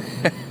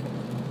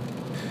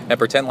and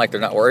pretend like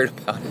they're not worried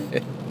about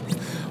it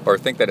or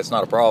think that it's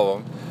not a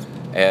problem.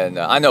 And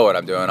I know what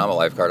I'm doing. I'm a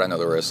lifeguard. I know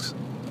the risks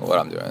of what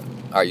I'm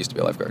doing. I used to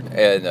be a lifeguard.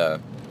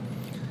 And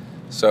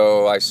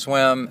so I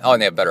swim. Oh,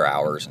 and they have better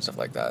hours and stuff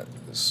like that.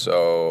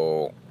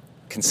 So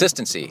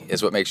consistency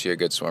is what makes you a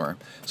good swimmer.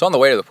 So on the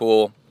way to the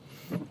pool,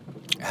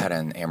 I had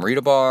an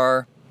Amrita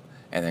bar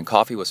and then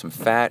coffee with some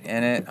fat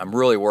in it. I'm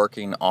really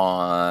working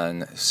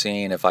on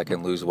seeing if I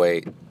can lose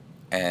weight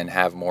and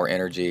have more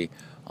energy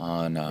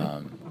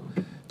on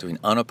doing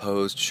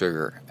unopposed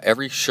sugar.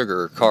 Every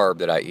sugar carb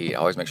that I eat, I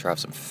always make sure I have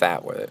some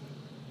fat with it.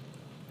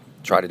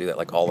 Try to do that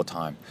like all the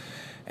time.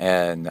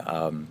 And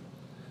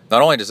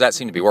not only does that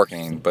seem to be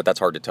working, but that's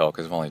hard to tell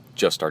because I've only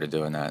just started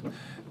doing that.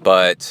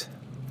 But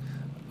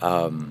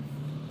I've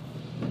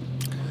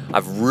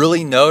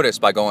really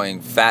noticed by going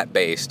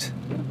fat-based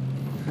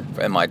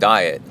in my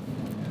diet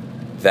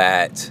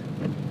that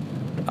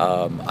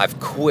I've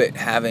quit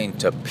having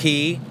to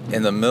pee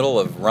in the middle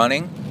of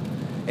running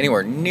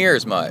anywhere near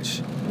as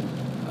much.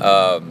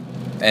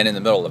 And in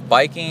the middle of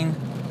biking,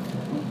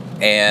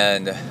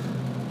 and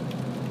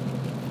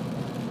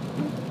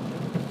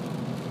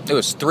it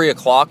was 3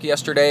 o'clock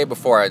yesterday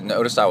before I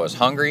noticed I was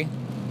hungry.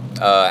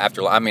 I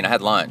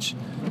had lunch,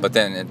 but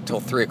then until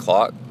 3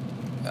 o'clock,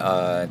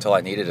 until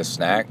I needed a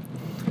snack,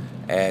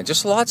 and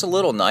just lots of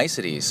little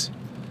niceties.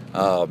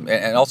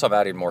 And also I've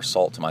added more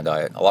salt to my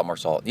diet, a lot more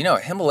salt. You know,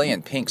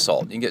 Himalayan pink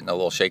salt, you can get in a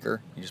little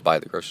shaker, you just buy it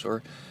at the grocery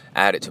store,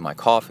 add it to my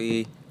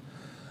coffee.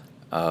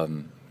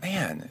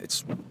 Man,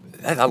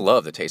 I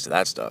love the taste of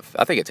that stuff.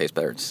 I think it tastes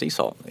better than sea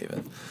salt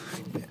even.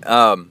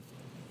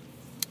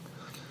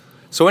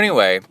 So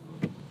anyway,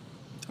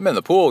 I'm in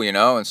the pool,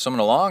 and swimming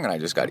along, and I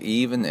just got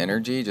even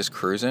energy, just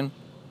cruising.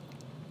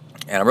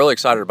 And I'm really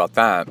excited about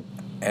that.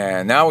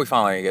 And now we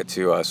finally get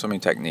to swimming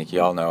technique.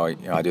 You all know,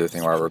 I do the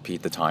thing where I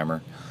repeat the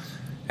timer.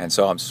 And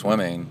so I'm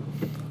swimming.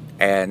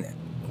 And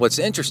what's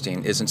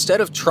interesting is instead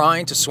of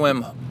trying to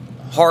swim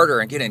harder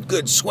and get in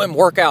good swim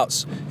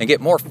workouts and get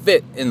more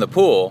fit in the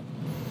pool,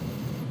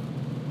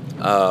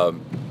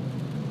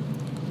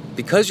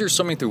 because you're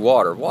swimming through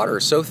water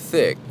is so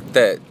thick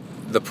that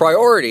the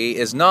priority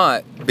is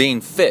not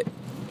being fit,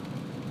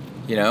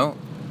 and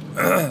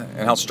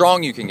how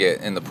strong you can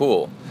get in the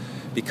pool.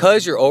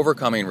 Because you're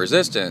overcoming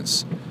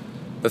resistance,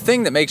 the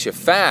thing that makes you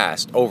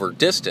fast over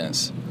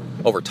distance,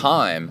 over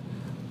time,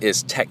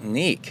 is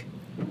technique.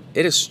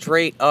 It is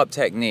straight up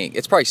technique.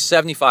 It's probably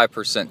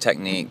 75%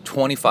 technique,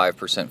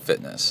 25%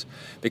 fitness.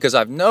 Because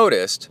I've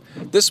noticed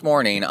this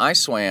morning I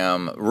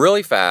swam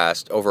really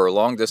fast over a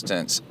long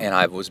distance and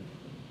I was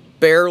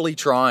barely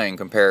trying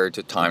compared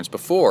to times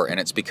before. And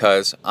it's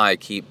because I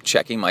keep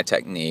checking my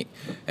technique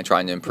and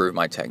trying to improve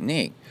my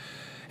technique.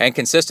 And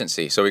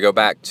consistency. So we go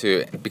back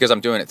to, because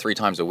I'm doing it 3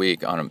 times a week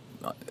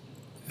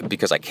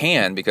because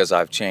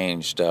I've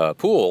changed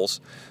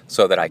pools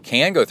so that I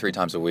can go 3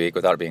 times a week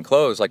without it being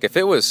closed. Like if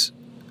I was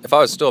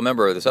still a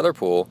member of this other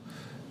pool,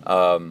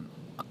 I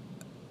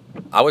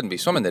wouldn't be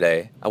swimming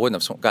today. I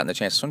wouldn't have gotten the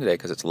chance to swim today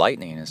because it's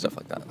lightning and stuff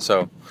like that.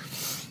 So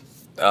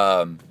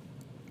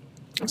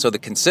the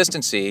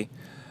consistency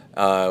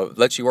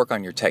lets you work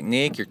on your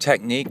technique. Your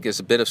technique is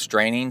a bit of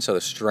straining, so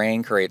the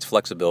strain creates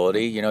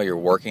flexibility. You're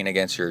working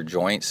against your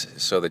joints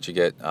so that you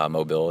get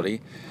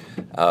mobility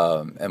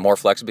and more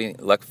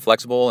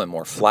flexible and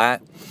more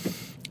flat.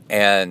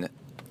 And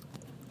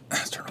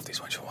let's turn off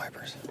these windshield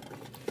wipers.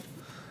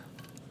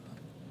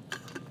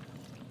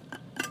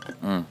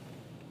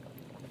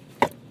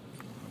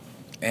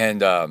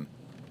 And I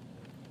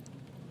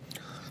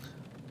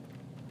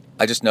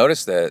just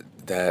noticed that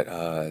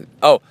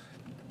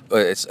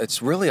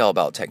it's really all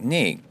about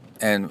technique.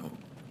 And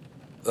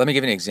let me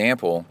give you an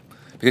example.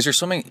 Because you're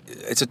swimming,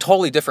 it's a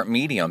totally different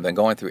medium than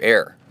going through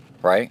air,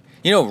 right?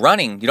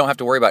 Running, you don't have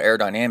to worry about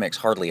aerodynamics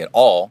hardly at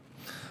all.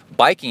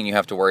 Biking, you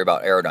have to worry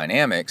about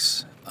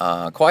aerodynamics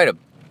quite a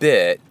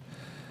bit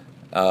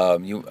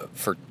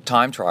for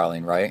time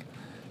trialing, right?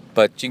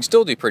 But you can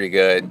still do pretty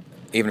good,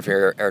 even if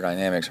your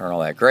aerodynamics aren't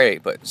all that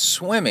great. But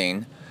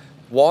swimming,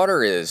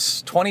 water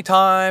is 20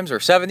 times or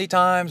 70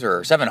 times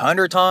or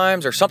 700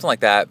 times or something like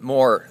that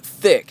more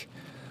thick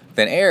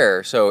than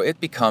air. So it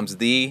becomes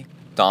the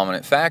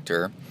dominant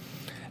factor.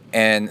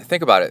 And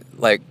think about it,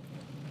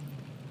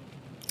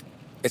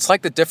 it's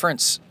like the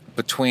difference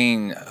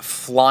between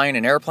flying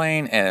an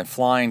airplane and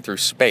flying through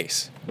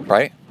space,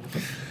 right?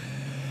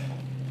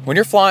 When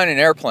you're flying an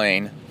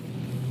airplane,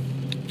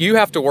 you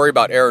have to worry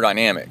about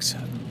aerodynamics,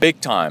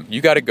 big time.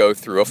 You got to go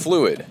through a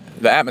fluid.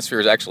 The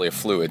atmosphere is actually a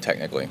fluid,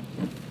 technically.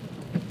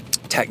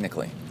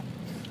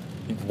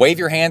 You wave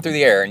your hand through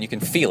the air and you can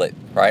feel it,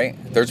 right?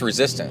 There's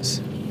resistance.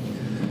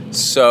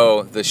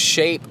 So the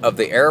shape of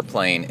the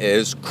airplane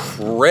is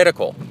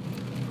critical,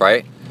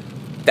 right?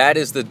 That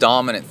is the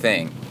dominant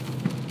thing,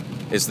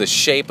 is the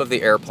shape of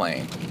the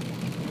airplane.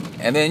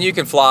 And then you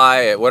can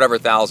fly at whatever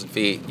 1,000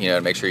 feet, to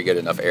make sure you get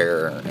enough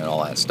air and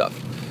all that stuff.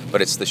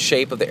 But it's the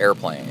shape of the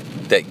airplane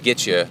that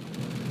gets you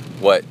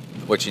what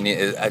you need.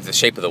 The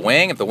shape of the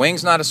wing. If the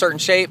wing's not a certain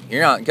shape,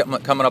 you're not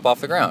coming up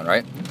off the ground,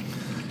 right?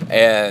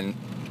 And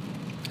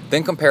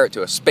then compare it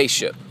to a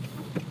spaceship.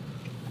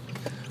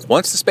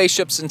 Once the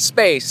spaceship's in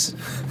space,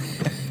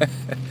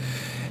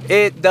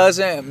 It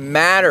doesn't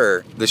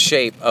matter the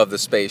shape of the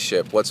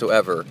spaceship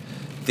whatsoever.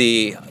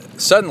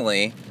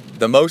 Suddenly,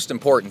 the most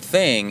important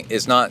thing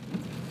is not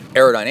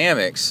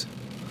aerodynamics,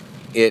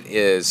 it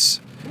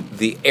is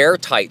the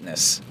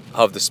airtightness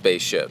of the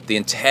spaceship, the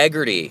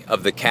integrity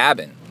of the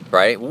cabin,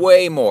 right?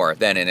 Way more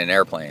than in an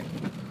airplane.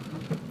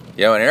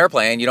 In an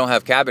airplane, you don't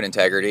have cabin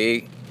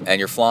integrity, and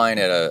you're flying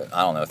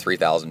at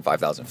 3,000,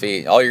 5,000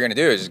 feet. All you're going to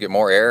do is just get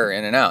more air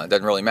in and out. It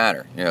doesn't really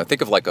matter.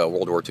 Think of like a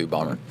World War II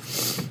bomber.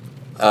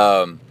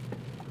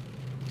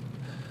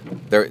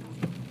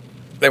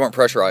 They weren't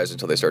pressurized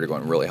until they started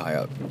going really high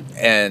up.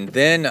 And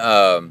then,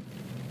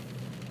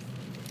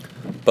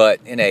 but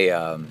in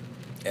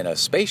a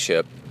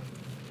spaceship,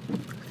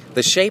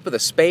 the shape of the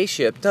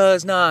spaceship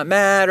does not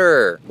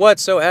matter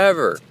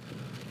whatsoever.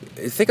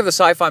 Think of the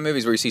sci-fi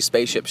movies where you see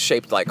spaceships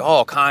shaped like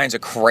all kinds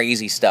of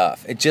crazy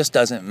stuff. It just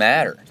doesn't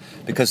matter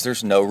because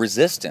there's no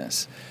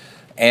resistance.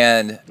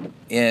 And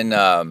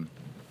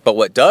but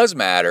what does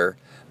matter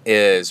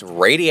is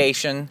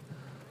radiation.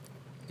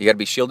 You got to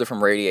be shielded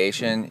from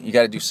radiation. You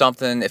got to do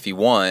something if you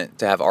want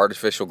to have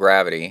artificial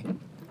gravity,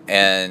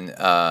 and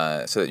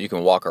so that you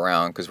can walk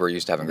around because we're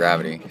used to having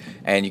gravity.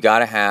 And you got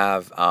to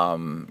have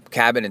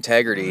cabin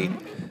integrity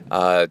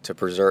to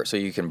preserve so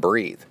you can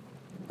breathe,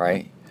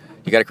 right?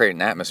 You got to create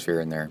an atmosphere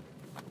in there.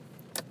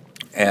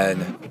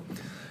 And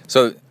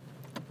so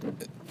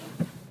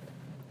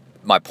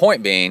my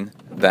point being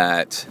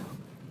that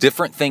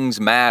different things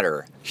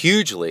matter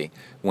hugely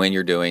when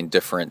you're doing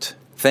different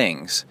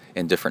things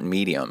in different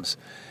mediums.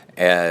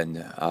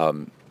 And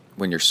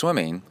when you're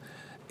swimming,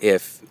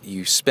 if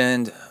you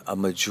spend a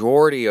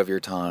majority of your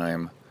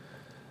time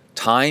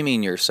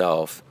timing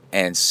yourself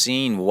and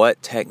seeing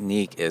what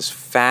technique is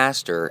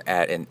faster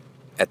at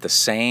the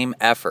same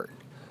effort,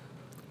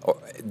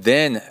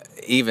 then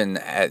even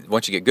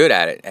once you get good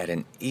at it, at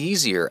an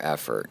easier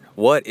effort,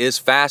 what is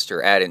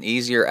faster at an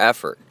easier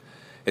effort?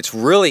 It's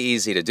really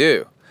easy to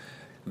do.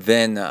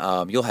 Then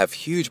you'll have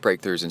huge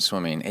breakthroughs in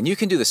swimming. And you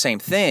can do the same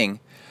thing.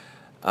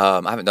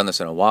 I haven't done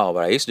this in a while,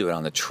 but I used to do it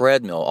on the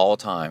treadmill all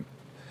the time.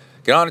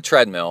 Get on a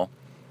treadmill,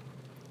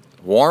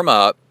 warm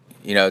up,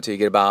 till you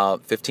get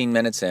about 15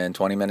 minutes in,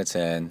 20 minutes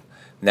in.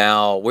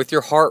 Now, with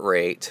your heart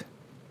rate,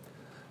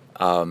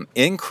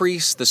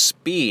 increase the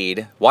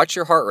speed, watch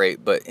your heart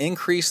rate, but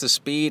increase the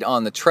speed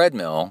on the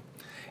treadmill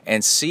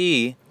and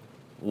see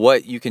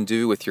what you can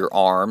do with your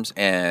arms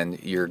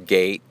and your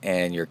gait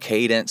and your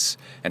cadence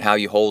and how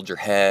you hold your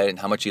head and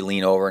how much you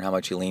lean over and how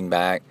much you lean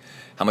back,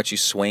 how much you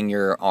swing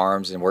your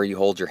arms and where you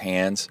hold your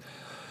hands.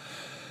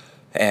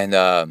 And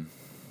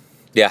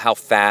how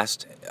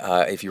fast,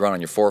 if you run on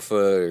your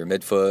forefoot or your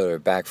midfoot or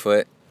back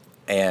foot,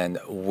 and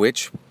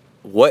what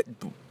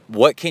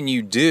can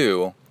you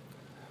do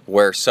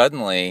where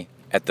suddenly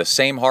at the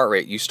same heart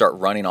rate you start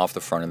running off the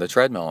front of the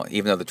treadmill,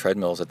 even though the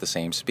treadmill is at the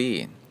same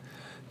speed.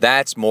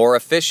 That's more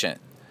efficient.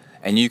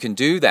 And you can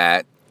do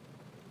that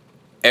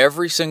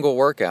every single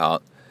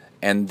workout,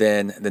 and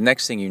then the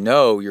next thing you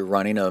know, you're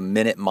running a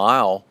minute per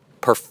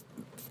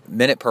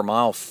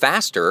mile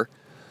faster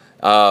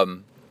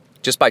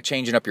just by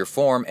changing up your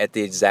form at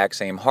the exact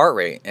same heart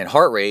rate. And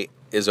heart rate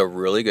is a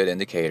really good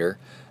indicator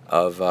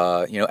of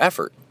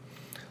effort.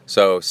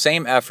 So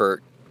same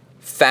effort,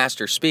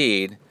 faster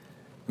speed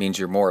means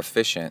you're more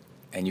efficient,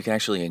 and you can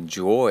actually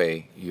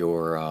enjoy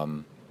your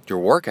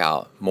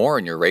workout more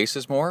and your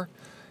races more.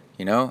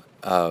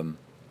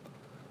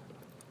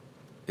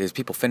 Is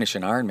people finish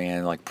an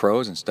Ironman like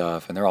pros and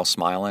stuff, and they're all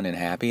smiling and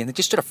happy, and they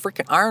just did a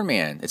freaking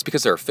Ironman. It's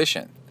because they're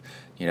efficient.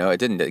 It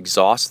didn't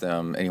exhaust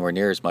them anywhere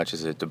near as much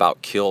as it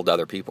about killed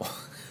other people.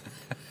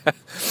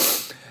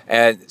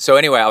 And so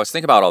anyway, I was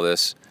thinking about all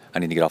this. I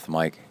need to get off the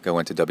mic, go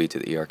into W to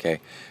the ERK.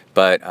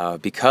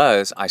 But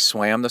because I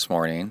swam this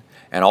morning,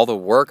 and all the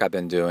work I've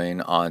been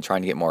doing on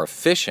trying to get more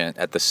efficient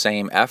at the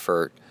same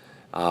effort,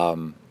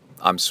 I'm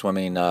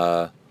swimming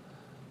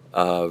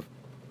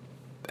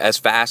as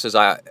fast as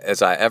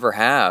I ever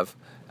have,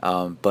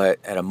 but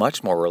at a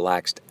much more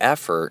relaxed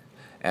effort,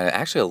 and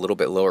actually a little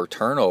bit lower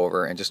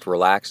turnover, and just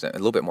relaxed, a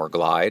little bit more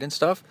glide and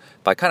stuff.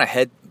 By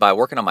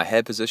working on my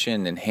head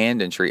position and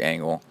hand entry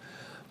angle,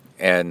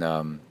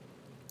 and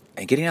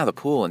getting out of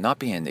the pool and not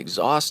being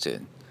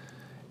exhausted,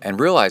 and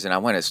realizing I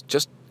went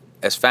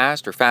as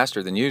fast or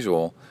faster than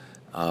usual,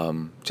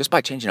 just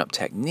by changing up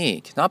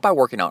technique, not by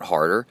working out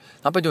harder,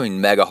 not by doing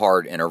mega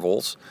hard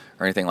intervals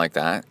or anything like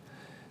that.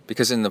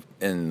 Because in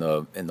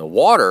the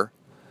water,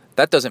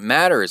 that doesn't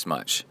matter as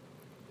much.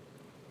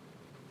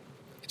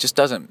 It just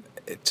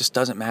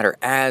doesn't matter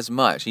as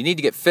much. You need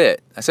to get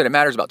fit. I said it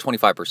matters about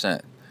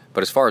 25%.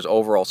 But as far as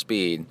overall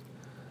speed,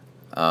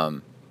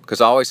 because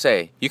I always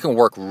say you can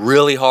work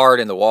really hard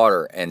in the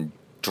water and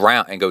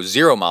drown and go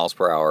 0 miles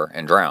per hour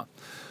and drown.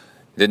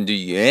 It didn't do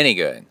you any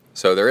good.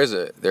 So there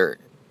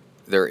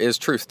is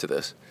truth to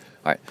this.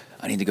 All right,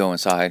 I need to go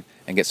inside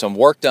and get some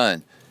work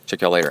done.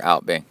 Check y'all later.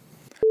 Out, bang.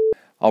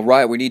 All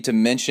right, we need to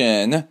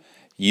mention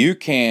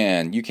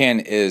UCAN.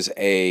 UCAN is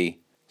a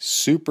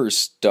super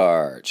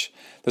starch.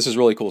 This is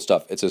really cool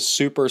stuff. It's a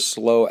super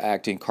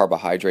slow-acting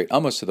carbohydrate,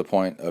 almost to the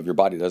point of your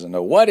body doesn't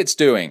know what it's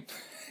doing.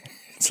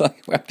 It's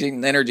like I'm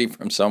getting energy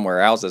from somewhere.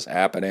 How's this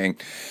happening?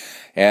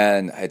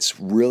 And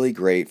it's really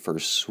great for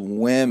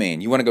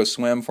swimming. You want to go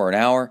swim for an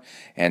hour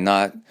and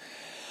not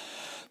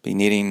be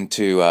needing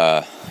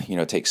to,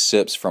 take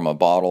sips from a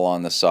bottle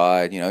on the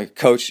side. Your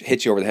coach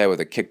hits you over the head with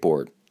a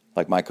kickboard,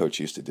 like my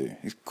coach used to do.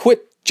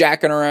 Quit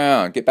jacking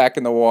around. Get back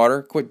in the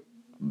water. Quit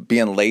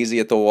being lazy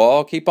at the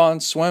wall. Keep on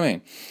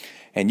swimming.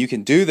 And you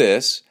can do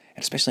this,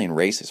 especially in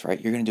races,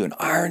 right? You're going to do an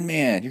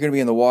Ironman. You're going to be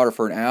in the water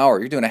for an hour.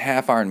 You're doing a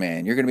half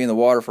Ironman. You're going to be in the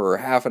water for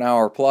half an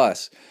hour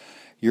plus.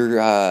 You're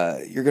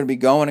going to be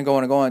going and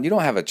going and going. You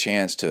don't have a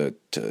chance to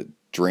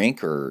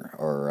drink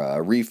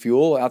or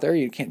refuel out there.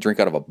 You can't drink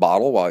out of a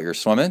bottle while you're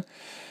swimming.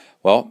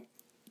 Well,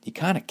 you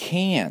kind of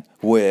can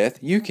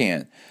with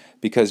UCAN,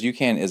 because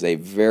UCAN is a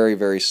very,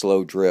 very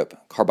slow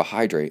drip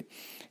carbohydrate.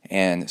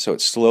 And so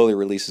it slowly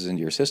releases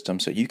into your system,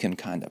 so you can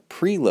kind of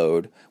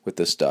preload with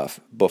this stuff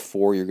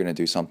before you're going to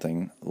do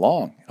something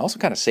long. It also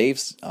kind of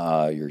saves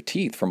your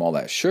teeth from all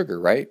that sugar,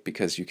 right?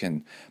 Because you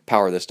can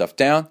power this stuff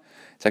down.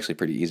 It's actually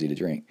pretty easy to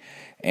drink.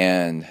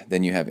 And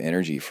then you have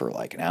energy for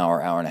like an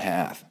hour, hour and a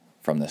half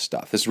from this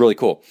stuff. This is really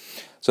cool.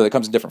 So it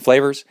comes in different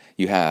flavors.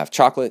 You have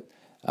chocolate.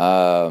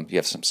 You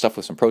have some stuff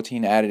with some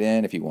protein added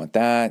in if you want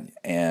that,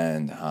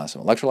 and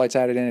some electrolytes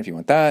added in if you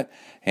want that.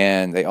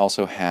 And they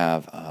also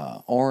have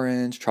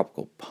orange,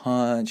 tropical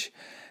punch,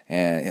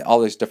 and all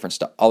this different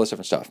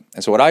stuff.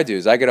 And so what I do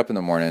is I get up in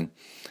the morning,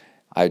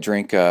 I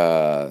drink.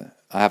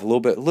 I have a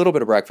little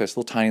bit of breakfast,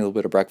 tiny little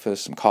bit of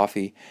breakfast, some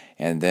coffee,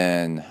 and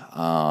then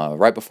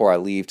right before I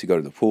leave to go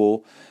to the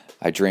pool,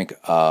 I drink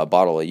a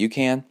bottle of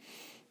UCAN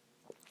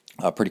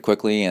pretty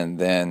quickly, and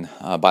then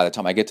by the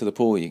time I get to the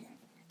pool, you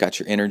got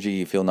your energy,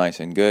 you feel nice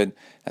and good.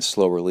 That's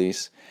slow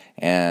release,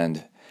 and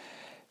it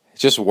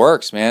just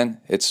works, man.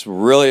 It's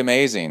really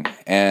amazing,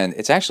 and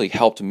it's actually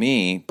helped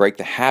me break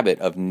the habit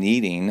of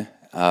needing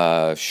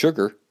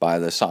sugar by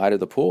the side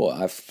of the pool.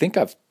 I think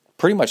I've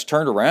pretty much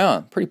turned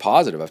around, pretty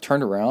positive. I've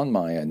turned around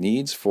my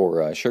needs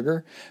for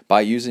sugar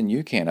by using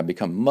UCAN. I've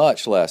become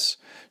much less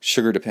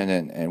sugar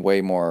dependent and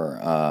way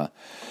more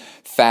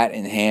fat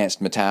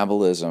enhanced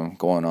metabolism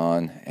going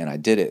on, and I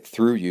did it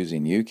through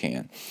using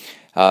UCAN.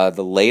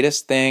 The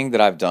latest thing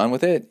that I've done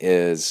with it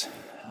is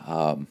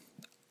one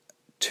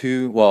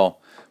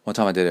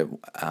time I did it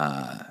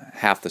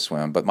half the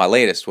swim, but my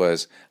latest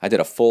was I did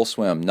a full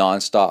swim,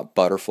 nonstop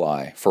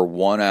butterfly for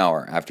 1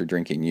 hour after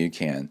drinking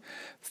UCAN.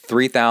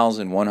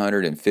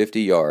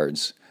 3,150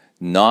 yards,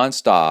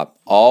 nonstop,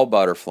 all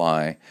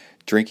butterfly,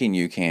 drinking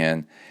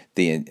UCAN.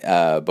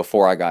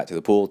 Before I got to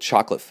the pool,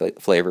 chocolate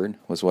flavored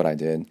was what I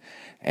did.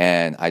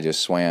 And I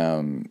just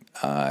swam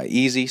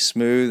easy,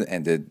 smooth,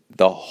 and did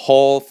the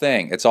whole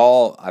thing.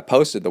 I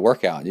posted the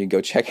workout. You can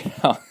go check it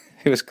out.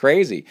 It was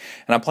crazy.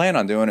 And I plan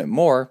on doing it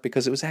more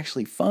because it was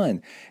actually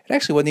fun. It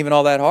actually wasn't even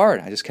all that hard.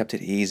 I just kept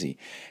it easy.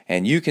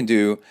 And you can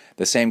do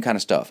the same kind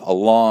of stuff, a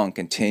long,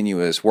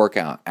 continuous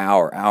workout,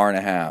 hour and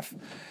a half,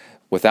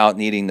 without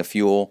needing the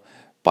fuel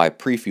by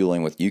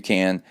pre-fueling with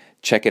UCAN.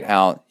 Check it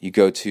out. You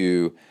go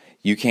to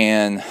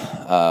UCAN's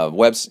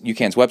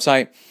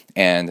website,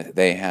 and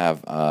they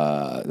have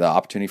the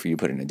opportunity for you to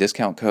put in a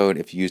discount code.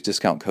 If you use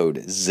discount code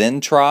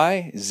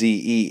ZenTri,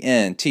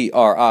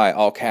 ZenTri,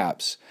 all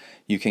caps,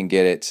 you can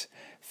get it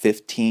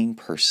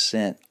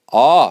 15%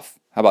 off.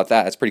 How about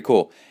that? That's pretty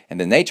cool. And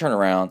then they turn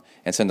around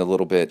and send a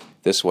little bit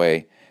this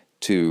way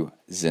to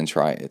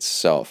ZenTri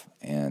itself.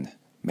 And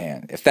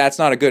man, if that's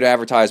not a good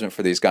advertisement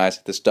for these guys,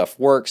 this stuff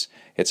works.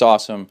 It's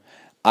awesome.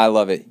 I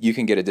love it. You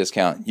can get a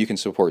discount. You can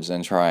support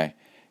ZenTri.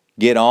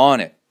 Get on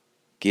it.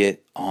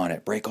 Get on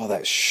it. Break all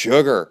that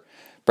sugar.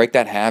 Break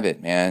that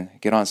habit, man.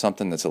 Get on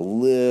something that's a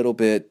little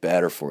bit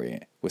better for you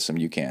with some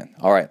UCAN.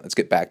 All right, let's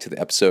get back to the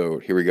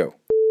episode. Here we go.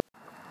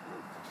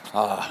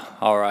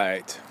 All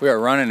right. We are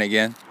running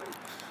again.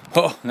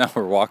 Oh, now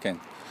we're walking.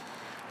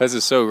 This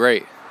is so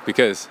great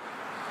because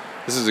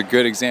this is a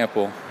good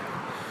example.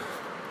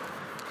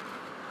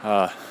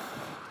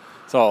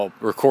 Saw a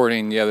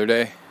recording the other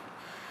day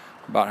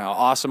about how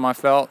awesome I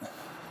felt.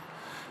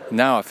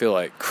 Now I feel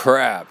like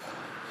crap.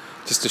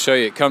 Just to show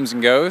you, it comes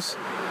and goes.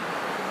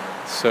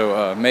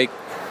 So make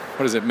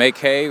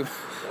hay,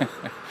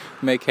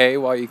 make hay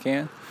while you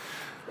can,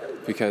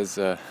 because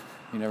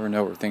you never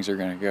know where things are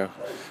going to go.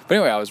 But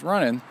anyway, I was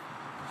running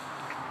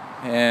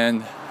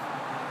and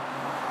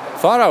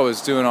thought I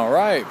was doing all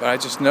right, but I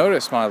just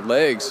noticed my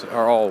legs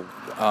are all,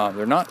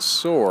 they're not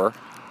sore,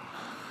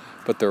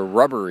 but they're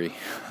rubbery,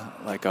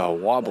 like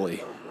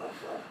wobbly.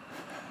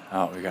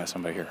 Oh, we got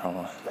somebody here. Hold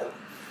on.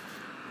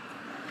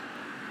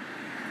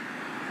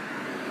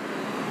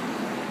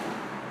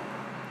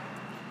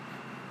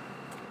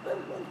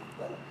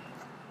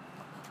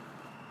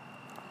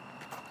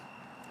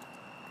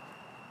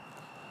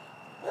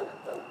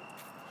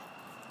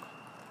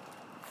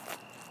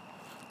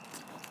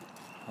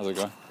 How's it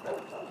going?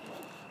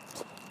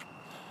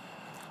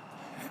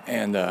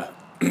 And I'm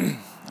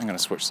going to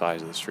switch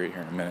sides of the street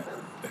here in a minute.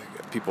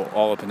 People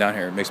all up and down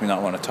here. It makes me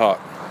not want to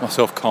talk. I'm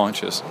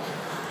self-conscious.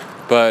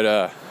 But,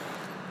 oh,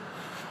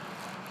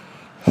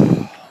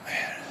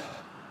 man.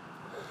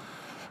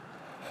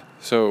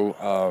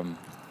 So,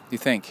 You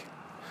think,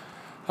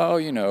 oh,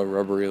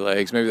 rubbery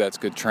legs, maybe that's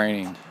good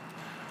training.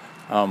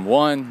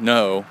 One,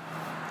 no.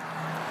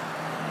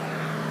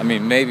 I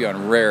mean, maybe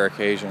on rare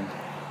occasion.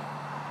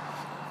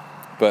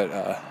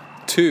 But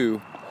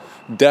two,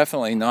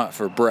 definitely not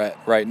for Brett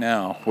right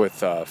now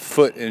with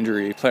foot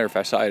injury, plantar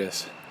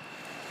fasciitis.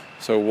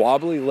 So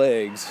wobbly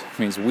legs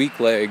means weak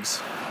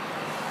legs,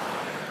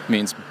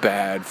 means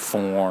bad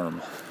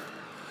form.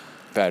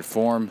 Bad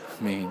form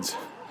means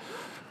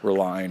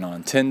relying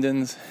on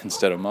tendons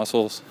instead of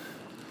muscles.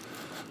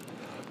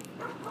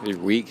 You're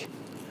weak.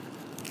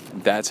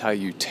 That's how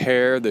you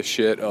tear the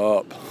shit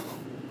up.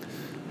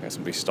 I got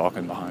somebody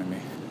stalking behind me.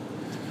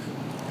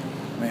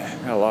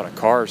 Man, got a lot of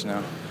cars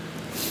now.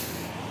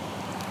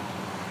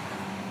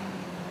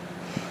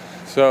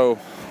 So,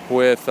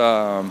 with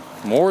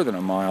more than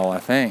a mile, I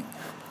think,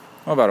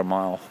 about a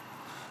mile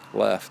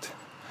left,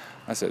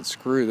 I said,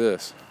 screw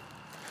this,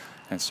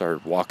 and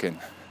started walking.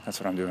 That's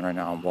what I'm doing right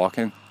now. I'm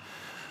walking.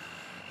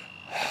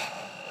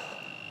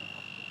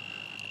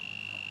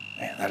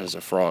 Man, that is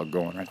a frog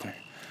going right there.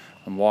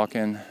 I'm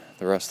walking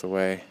the rest of the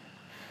way.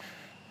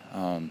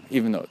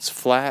 Even though it's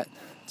flat,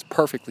 it's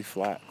perfectly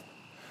flat.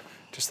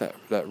 Just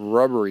that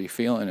rubbery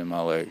feeling in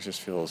my legs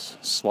just feels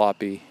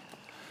sloppy.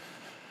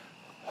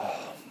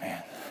 Oh,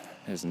 man,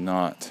 it is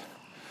not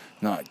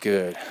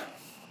good.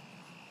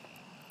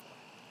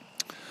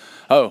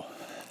 Oh,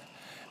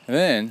 and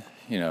then,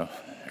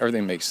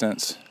 everything makes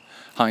sense.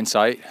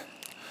 Hindsight.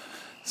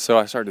 So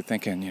I started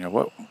thinking,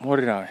 what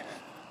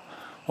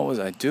was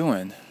I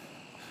doing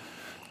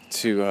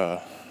to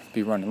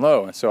be running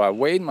low? And so I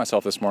weighed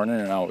myself this morning,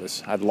 and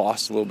I'd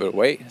lost a little bit of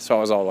weight. So I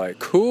was all like,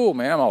 cool,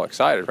 man, I'm all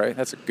excited, right?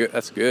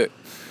 That's good.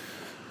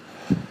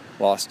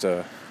 Lost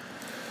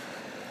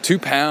 2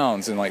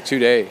 pounds in like 2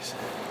 days.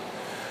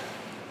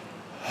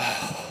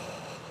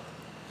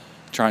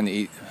 Trying to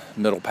eat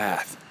middle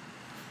path,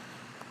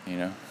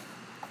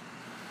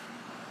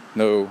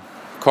 no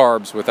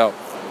carbs without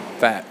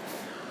fat.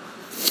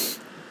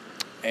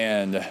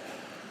 And it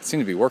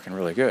seemed to be working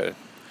really good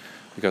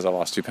because I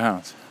lost 2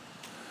 pounds.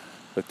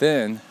 But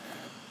then,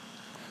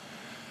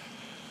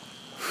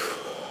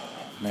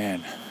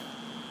 man,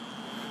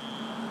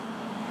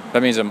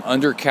 that means I'm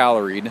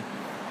under-caloried,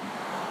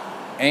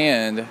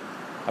 and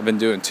I've been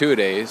doing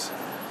 2-a-days.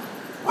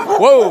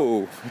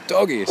 Whoa,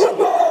 doggies.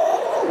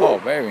 Oh,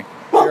 baby,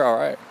 you're all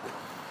right.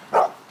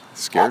 It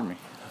scared me.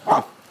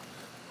 Oh,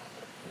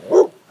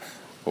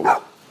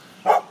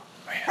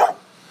 man.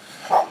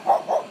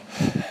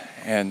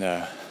 And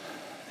there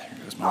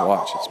goes my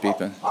watch. It's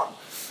beeping.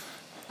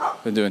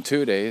 Been doing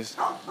 2-a-days,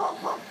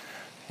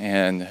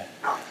 and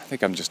I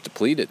think I'm just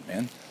depleted,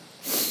 man.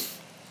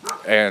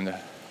 And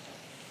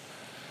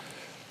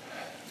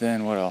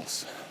then what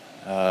else?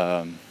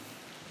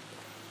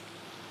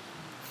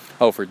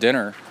 For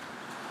dinner,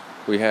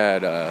 we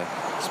had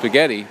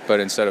spaghetti, but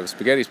instead of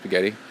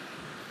spaghetti,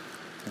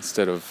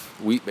 instead of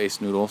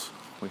wheat-based noodles,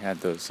 we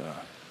had those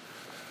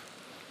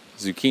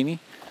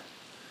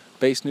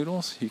zucchini-based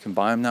noodles. You can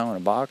buy them now in a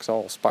box,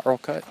 all spiral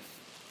cut.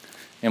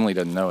 Emily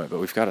doesn't know it, but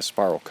we've got a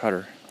spiral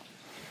cutter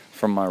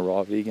from my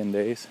raw vegan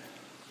days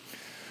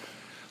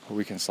where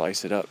we can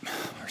slice it up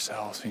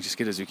ourselves. We can just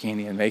get a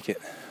zucchini and make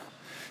it.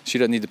 She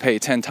doesn't need to pay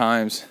 10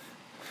 times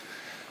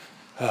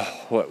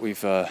what we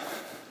could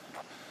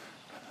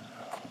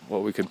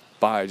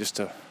buy just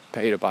to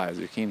pay to buy a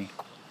zucchini.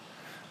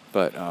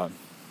 But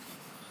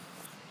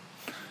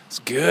it's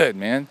good,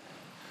 man.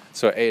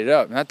 So I ate it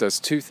up, and that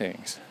does 2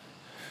 things.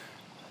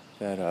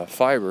 That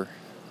fiber,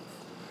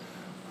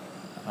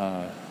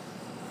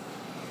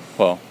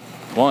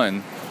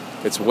 one,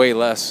 it's way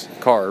less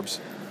carbs,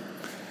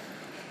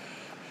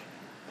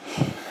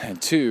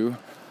 and 2,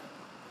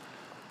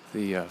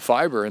 the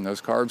fiber in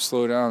those carbs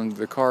slow down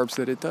the carbs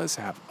that it does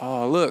have.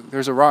 Oh, look,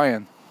 there's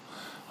Orion.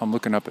 I'm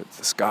looking up at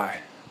the sky.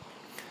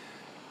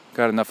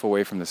 Got enough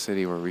away from the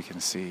city where we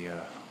can see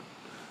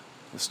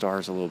the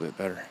stars a little bit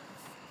better.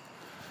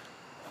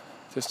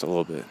 Just a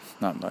little bit,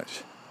 not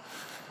much.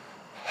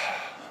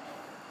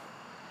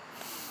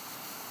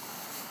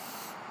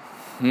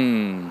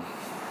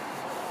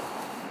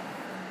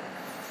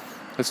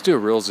 Let's do a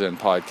real Zen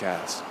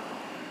podcast.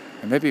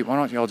 And maybe, why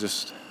don't y'all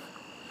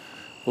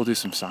we'll do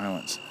some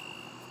silence.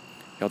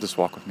 Y'all just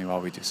walk with me while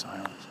we do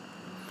silence.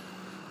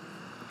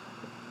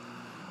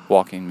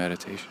 Walking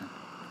meditation.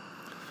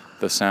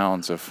 The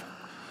sounds of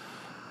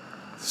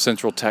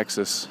Central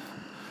Texas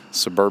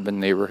suburban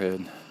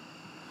neighborhood.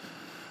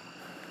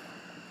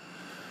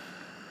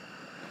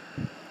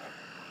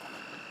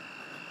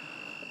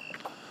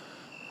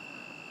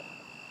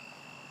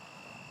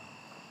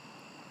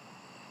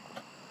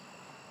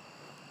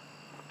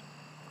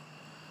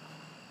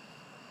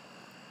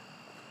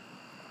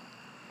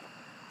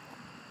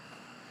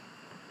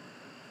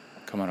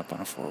 Coming up on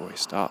a 4-way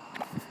stop.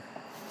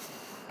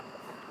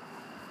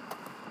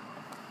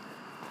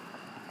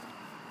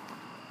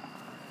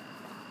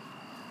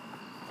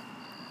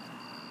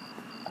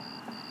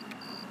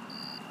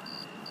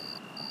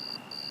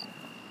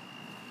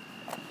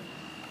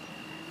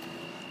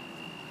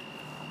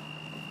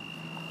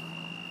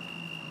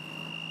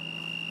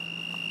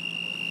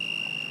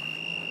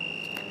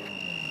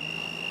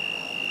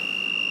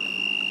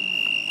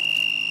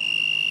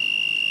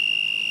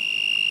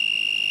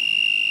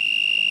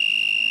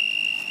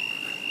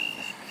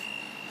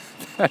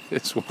 That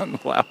is one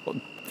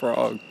loud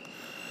frog.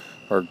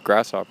 Or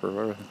grasshopper,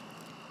 whatever.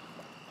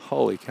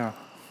 Holy cow.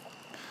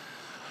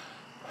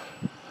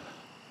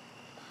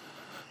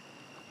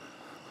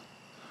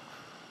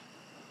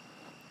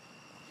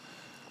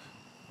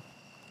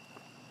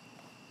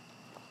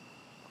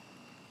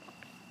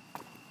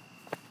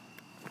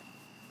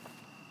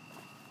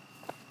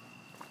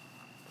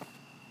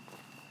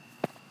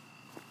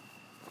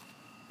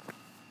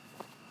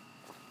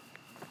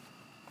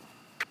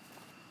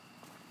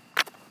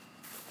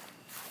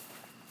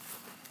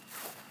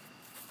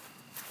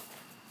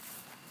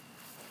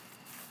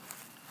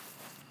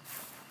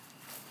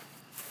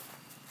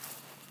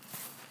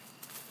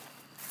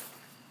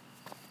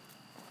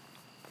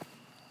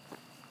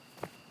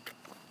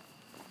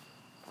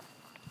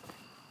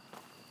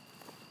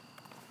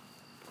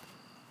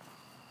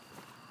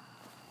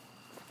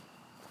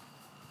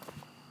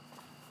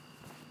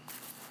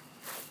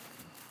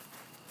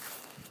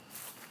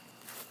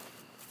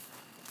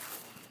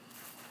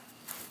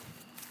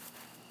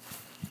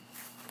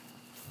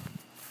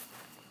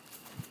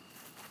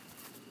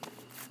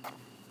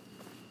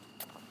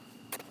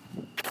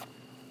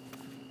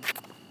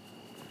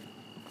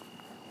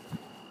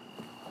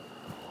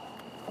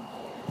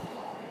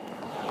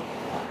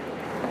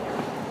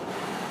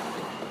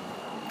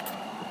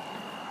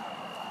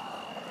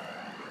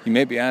 You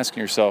may be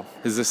asking yourself,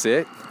 is this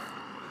it?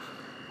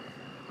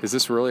 Is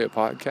this really a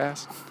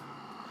podcast?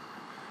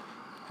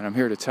 And I'm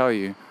here to tell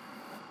you,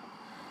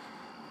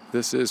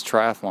 this is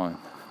triathlon.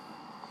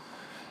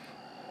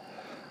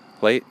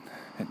 Late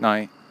at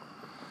night,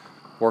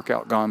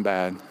 workout gone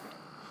bad,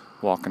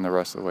 walking the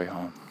rest of the way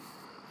home.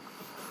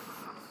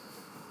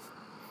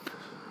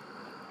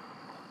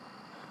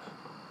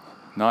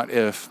 Not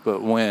if,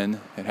 but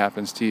when it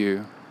happens to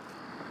you.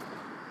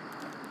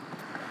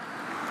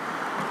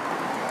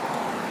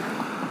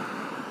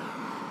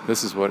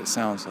 This is what it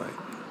sounds like.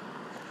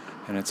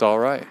 And it's all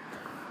right.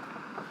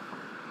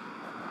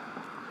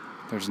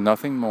 There's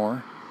nothing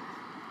more.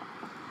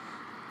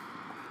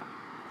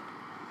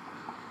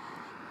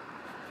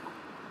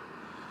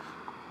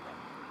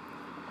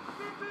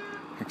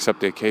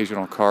 Except the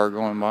occasional car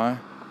going by.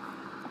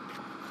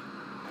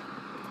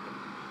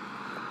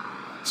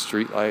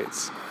 Street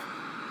lights.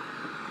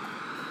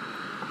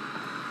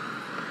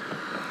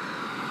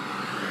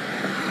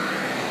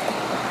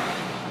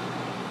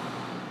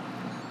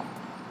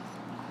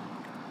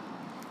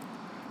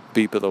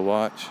 Beep of the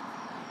watch.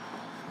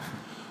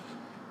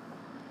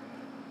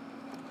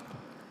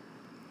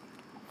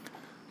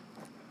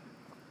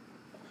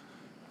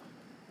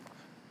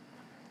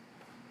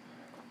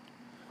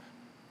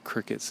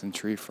 Crickets and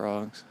tree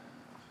frogs.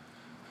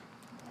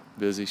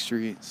 Busy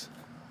streets.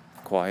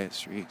 Quiet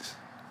streets.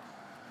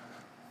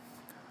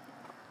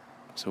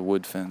 There's a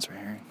wood fence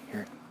right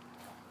here.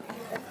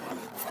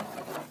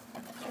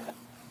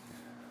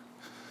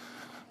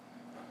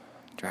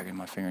 Dragging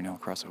my fingernail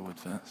across a wood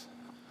fence.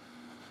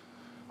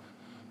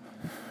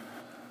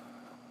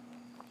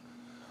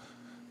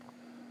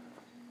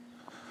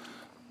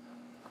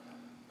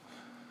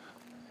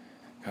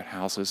 Got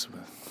houses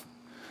with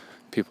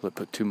people that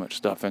put too much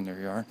stuff in their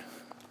yard,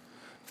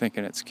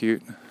 thinking it's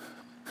cute.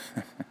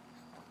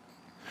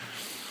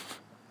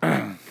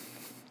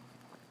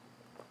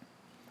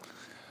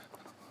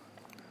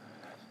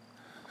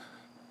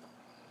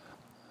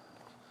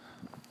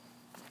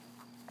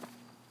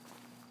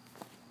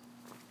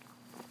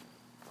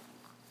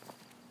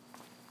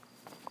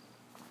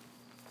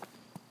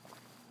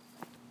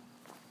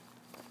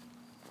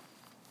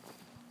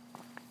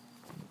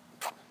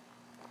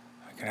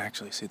 I can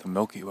actually see the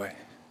Milky Way.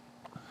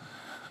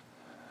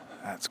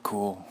 That's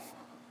cool.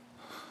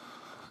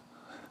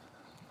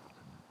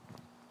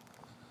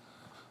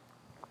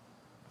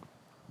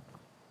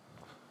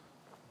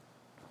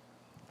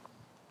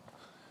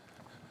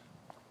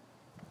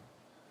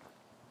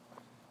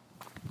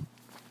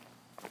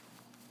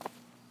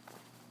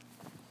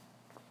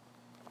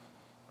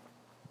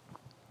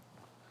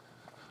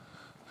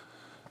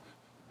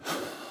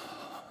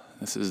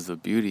 This is the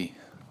beauty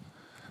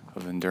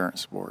of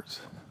endurance sports.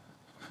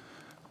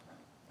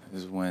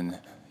 Is when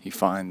you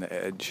find the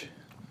edge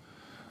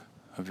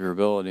of your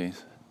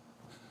abilities.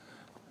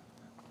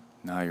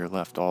 Now you're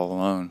left all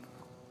alone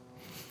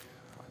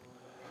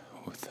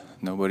with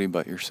nobody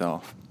but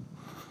yourself.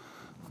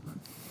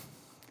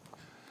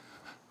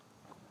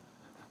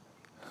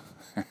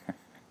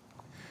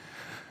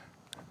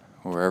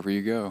 Wherever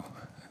you go,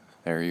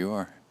 there you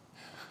are.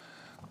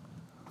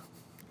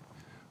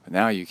 But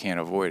now you can't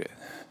avoid it.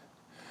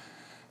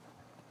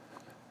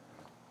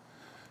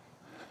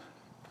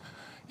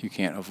 You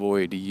can't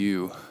avoid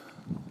you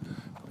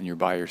when you're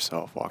by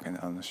yourself walking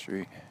down the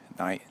street at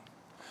night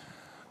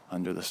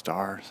under the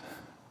stars.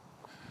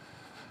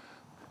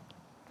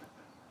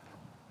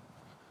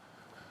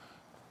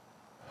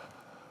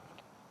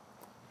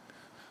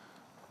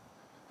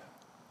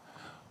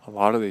 A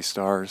lot of these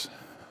stars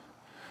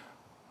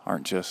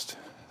aren't just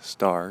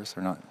stars.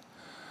 They're not.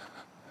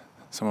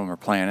 Some of them are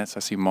planets. I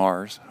see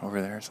Mars over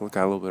there. It's got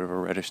a little bit of a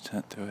reddish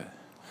tint to it.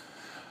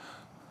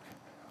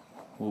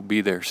 we'll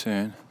be there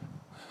soon.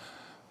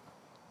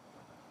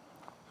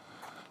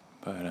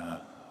 But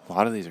a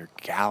lot of these are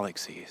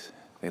galaxies.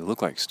 They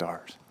look like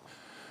stars,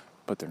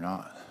 but they're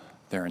not.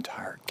 They're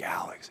entire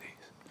galaxies.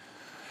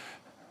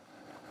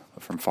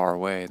 But from far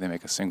away, they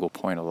make a single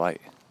point of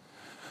light.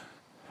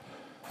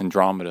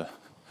 Andromeda,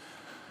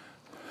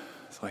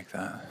 it's like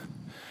that.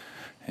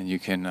 And you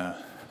can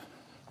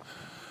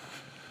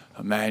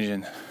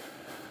imagine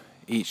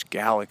each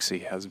galaxy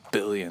has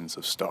billions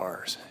of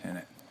stars in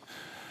it.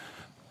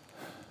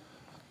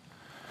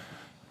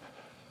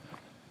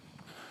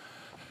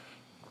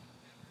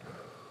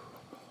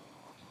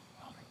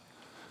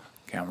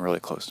 Okay, I'm really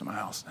close to my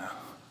house now.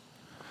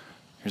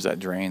 Here's that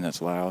drain that's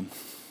loud.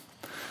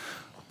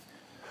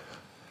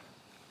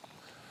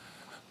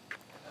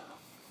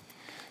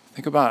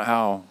 Think about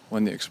how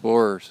when the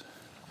explorers,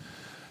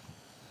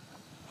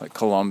 like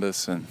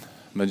Columbus and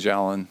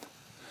Magellan,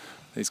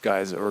 these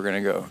guys that were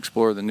going to go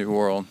explore the New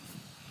World,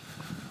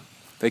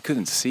 they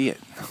couldn't see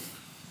it.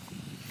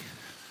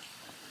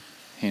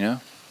 You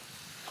know?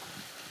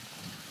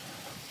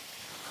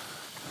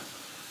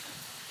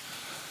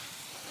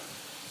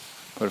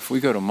 But if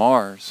we go to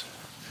Mars,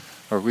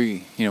 or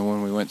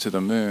when we went to the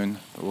moon,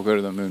 but we'll go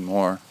to the moon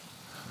more,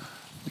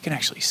 we can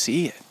actually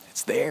see it.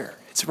 It's there.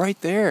 It's right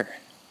there.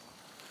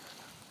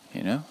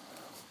 You know?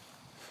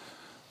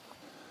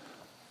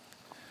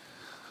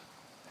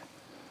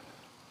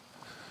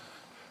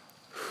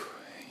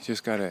 You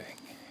just gotta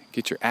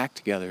get your act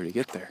together to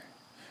get there.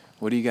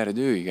 What do you gotta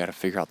do? You gotta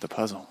figure out the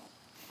puzzle.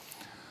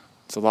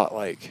 It's a lot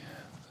like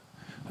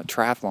a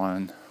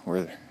triathlon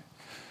where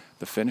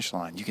the finish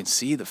line, you can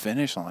see the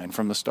finish line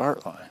from the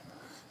start line.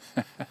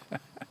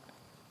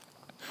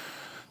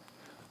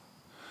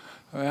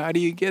 Well, how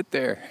do you get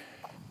there?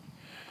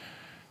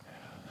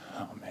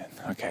 Oh man,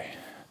 okay.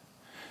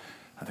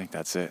 I think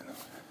that's it.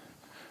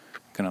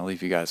 Gonna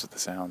leave you guys with the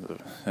sound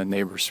of a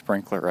neighbor's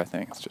sprinkler. I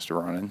think it's just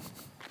running.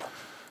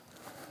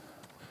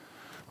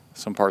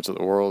 Some parts of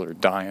the world are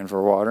dying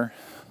for water,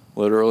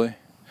 literally.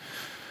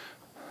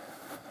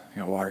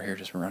 You got water here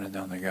just running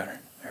down the gutter.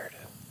 There it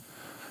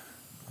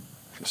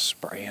is. Just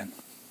spraying.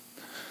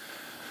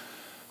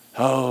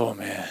 Oh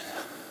man.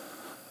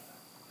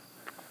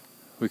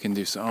 We can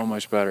do so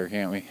much better,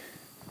 can't we?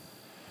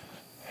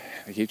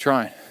 We keep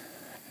trying.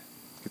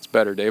 It gets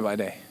better day by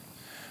day.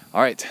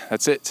 All right,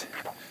 that's it.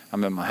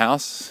 I'm in my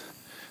house.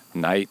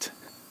 Night.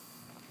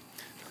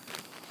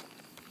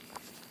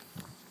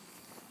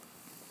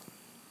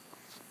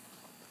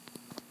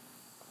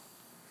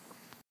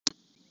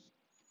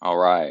 All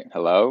right.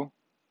 Hello?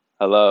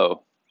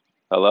 Hello?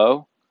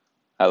 Hello?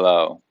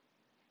 Hello?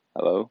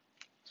 Hello?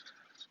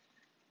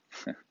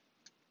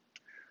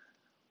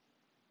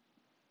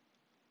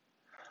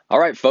 All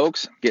right,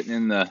 folks. Getting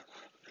in the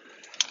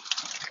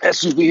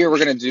SUV here.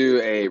 We're going to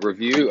do a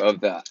review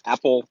of the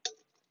Apple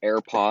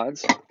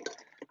Airpods.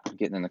 I'm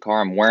getting in the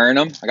car. I'm wearing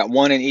them. I got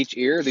one in each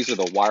ear. These are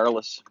the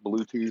wireless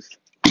Bluetooth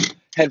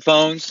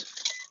headphones.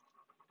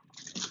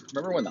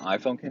 Remember when the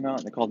iPhone came out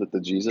and they called it the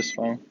Jesus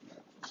phone?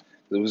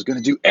 It was going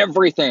to do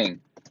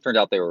everything. Turned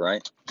out they were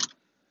right.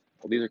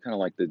 Well, these are kind of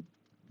like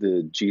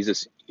the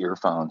Jesus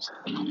earphones.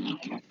 I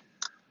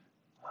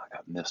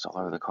got mist all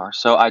over the car.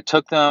 So I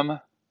took them.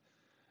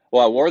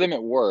 Well, I wore them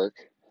at work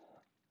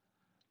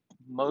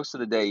most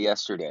of the day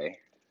yesterday.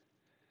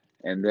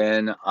 And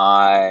then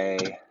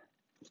I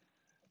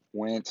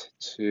went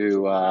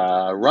to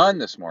run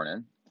this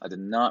morning. I did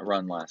not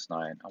run last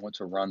night. I went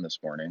to run this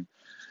morning.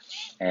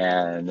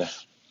 And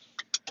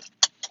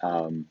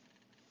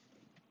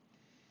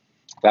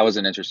that was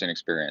an interesting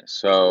experience.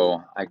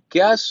 So I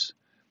guess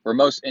we're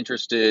most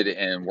interested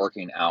in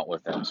working out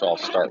with them. So I'll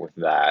start with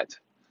that.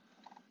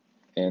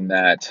 In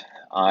that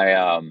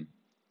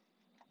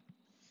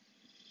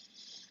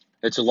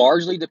it's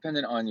largely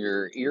dependent on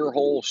your ear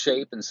hole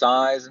shape and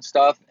size and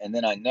stuff. And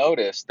then I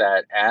noticed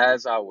that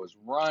as I was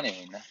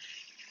running,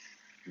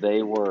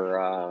 they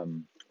were,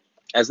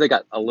 as they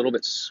got a little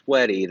bit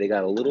sweaty, they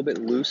got a little bit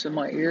loose in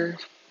my ears.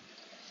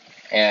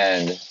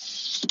 And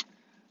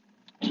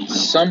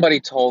somebody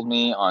told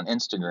me on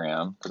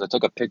Instagram, because I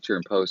took a picture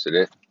and posted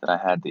it, that I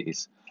had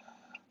these,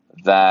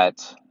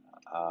 that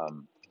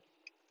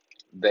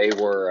they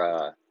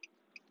were,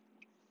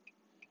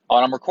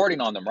 and I'm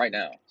recording on them right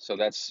now. So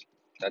that's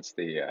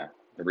the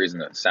reason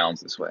that it sounds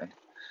this way.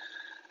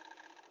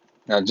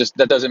 Now, just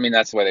that doesn't mean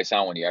that's the way they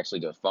sound when you actually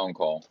do a phone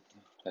call.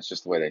 That's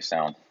just the way they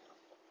sound.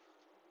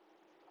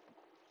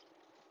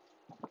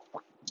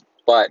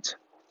 But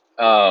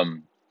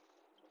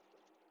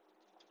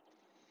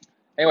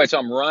anyway, so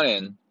I'm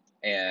running,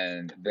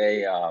 and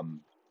they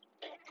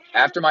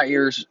after my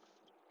ears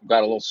got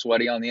a little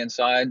sweaty on the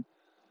inside,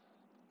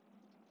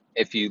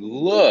 if you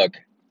look,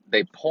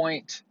 they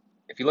point.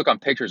 If you look on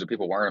pictures of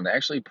people wearing them, they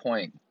actually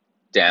point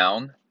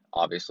down,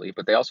 obviously,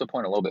 but they also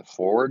point a little bit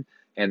forward.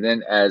 And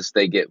then as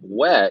they get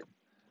wet,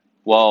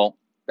 well,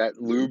 that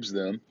lubes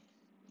them,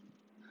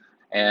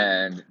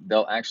 and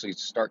they'll actually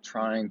start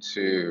trying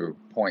to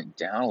point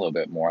down a little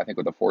bit more, I think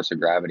with the force of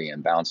gravity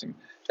and bouncing.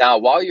 Now,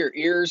 while your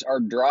ears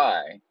are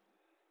dry,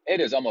 it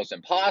is almost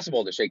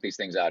impossible to shake these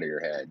things out of your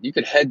head. You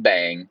could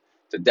headbang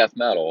to death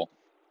metal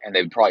and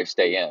they would probably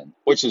stay in,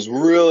 which is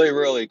really,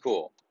 really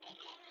cool,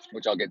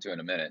 which I'll get to in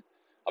a minute,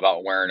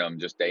 about wearing them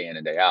just day in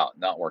and day out,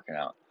 not working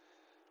out.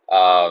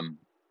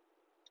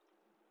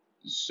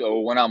 So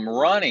when I'm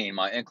running,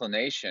 my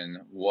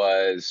inclination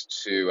was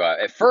to,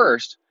 at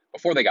first,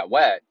 before they got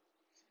wet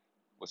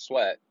with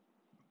sweat,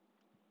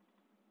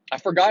 I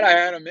forgot I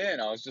had them in.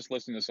 I was just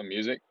listening to some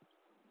music,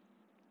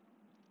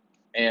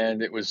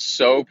 and it was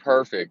so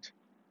perfect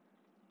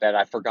that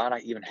I forgot I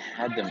even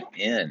had them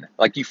in.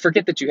 Like, you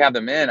forget that you have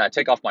them in. I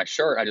take off my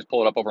shirt, I just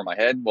pull it up over my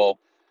head. Well,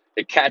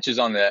 it catches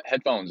on the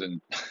headphones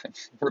and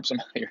rips them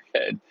out of your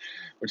head,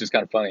 which is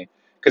kind of funny,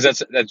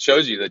 because that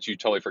shows you that you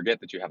totally forget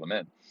that you have them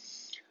in.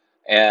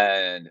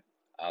 And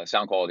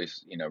sound quality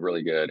is,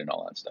 really good and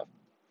all that stuff.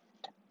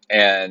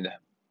 And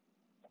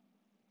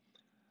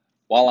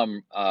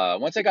while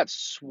once I got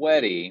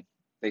sweaty,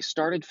 they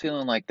started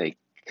feeling like they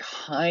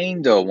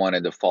kind of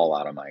wanted to fall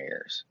out of my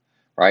ears,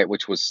 right?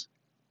 Which was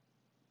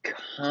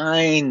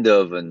kind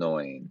of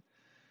annoying,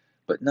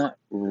 but not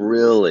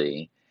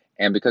really.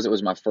 And because it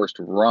was my first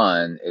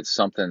run, it's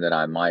something that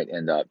I might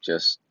end up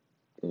just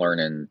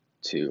learning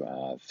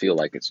to feel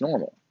like it's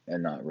normal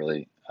and not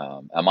really,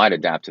 I might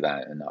adapt to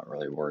that and not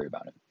really worry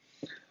about it.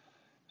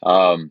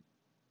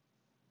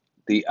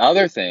 The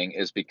other thing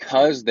is,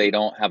 because they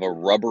don't have a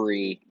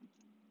rubbery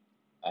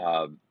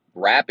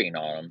wrapping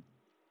on them,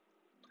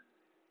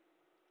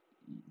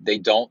 they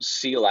don't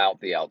seal out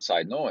the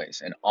outside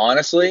noise. And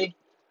honestly,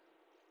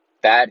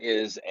 that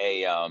is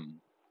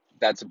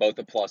that's both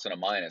a plus and a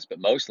minus, but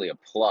mostly a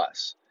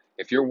plus.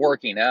 If you're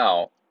working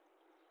out,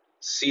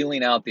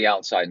 sealing out the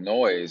outside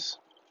noise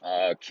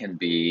can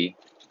be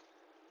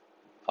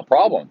a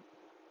problem.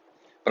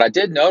 But I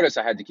did notice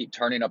I had to keep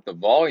turning up the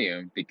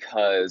volume,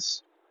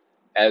 because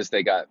as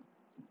they got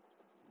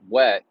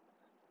wet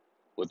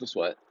with the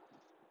sweat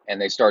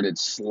and they started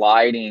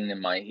sliding in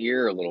my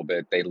ear a little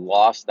bit, they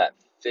lost that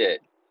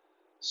fit.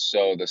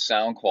 So the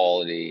sound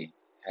quality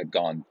had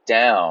gone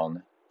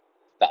down.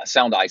 The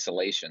sound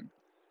isolation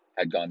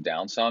had gone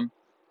down some,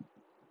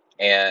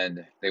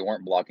 and they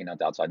weren't blocking out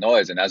the outside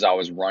noise. And as I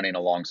was running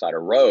alongside a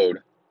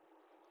road,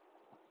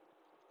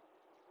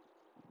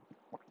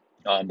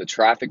 the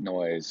traffic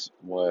noise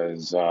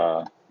was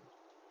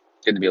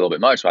getting to be a little bit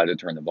much, so I had to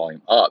turn the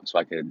volume up so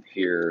I could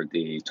hear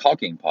the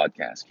talking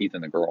podcast, Keith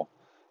and the Girl,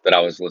 that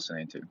I was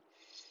listening to.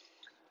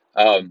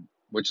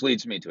 Which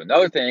leads me to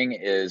another thing,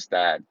 is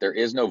that there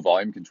is no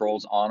volume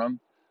controls on them.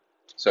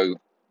 So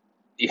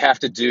you have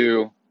to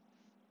do,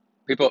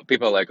 people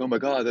are like, oh my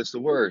God, that's the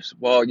worst.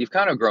 Well, you've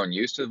kind of grown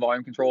used to the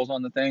volume controls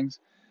on the things.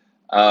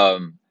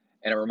 And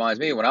it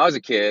reminds me, when I was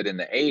a kid in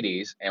the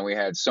 80s and we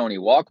had Sony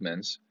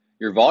Walkmans,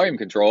 your volume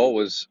control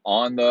was a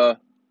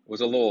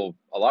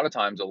lot of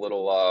times a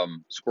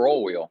little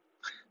scroll wheel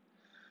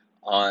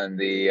on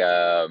the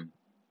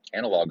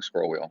analog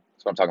scroll wheel.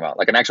 That's what I'm talking about,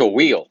 like an actual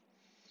wheel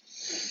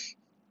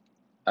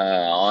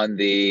on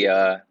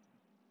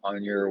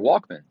your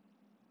Walkman.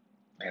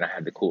 Man, I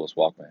had the coolest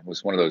Walkman. It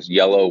was one of those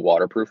yellow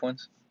waterproof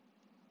ones.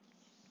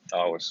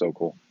 Oh, it was so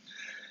cool.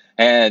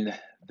 And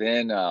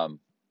then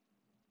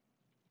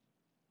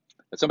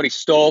somebody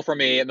stole from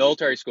me at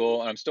military school,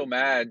 and I'm still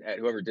mad at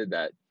whoever did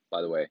that,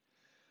 by the way.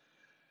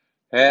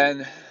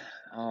 And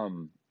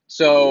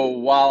so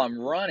while I'm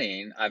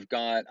running, I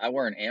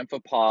wear an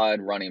Amphipod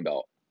running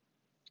belt,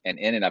 and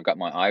in it I've got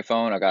my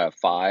iPhone. I got a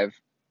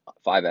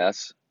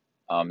 5S.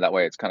 That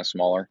way it's kind of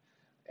smaller,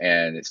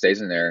 and it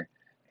stays in there,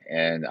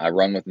 and I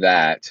run with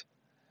that,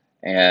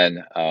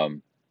 and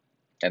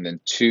then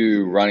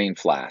 2 running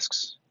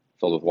flasks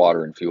filled with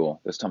water and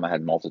fuel. This time I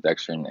had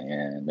maltodextrin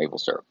and maple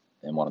syrup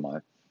in one of my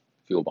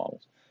fuel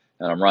bottles,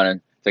 and I'm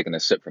running, taking a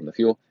sip from the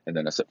fuel and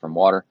then a sip from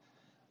water,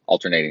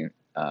 alternating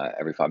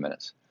every 5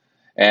 minutes.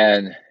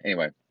 And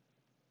anyway,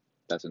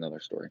 that's another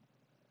story.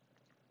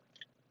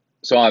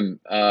 So I'm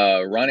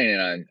running,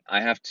 and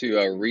I have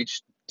to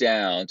reach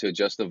down to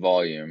adjust the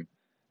volume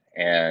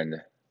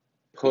and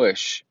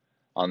push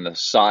on the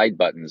side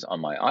buttons on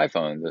my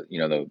iPhone,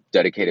 the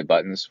dedicated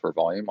buttons for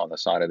volume on the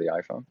side of the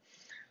iPhone,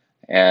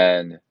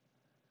 and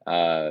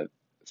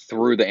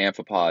through the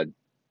Amphipod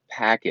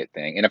packet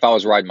thing. And if I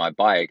was riding my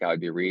bike, I would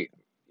be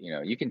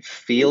you can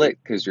feel it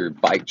because your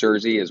bike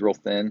jersey is real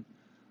thin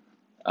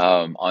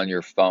on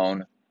your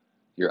phone,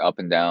 your up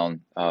and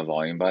down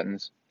volume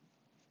buttons.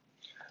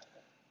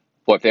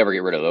 Well, if they ever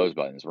get rid of those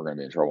buttons, we're going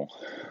to be in trouble.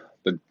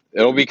 But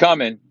it'll be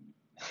coming.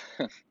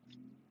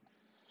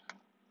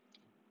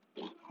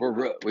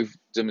 We've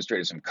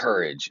demonstrated some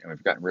courage, and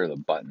we've gotten rid of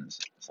the buttons.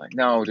 It's like,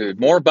 no, dude,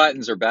 more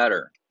buttons are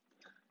better.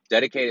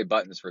 Dedicated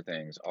buttons for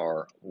things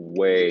are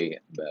way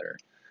better.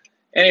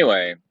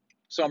 Anyway,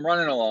 so I'm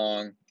running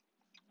along,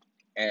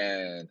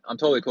 and I'm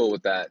totally cool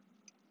with that.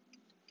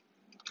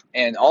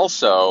 And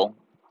also,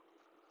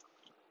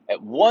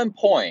 at one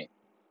point,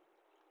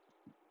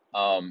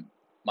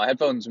 my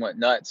headphones went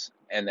nuts,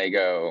 and they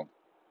go,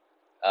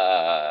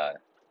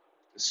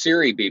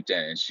 Siri beeped in,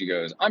 and she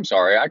goes, I'm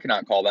sorry, I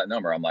cannot call that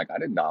number. I'm like, I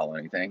didn't dial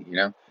anything,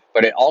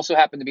 But it also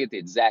happened to be at the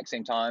exact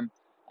same time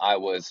I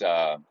was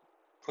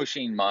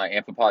pushing my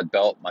amphipod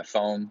belt, my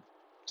phone,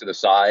 to the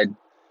side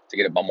to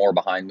get it more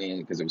behind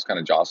me because it was kind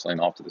of jostling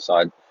off to the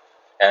side.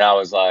 And I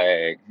was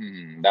like,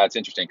 that's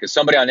interesting. Because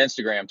somebody on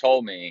Instagram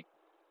told me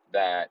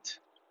that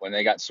when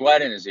they got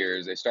sweat in his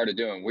ears, they started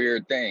doing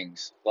weird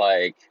things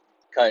like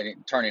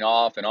turning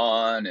off and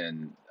on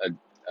and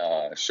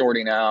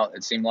shorting out,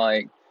 it seemed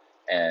like,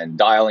 and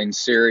dialing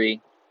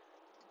Siri,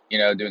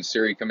 doing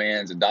Siri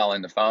commands and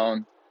dialing the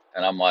phone.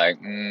 And I'm like,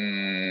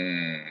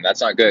 that's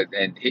not good.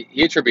 And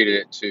he attributed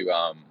it to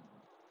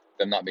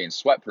them not being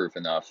sweat proof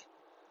enough.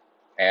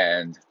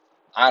 And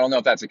I don't know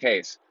if that's the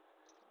case.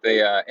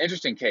 The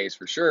interesting case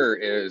for sure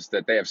is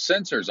that they have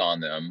sensors on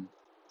them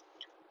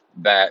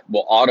that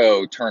will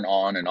auto turn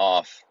on and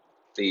off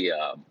the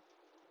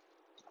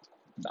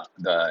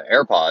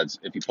AirPods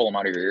if you pull them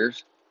out of your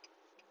ears.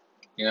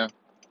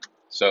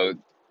 So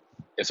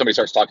if somebody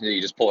starts talking to you,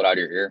 you just pull it out of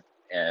your ear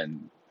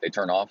and they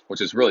turn off,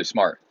 which is really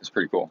smart. It's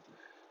pretty cool.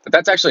 But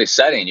that's actually a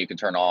setting you can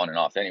turn on and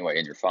off anyway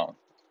in your phone.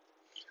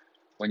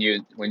 When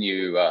you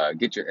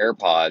get your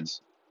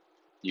AirPods,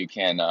 you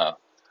can. Oh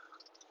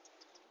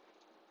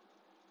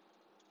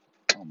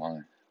my,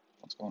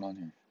 what's going on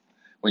here?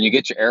 When you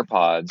get your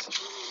AirPods,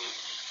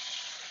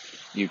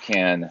 you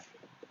can.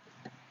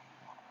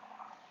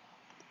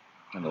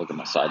 I'm gonna look at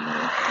my side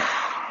mirror.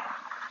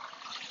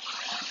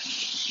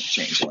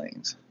 Change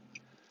lanes.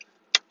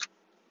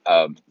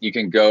 You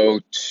can go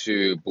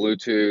to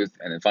Bluetooth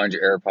and then find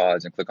your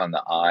AirPods and click on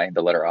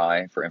the letter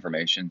I for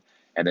information,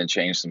 and then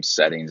change some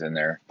settings in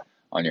there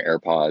on your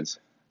AirPods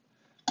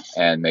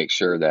and make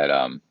sure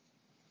that,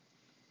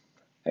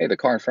 hey, the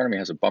car in front of me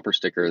has a bumper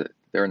sticker that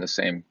they're in the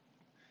same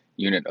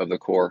unit of the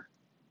Core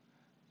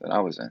that I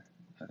was in,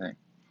 I think.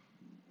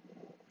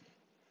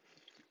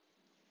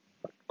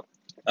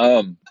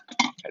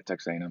 At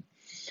Texas A&M.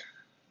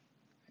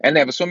 And they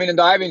have a swimming and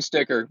diving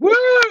sticker. Woo!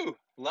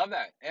 Love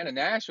that. And a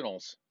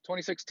Nationals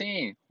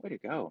 2016. Way to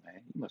go,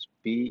 man. You must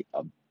be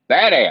a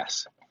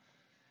badass.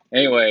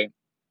 Anyway,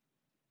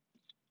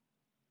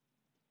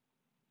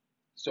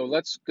 so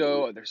let's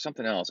go. There's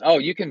something else. Oh,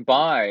 you can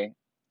buy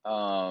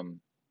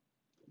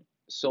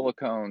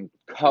silicone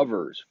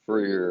covers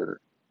for your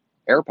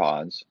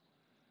AirPods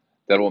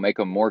that will make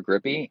them more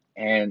grippy.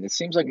 And it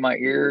seems like my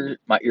ear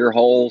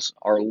holes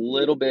are a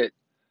little bit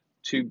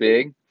too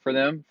big for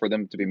them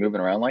to be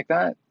moving around like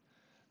that.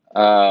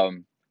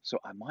 So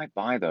I might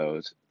buy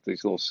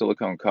these little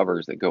silicone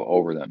covers that go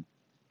over them,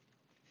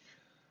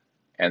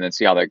 and then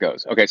see how that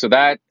goes. Okay, so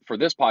that for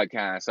this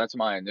podcast, that's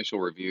my initial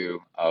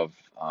review of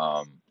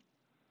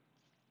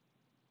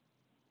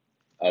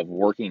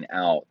working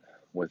out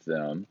with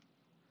them.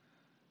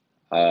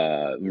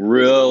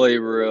 Really,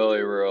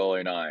 really,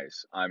 really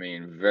nice. I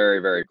mean, very,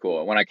 very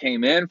cool. When I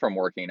came in from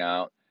working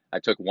out, I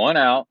took one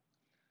out,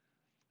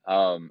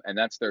 and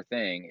that's their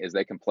thing, is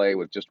they can play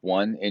with just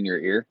one in your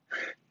ear.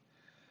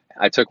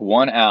 I took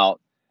one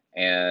out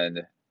and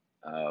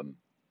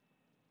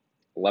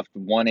left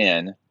one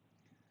in,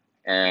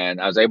 and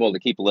I was able to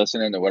keep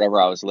listening to whatever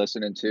I was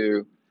listening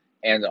to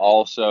and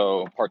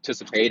also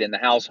participate in the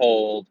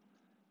household.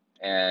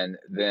 And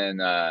then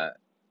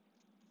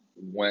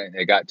when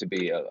it got to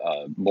be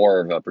a more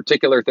of a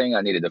particular thing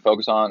I needed to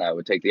focus on, I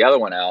would take the other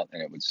one out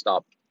and it would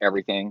stop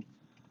everything.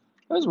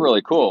 It was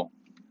really cool.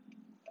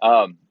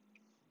 I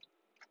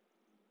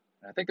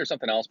think there's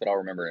something else, but I'll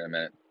remember in a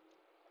minute.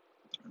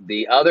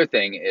 The other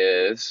thing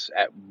is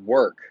at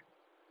work,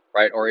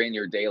 right, or in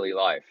your daily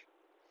life.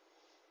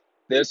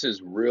 This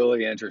is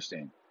really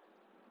interesting.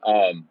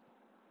 The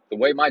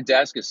way my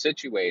desk is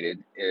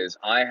situated is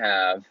I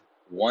have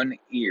one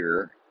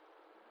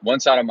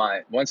side of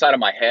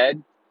my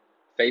head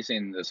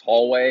facing this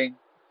hallway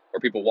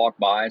where people walk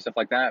by and stuff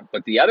like that,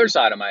 but the other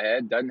side of my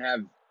head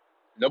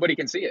nobody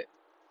can see it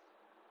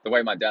the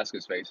way my desk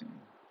is facing.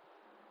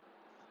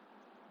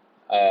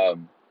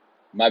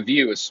 My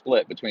view is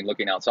split between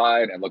looking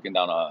outside and looking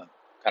down a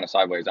kind of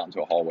sideways out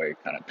into a hallway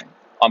kind of thing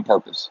on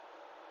purpose.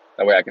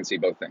 That way I can see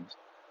both things.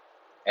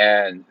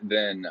 And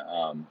then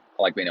I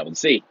like being able to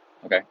see.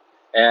 Okay.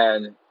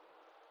 And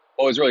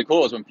what was really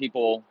cool is when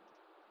people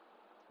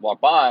walk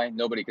by,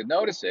 nobody could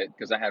notice it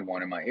because I had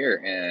one in my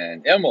ear.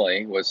 And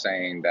Emily was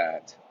saying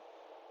that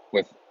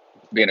with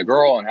being a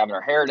girl and having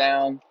her hair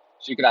down,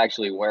 she could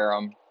actually wear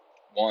them,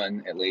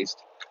 one at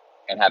least,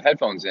 and have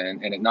headphones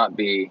in and it not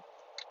be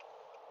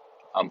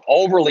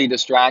overly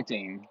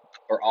distracting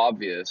or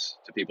obvious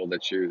to people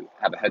that you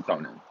have a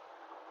headphone in,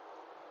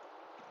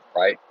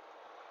 right?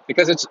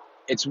 Because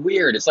it's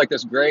weird. It's like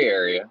this gray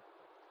area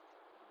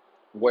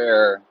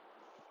where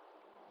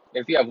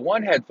if you have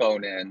one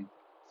headphone in,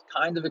 it's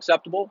kind of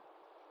acceptable,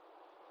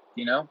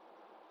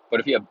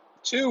 but if you have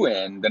two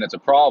in, then it's a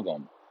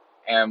problem.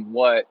 And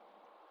what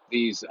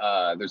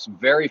there's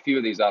very few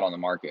of these out on the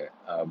market.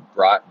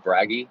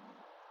 Bragi,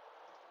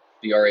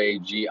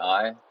 Bragi,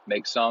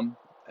 makes some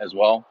as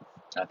well.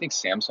 I think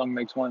Samsung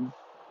makes one.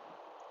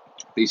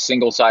 These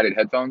single-sided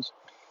headphones,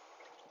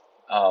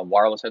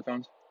 wireless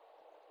headphones.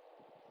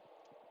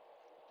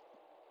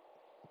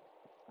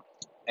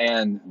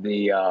 And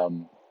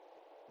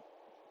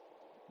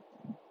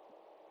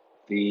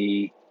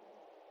the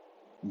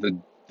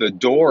the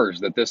doors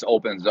that this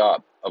opens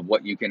up of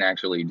what you can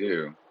actually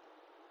do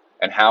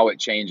and how it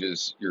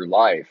changes your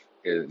life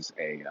is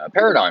a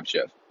paradigm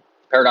shift.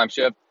 Paradigm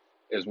shift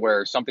is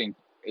where something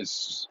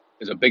is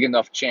a big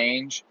enough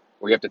change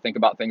where you have to think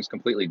about things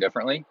completely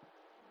differently,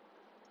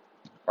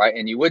 right?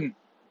 And you wouldn't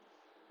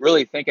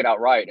really think it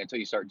outright until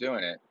you start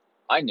doing it.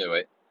 I knew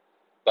it,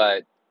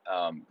 but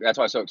that's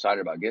why I'm so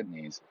excited about getting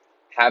these.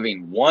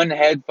 Having one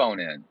headphone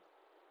in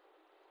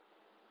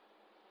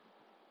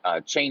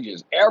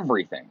changes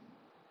everything,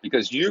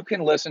 because you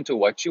can listen to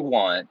what you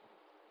want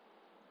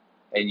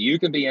and you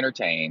can be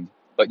entertained,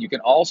 but you can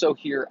also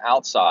hear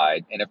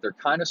outside. And if they're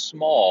kind of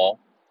small,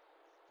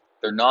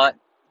 they're not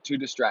too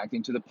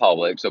distracting to the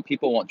public, so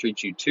people won't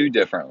treat you too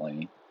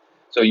differently.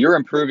 So you're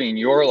improving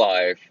your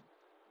life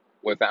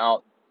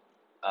without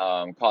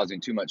causing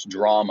too much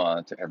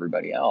drama to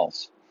everybody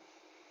else.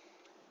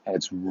 And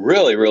it's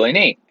really, really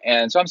neat.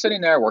 And so I'm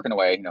sitting there working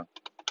away,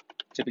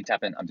 tippy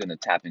tapping. I'm doing the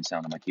tapping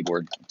sound on my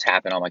keyboard. I'm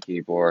tapping on my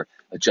keyboard,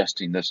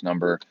 adjusting this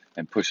number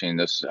and pushing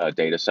this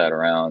data set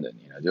around, and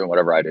doing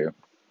whatever I do.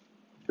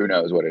 Who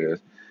knows what it is?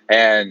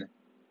 And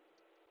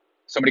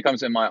somebody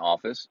comes in my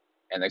office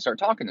and they start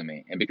talking to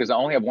me. And because I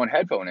only have one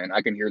headphone in,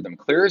 I can hear them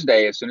clear as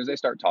day as soon as they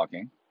start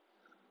talking.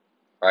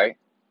 Right?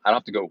 I don't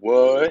have to go,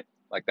 what?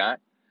 Like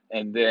that.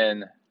 And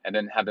then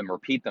have them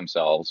repeat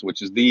themselves,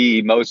 which is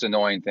the most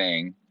annoying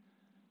thing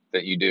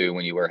that you do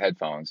when you wear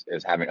headphones,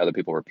 is having other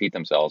people repeat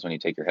themselves when you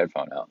take your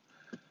headphone out.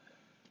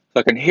 So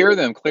I can hear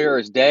them clear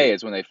as day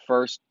as when they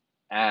first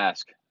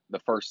ask the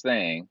first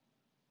thing.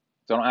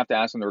 So I don't have to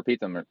ask them to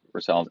repeat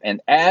themselves. And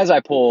as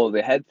I pull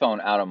the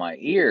headphone out of my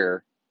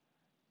ear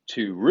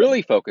to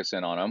really focus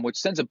in on them, which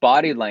sends a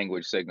body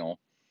language signal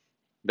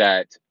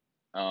that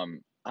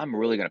I'm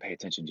really going to pay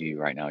attention to you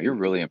right now. You're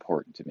really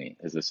important to me,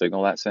 is the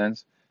signal that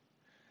sends.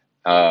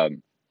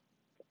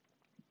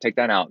 Take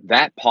that out.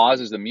 That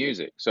pauses the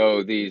music.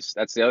 So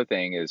that's the other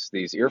thing, is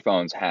these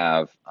earphones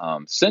have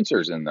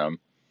sensors in them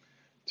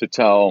to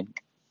tell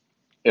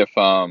if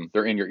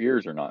they're in your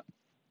ears or not.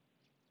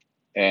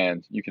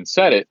 And you can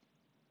set it,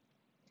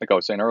 like I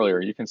was saying earlier,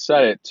 you can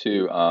set it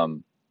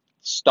to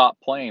stop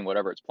playing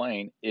whatever it's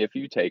playing if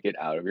you take it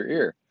out of your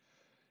ear.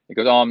 It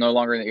goes, oh, I'm no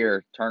longer in the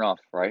ear, turn off,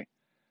 right?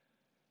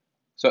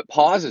 So it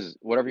pauses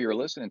whatever you're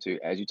listening to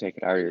as you take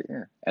it out of your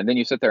ear. And then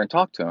you sit there and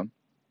talk to them,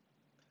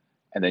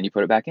 and then you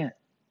put it back in.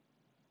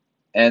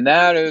 And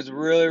that is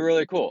really,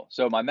 really cool.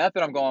 So my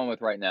method I'm going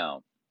with right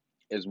now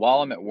is,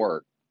 while I'm at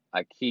work,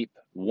 I keep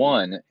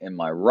one in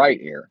my right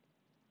ear.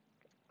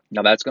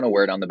 Now that's going to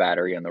wear down the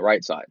battery on the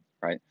right side,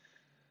 right?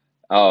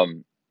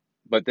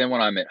 But then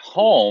when I'm at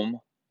home,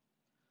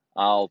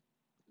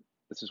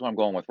 this is what I'm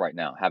going with right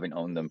now, having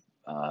owned them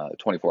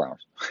 24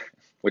 hours,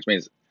 which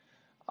means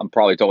I'm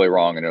probably totally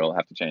wrong and it'll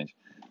have to change.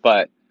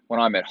 But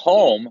when I'm at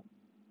home,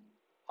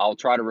 I'll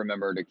try to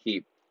remember to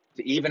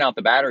even out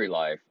the battery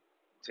life,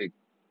 to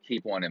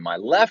keep one in my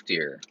left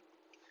ear,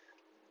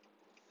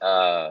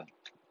 so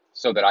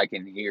that I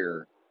can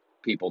hear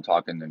people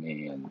talking to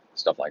me and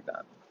stuff like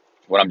that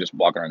when I'm just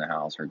walking around the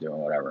house or doing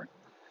whatever.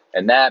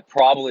 And that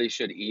probably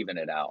should even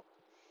it out.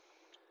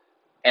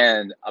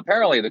 And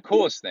apparently the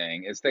coolest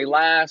thing is they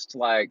last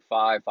like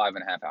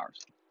 5.5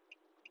 hours.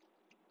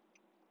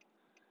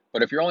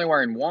 But if you're only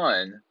wearing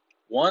one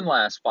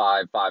lasts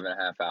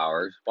 5.5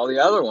 hours, while the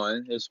other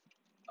one is,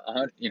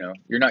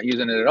 you're not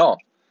using it at all.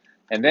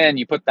 And then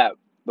you put the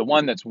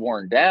one that's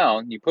worn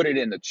down, you put it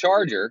in the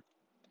charger,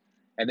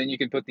 and then you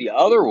can put the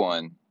other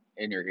one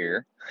in your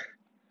ear,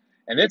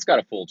 and it's got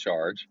a full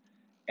charge.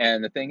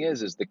 And the thing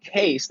is the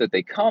case that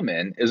they come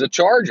in is a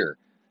charger.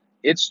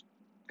 It's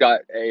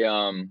got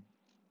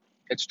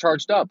it's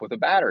charged up with a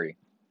battery.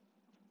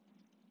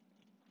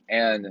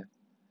 And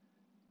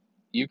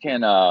you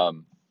can,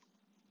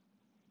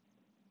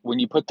 when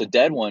you put the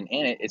dead one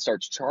in it, it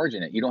starts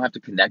charging it. You don't have to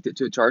connect it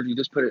to a charger. You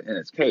just put it in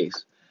its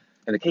case.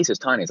 And the case is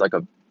tiny. It's like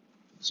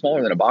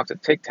smaller than a box of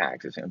Tic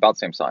Tacs. It's about the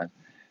same size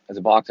as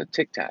a box of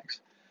Tic Tacs.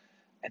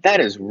 And that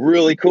is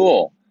really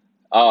cool.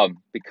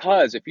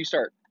 Because if you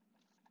start,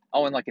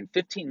 and like in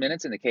 15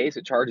 minutes in the case,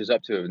 it charges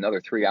up to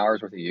another 3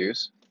 hours worth of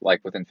use,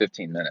 like within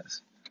 15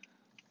 minutes.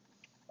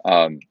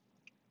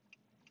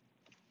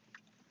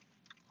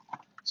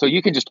 So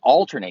you can just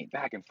alternate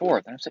back and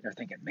forth. And I'm sitting there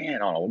thinking,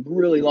 man, on a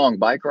really long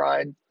bike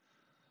ride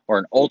or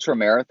an ultra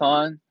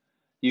marathon,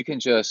 you can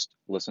just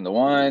listen to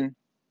one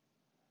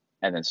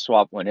and then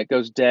swap. When it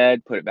goes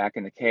dead, put it back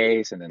in the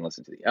case and then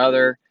listen to the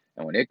other.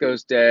 And when it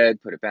goes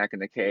dead, put it back in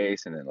the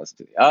case and then listen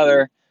to the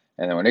other.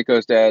 And then when it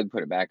goes dead,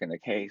 put it back in the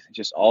case and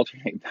just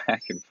alternate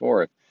back and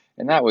forth.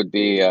 And that would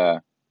be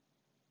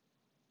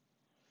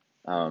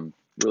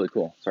really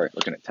cool. Sorry,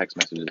 looking at text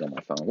messages on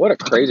my phone. What a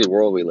crazy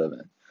world we live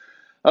in.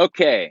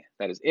 Okay,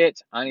 that is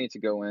it. I need to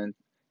go in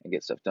and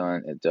get stuff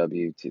done at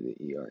W to the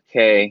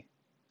ERK.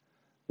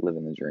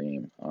 Living the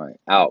dream. All right,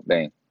 out,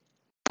 bang.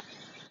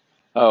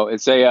 Oh,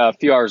 it's a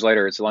few hours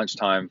later. It's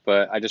lunchtime,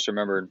 but I just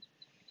remembered,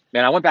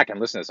 man, I went back and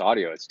listened to this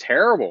audio. It's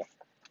terrible.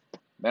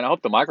 Man, I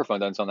hope the microphone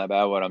doesn't sound that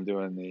bad when I'm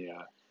doing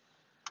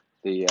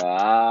the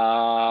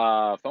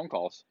phone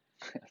calls.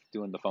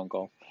 doing the phone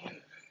call.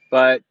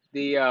 But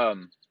there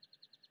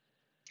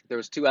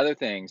was two other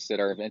things that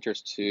are of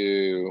interest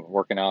to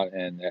working out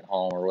and at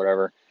home or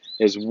whatever.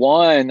 Is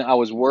one, I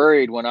was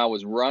worried when I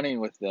was running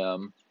with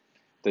them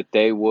that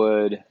they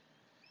would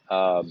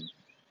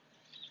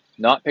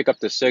not pick up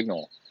the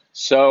signal.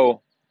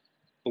 So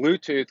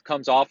Bluetooth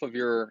comes off of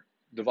your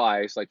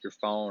device, like your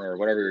phone or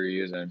whatever you're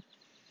using,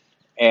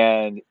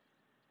 and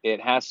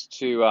it has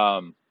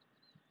to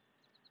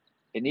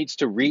it needs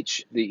to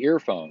reach the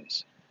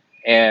earphones.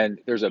 And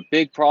there's a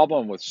big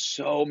problem with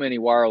so many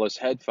wireless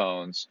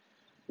headphones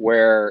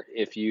where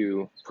if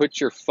you put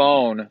your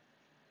phone,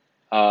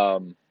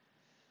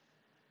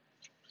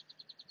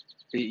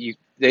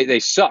 they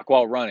suck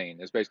while running,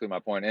 is basically my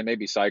point, and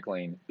maybe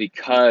cycling,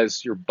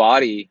 because your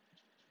body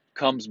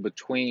comes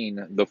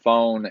between the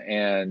phone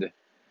and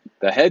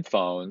the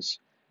headphones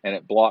and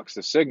it blocks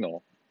the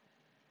signal.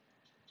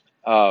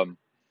 And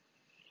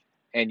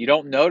you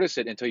don't notice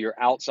it until you're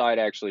outside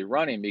actually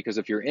running, because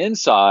if you're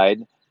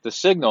inside, the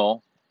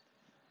signal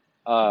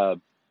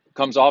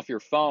comes off your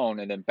phone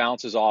and then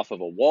bounces off of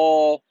a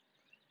wall,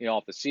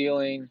 off the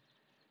ceiling,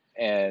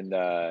 and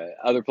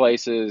other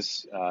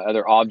places,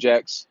 other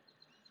objects,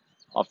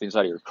 off the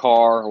inside of your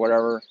car or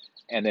whatever,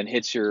 and then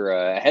hits your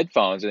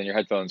headphones, and then your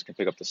headphones can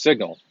pick up the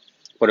signal.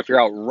 But if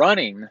you're out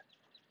running,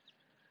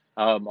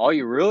 all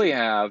you really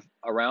have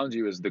around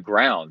you is the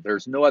ground.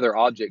 There's no other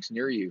objects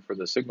near you for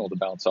the signal to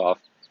bounce off.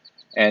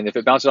 And if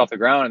it bounces off the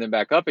ground and then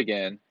back up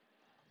again,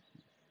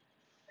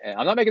 and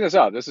I'm not making this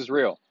up, this is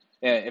real.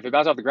 And if it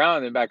bounces off the ground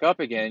and then back up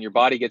again, your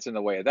body gets in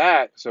the way of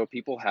that. So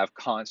people have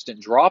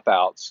constant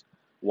dropouts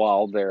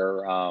while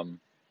they're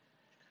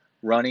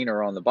running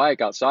or on the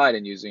bike outside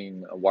and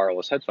using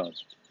wireless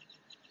headphones.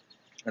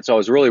 And so I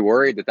was really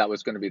worried that that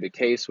was going to be the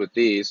case with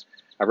these.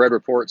 I read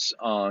reports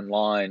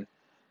online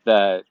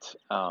that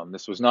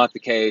this was not the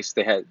case.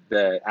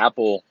 The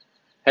Apple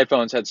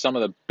headphones had some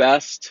of the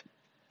best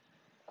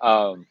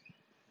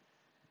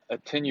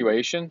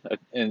attenuation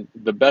and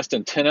the best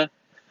antenna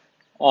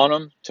on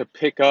them to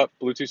pick up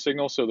Bluetooth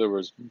signals, so there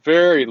was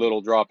very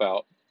little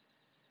dropout.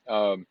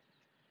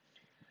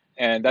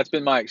 And that's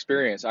been my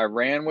experience. I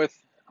ran with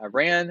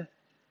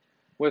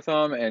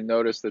them and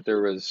noticed that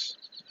there was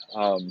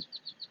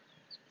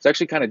it's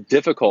actually kind of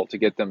difficult to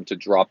get them to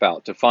drop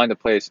out, to find a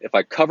place. If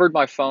I covered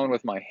my phone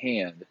with my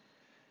hand,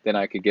 then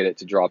I could get it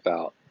to drop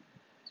out.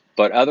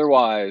 But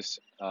otherwise,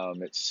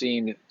 it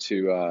seemed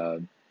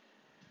to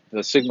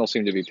the signal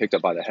seemed to be picked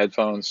up by the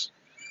headphones.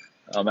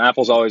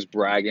 Apple's always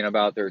bragging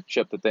about their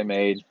chip that they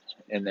made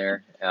in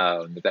there,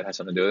 but that has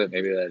something to do with it.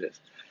 Maybe that is.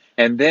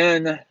 And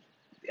then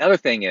the other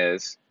thing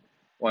is,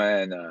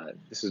 when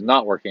this is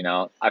not working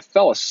out, I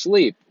fell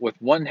asleep with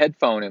one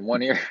headphone in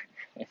one ear.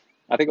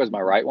 I think it was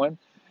my right one,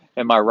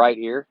 in my right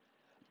ear.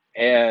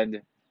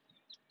 And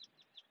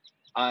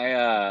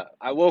I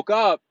woke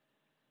up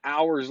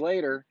hours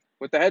later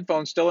with the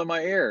headphones still in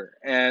my ear.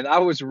 And I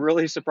was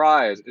really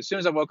surprised. As soon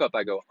as I woke up,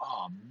 I go,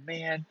 oh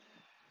man,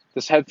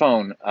 this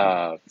headphone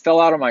fell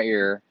out of my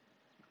ear.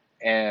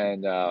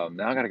 And now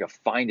I got to go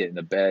find it in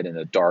the bed in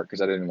the dark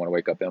because I didn't want to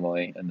wake up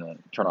Emily and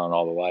turn on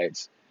all the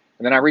lights.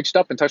 And then I reached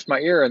up and touched my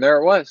ear, and there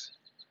it was.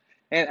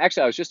 And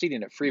actually, I was just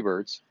eating at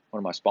Freebirds, one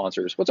of my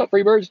sponsors. What's up,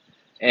 Freebirds?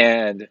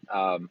 And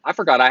I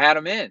forgot I had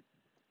them in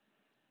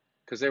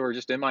because they were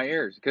just in my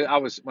ears.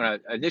 Because when I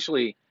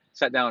initially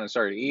sat down and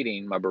started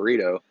eating my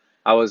burrito,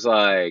 I was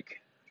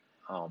like,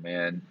 oh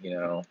man,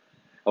 I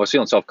was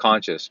feeling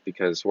self-conscious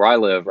because where I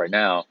live right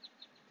now,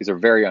 these are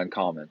very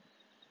uncommon.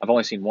 I've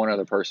only seen one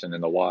other person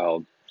in the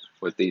wild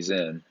with these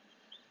in.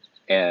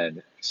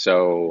 And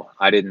so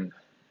I didn't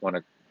want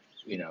to,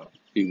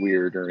 be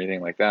weird or anything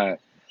like that.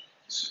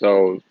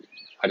 So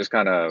I just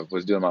kind of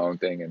was doing my own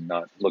thing and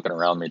not looking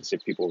around me to see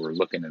if people were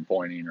looking and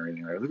pointing or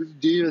anything. Like, look at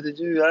the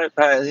dude,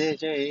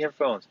 iPad,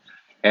 earphones.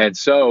 And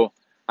so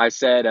I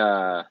said,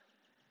 I'm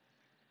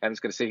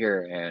just going to sit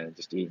here and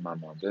just eat my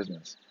mom's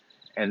business.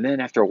 And then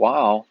after a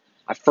while,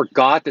 I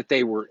forgot that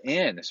they were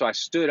in. So I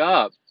stood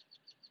up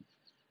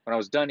when I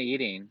was done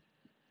eating,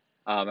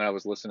 and I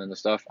was listening to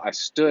stuff. I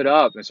stood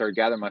up and started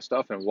gathering my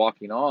stuff and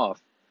walking off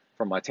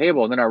from my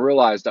table. And then I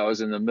realized I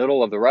was in the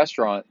middle of the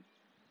restaurant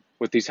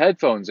with these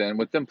headphones in,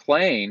 with them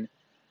playing,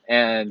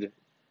 and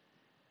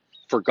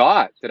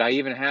forgot that I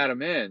even had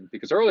them in,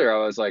 because earlier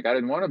I was like, I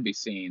didn't want to be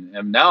seen.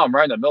 And now I'm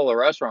right in the middle of the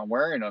restaurant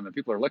wearing them and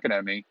people are looking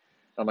at me.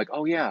 I'm like,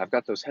 oh yeah, I've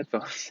got those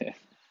headphones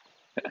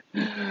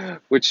in.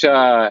 Which,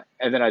 and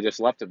then I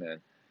just left them in.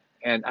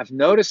 And I've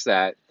noticed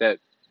that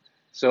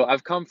so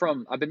I've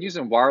been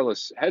using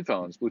wireless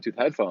headphones, Bluetooth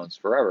headphones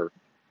forever,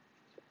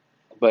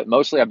 but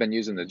mostly I've been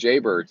using the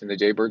Jaybirds, and the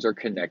Jaybirds are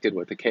connected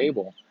with the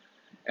cable.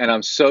 And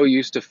I'm so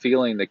used to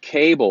feeling the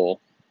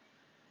cable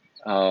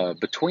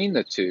between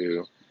the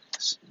two,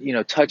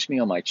 touch me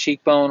on my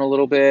cheekbone a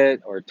little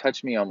bit, or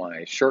touch me on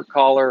my shirt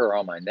collar or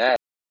on my neck.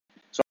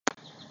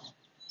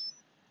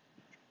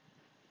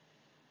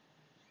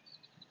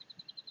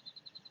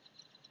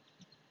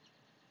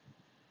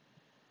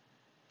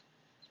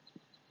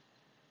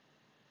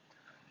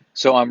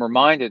 So I'm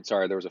reminded,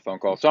 sorry, there was a phone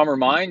call. So I'm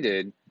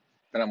reminded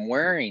that I'm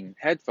wearing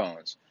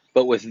headphones.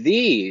 But with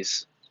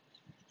these,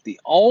 the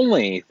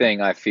only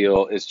thing I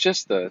feel is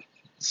just the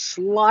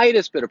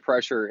slightest bit of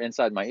pressure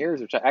inside my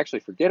ears, which I actually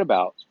forget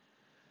about,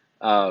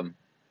 that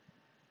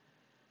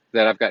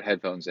I've got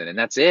headphones in, and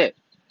that's it.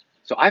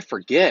 So I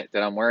forget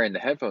that I'm wearing the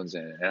headphones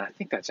in, and I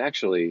think that's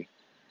actually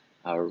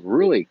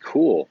really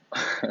cool.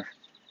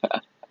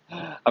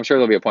 I'm sure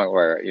there'll be a point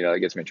where, it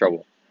gets me in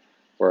trouble,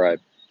 where I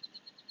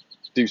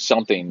do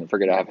something and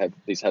forget I have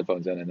these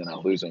headphones in, and then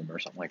I'll lose them or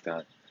something like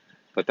that.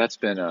 But that's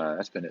been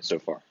it so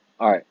far.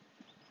 All right,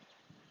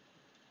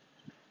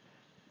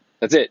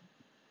 that's it.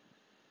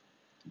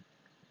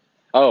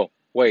 Oh,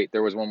 wait,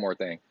 there was one more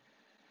thing.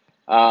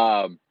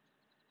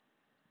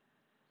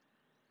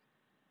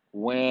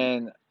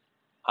 When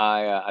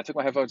I took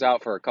my headphones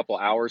out for a couple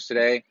hours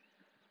today,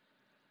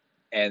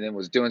 and then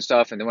was doing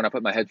stuff, and then when I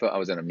put my headphones, I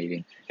was in a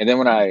meeting, and then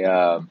when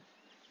I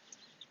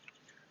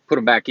put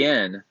them back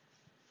in,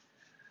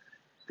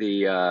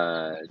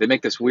 they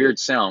make this weird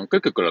sound,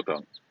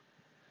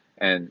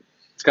 and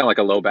it's kind of like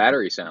a low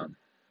battery sound,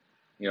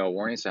 a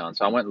warning sound.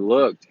 So I went and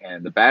looked,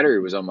 and the battery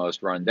was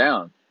almost run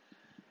down,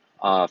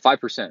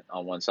 5%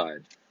 on one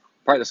side,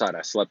 probably the side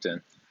I slept in.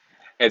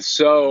 And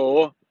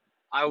so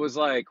I was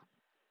like,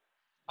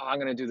 I'm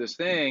going to do this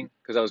thing,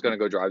 because I was going to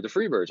go drive to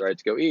Freebirds, right,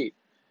 to go eat.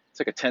 It's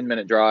like a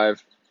 10-minute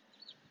drive,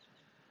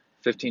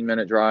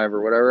 15-minute drive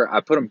or whatever. I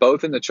put them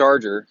both in the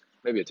charger,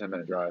 maybe a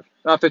 10-minute drive.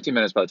 Not 15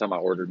 minutes by the time I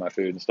ordered my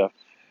food and stuff.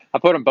 I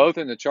put them both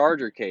in the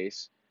charger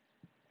case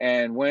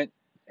and went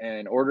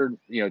and ordered,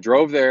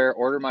 drove there,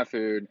 ordered my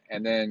food.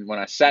 And then when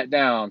I sat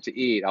down to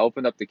eat, I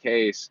opened up the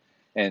case.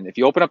 And if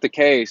you open up the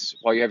case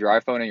while you have your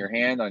iPhone in your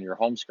hand on your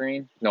home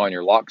screen, on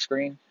your lock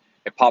screen,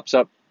 it pops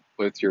up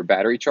with your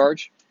battery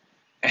charge.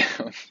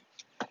 It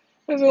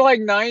was like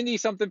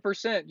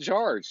 90-something%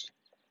 charged.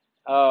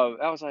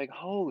 I was like,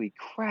 holy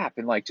crap,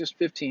 in like just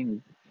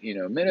 15,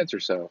 minutes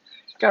or so.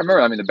 You gotta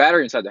remember, the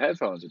battery inside the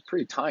headphones is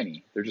pretty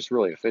tiny. They're just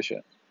really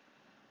efficient.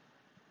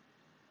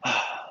 So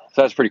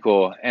that's pretty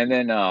cool. And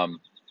then I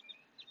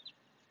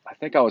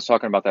think I was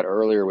talking about that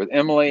earlier with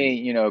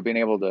Emily, being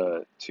able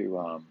to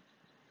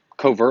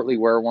covertly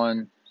wear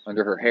one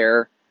under her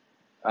hair,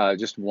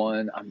 just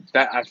one.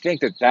 I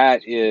think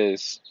that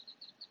is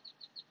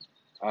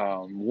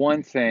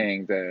one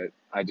thing that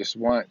I just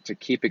want to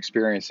keep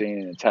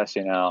experiencing and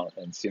testing out,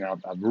 and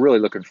I'm really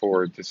looking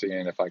forward to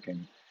seeing if I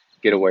can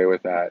get away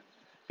with that,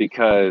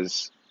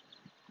 because,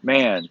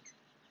 man,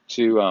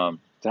 to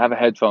have a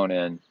headphone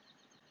in,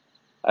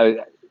 when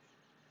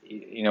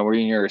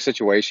you're in a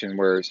situation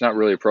where it's not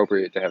really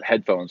appropriate to have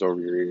headphones over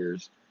your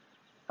ears,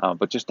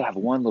 but just to have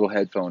one little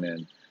headphone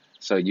in,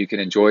 so you can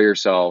enjoy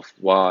yourself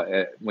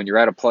when you're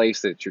at a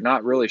place that you're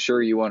not really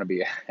sure you want to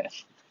be at,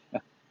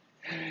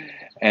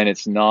 and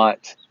it's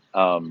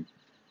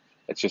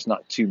just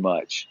not too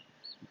much.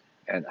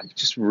 And I'm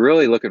just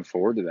really looking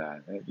forward to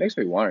that. And it makes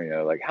me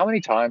wonder, like, how many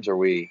times are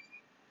we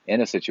in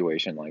a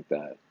situation like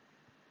that?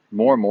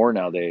 More and more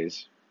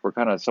nowadays. We're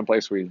kind of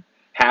someplace we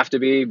have to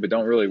be, but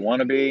don't really want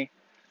to be.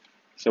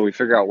 So we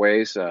figure out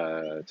ways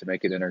to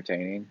make it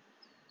entertaining.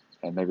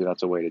 And maybe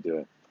that's a way to do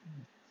it.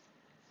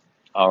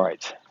 All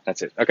right.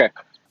 That's it. Okay.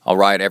 All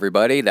right,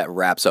 everybody. That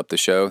wraps up the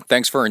show.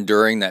 Thanks for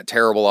enduring that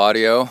terrible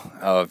audio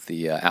of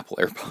the Apple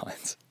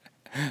Airpods.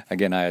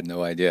 Again, I had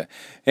no idea.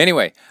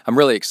 Anyway, I'm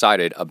really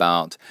excited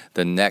about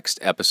the next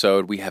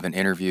episode. We have an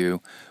interview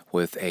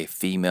with a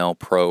female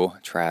pro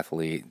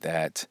triathlete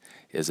that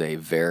is a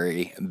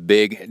very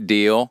big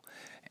deal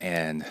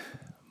and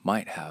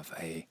might have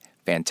a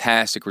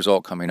fantastic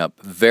result coming up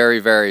very,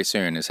 very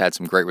soon. Has had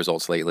some great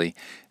results lately,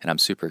 and I'm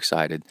super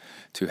excited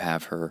to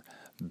have her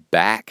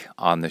back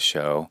on the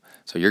show.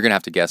 So you're going to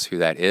have to guess who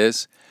that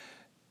is.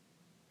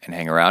 And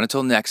hang around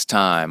until next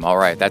time. All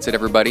right, that's it,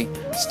 everybody.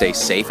 Stay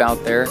safe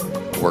out there.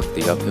 Work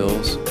the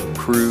uphills,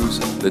 cruise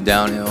the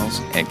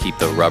downhills, and keep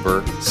the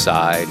rubber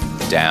side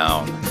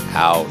down.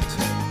 Out.